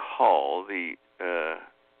recall,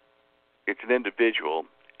 it's an individual,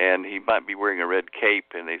 and he might be wearing a red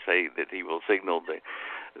cape, and they say that he will signal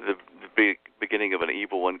the beginning of an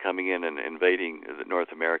evil one coming in and invading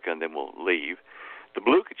North America, and then will leave. The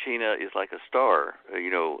blue Kachina is like a star,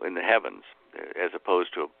 in the heavens, as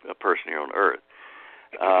opposed to a person here on Earth.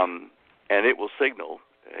 And it will signal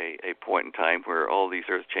a point in time where all these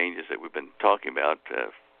earth changes that we've been talking about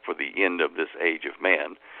for the end of this age of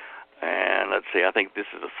man. And let's see, I think this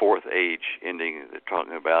is the fourth age ending they're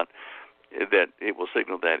talking about, that it will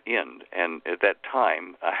signal that end. And at that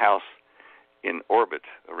time, a house in orbit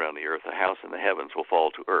around the Earth, a house in the heavens, will fall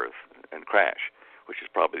to Earth and crash, which is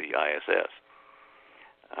probably the ISS.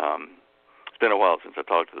 It's been a while since I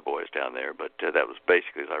talked to the boys down there, but that was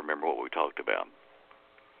basically, as I remember, what we talked about.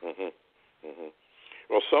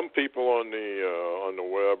 Well, some people on the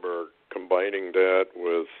web are combining that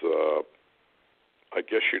with, I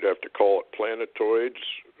guess you'd have to call it planetoids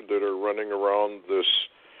that are running around this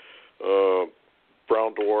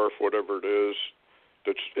brown dwarf, whatever it is,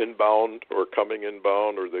 that's inbound or coming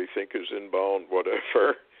inbound, or they think is inbound,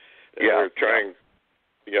 whatever. And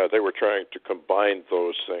they were trying to combine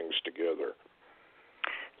those things together.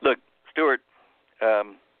 Look, Stewart,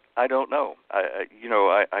 I don't know. I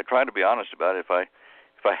try to be honest about it.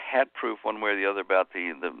 If I had proof one way or the other about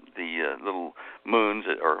the little moons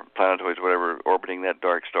or planetoids, whatever, orbiting that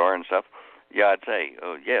dark star and stuff, yeah, I'd say,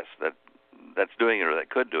 oh yes, that's doing it, or that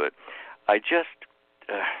could do it. I just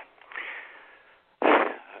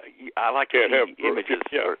I like to see images,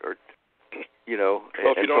 or well,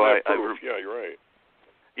 if you don't have proof, you're right.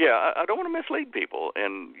 Yeah, I don't want to mislead people,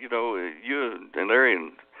 and you and Larry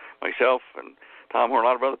and myself and Tom Horn, a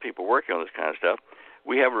lot of other people working on this kind of stuff,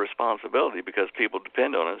 we have a responsibility because people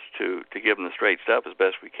depend on us to give them the straight stuff as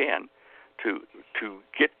best we can to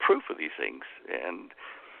get proof of these things. And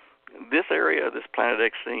this area, this Planet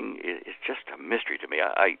X thing, is just a mystery to me.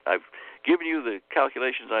 I've given you the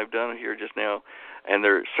calculations I've done here just now, and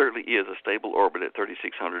there certainly is a stable orbit at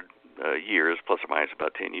 3,600 years, plus or minus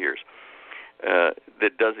about 10 years,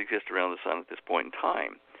 that does exist around the sun at this point in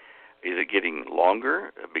time. Is it getting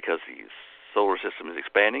longer because the solar system is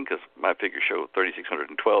expanding? Because my figures show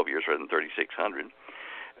 3,612 years rather than 3,600.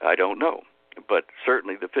 I don't know. But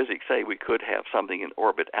certainly the physics say we could have something in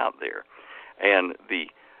orbit out there. And the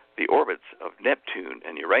orbits of Neptune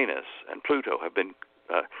and Uranus and Pluto have been,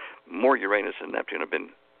 more Uranus and Neptune have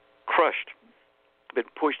been crushed, been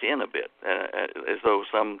pushed in a bit, as though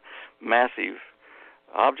some massive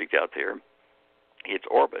object out there, its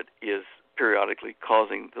orbit, is periodically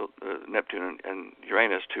causing the Neptune and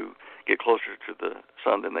Uranus to get closer to the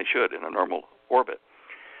sun than they should in a normal orbit.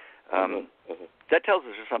 That tells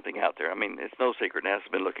us there's something out there. I mean, it's no secret. NASA's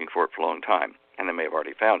been looking for it for a long time, and they may have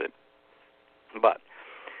already found it. But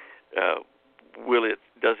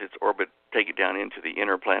does its orbit take it down into the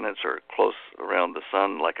inner planets or close around the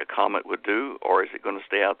sun like a comet would do, or is it going to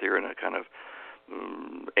stay out there in a kind of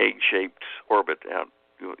egg-shaped orbit out,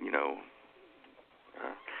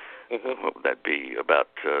 what would that be, about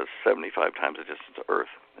 75 times the distance of Earth,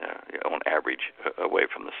 on average, away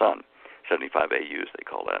from the sun. 75 AUs, they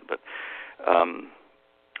call that. But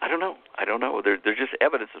I don't know. There's just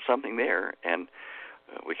evidence of something there, and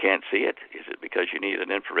we can't see it. Is it because you need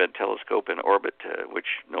an infrared telescope in orbit, which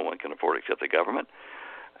no one can afford except the government,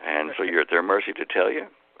 and so you're at their mercy to tell you?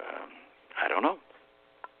 I don't know.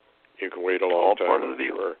 You can wait a long time. All part of the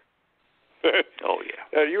deal. Oh,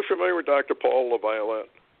 yeah. Are you familiar with Dr. Paul LaViolette?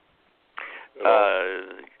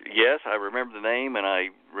 Yes, I remember the name, and I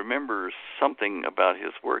remember something about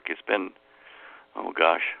his work. It's been, a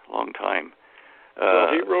long time.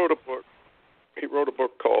 Well, he wrote a book. He wrote a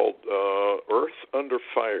book called Earth Under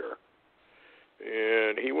Fire,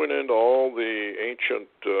 and he went into all the ancient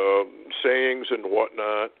sayings and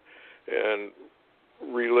whatnot, and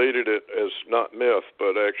related it as not myth,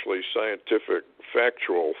 but actually scientific,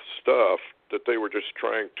 factual stuff that they were just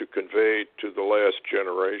trying to convey to the last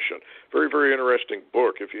generation. Very, very interesting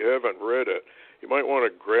book. If you haven't read it, you might want to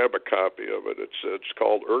grab a copy of it. It's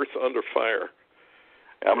called Earth Under Fire.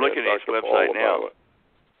 I'm looking at his website now.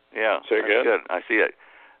 Yeah, say again? Good. I see it.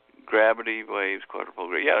 Gravity waves, quadruple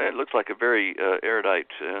gravity. Yeah, it looks like a very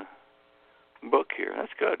erudite book here.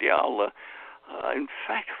 That's good. Yeah, In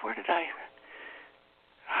fact, where did I?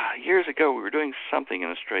 Years ago, we were doing something in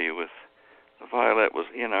Australia with Violet. Was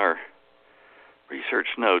in our research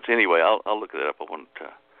notes. Anyway, I'll look it up. I won't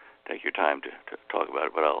take your time to talk about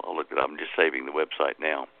it, but I'll look it up. I'm just saving the website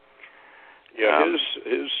now. Yeah,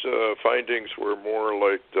 his findings were more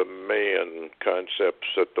like the Mayan concepts,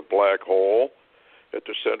 that the black hole at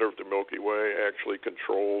the center of the Milky Way actually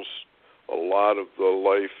controls a lot of the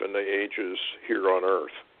life and the ages here on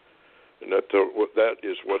Earth. And that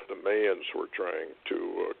is what the Mayans were trying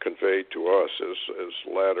to convey to us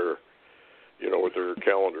as latter, with their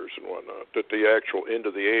calendars and whatnot. That the actual end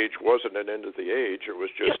of the age wasn't an end of the age; it was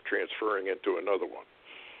just transferring into another one.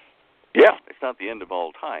 Yeah, it's not the end of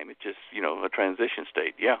all time. It's just a transition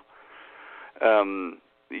state. Yeah.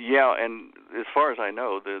 Yeah, and as far as I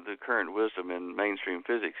know, the current wisdom in mainstream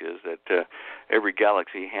physics is that every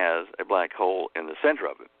galaxy has a black hole in the center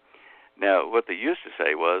of it. Now, what they used to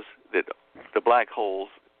say was that the black holes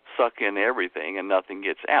suck in everything and nothing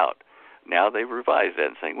gets out. Now they've revised that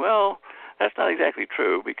and saying, well, that's not exactly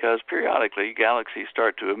true, because periodically galaxies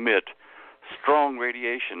start to emit strong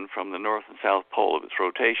radiation from the north and south pole of its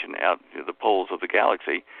rotation out to the poles of the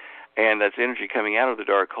galaxy, and that's energy coming out of the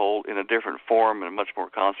dark hole in a different form and much more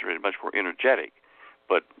concentrated, much more energetic,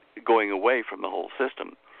 but going away from the whole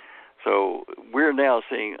system. So we're now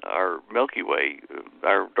seeing our Milky Way,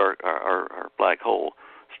 our black hole,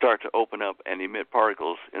 start to open up and emit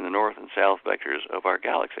particles in the north and south vectors of our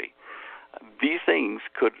galaxy. These things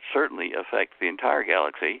could certainly affect the entire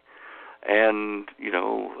galaxy, and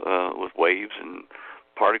with waves and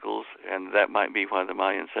particles, and that might be why the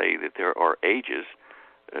Mayans say that there are ages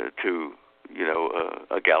to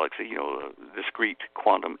a galaxy, discrete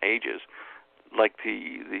quantum ages, like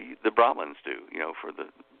the Brahmins do, for the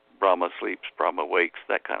Brahma sleeps, Brahma wakes,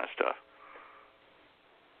 that kind of stuff.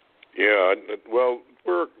 Yeah, well,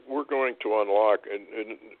 we're going to unlock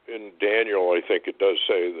in Daniel. I think it does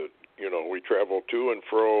say that we travel to and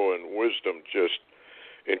fro, and wisdom just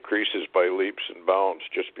increases by leaps and bounds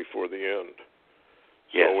just before the end.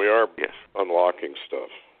 So yes. we are yes. unlocking stuff.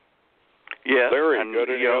 Yeah. Larry,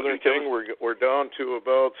 got any other thing? We're down to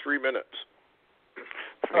about 3 minutes.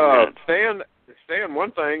 Stan,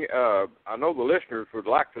 one thing I know the listeners would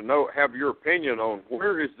like to know, have your opinion on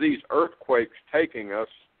where is these earthquakes taking us,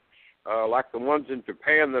 like the ones in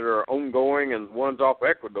Japan that are ongoing and the ones off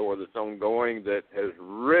Ecuador that's ongoing that has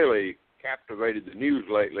really captivated the news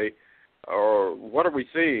lately, or what are we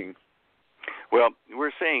seeing? Well,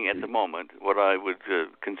 we're seeing at the moment what I would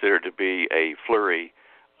consider to be a flurry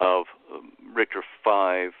of Richter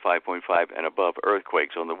 5, 5.5, and above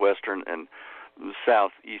earthquakes on the western and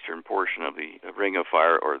southeastern portion of the Ring of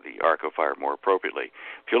Fire, or the Arc of Fire more appropriately.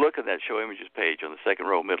 If you look at that Show Images page on the second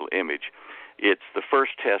row middle image, it's the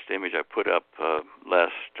first test image I put up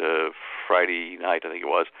last Friday night, I think it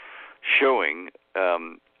was, showing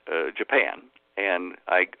Japan. And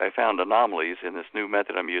I found anomalies in this new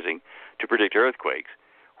method I'm using to predict earthquakes,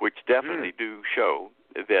 which definitely do show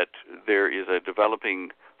that there is a developing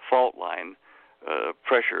fault line,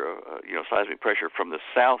 pressure, seismic pressure from the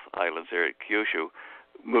South Islands there at Kyushu,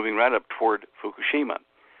 moving right up toward Fukushima.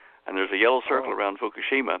 And there's a yellow circle around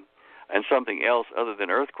Fukushima, and something else other than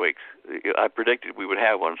earthquakes. I predicted we would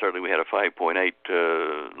have one. Certainly we had a 5.8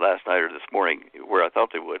 last night or this morning, where I thought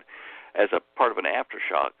they would, as a part of an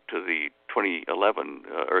aftershock to the 2011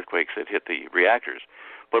 earthquakes that hit the reactors.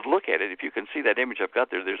 But look at it. If you can see that image I've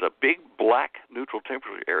got there, there's a big black neutral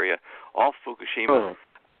temperature area off Fukushima,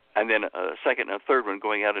 and then a second and a third one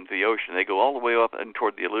going out into the ocean. They go all the way up and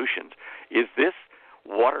toward the Aleutians. Is this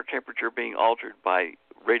water temperature being altered by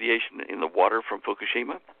radiation in the water from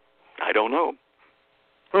Fukushima? I don't know.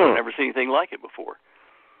 I've never seen anything like it before.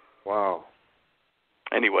 Wow.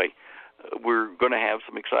 Anyway, we're going to have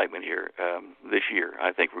some excitement here this year.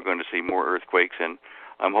 I think we're going to see more earthquakes, and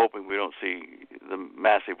I'm hoping we don't see the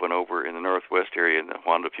massive one over in the northwest area in the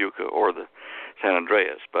Juan de Fuca or the San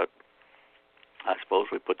Andreas, but I suppose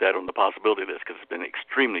we put that on the possibility list because it's been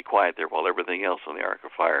extremely quiet there while everything else on the Arc of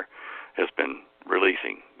Fire has been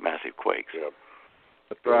releasing massive quakes. Yeah.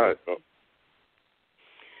 That's right.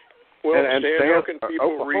 Well, and Stan, how can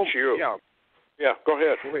people reach you? Yeah, go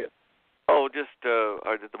ahead. Oh, just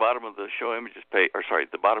at the bottom of the Show Images page,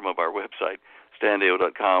 the bottom of our website,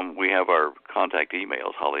 StanDeyo.com, we have our contact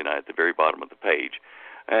emails, Holly and I, at the very bottom of the page.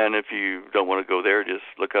 And if you don't want to go there, just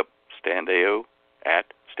look up Stan Deyo at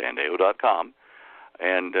StanDeyo.com.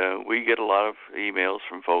 And we get a lot of emails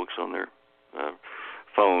from folks on their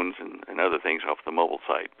phones and other things off the mobile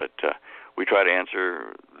site. But we try to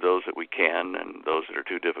answer those that we can, and those that are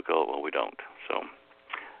too difficult, well, we don't. So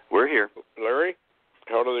we're here. Larry,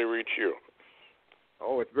 how do they reach you?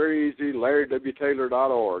 Oh, it's very easy.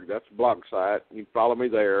 LarryWTaylor.org. That's a blog site. You can follow me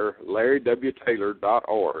there.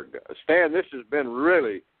 LarryWTaylor.org. Stan, this has been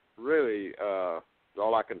really, really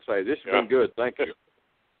all I can say. This has been good. Thank you.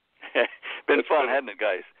 Been fun, hasn't it,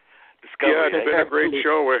 guys? Yeah, it's been a great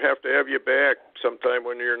show. We'll have to have you back sometime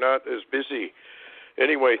when you're not as busy.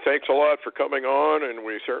 Anyway, thanks a lot for coming on, and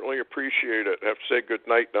we certainly appreciate it. I have to say good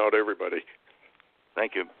night now to everybody.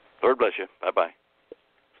 Thank you. Lord bless you. Bye-bye.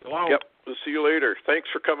 So long. Yep. We'll see you later. Thanks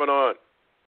for coming on.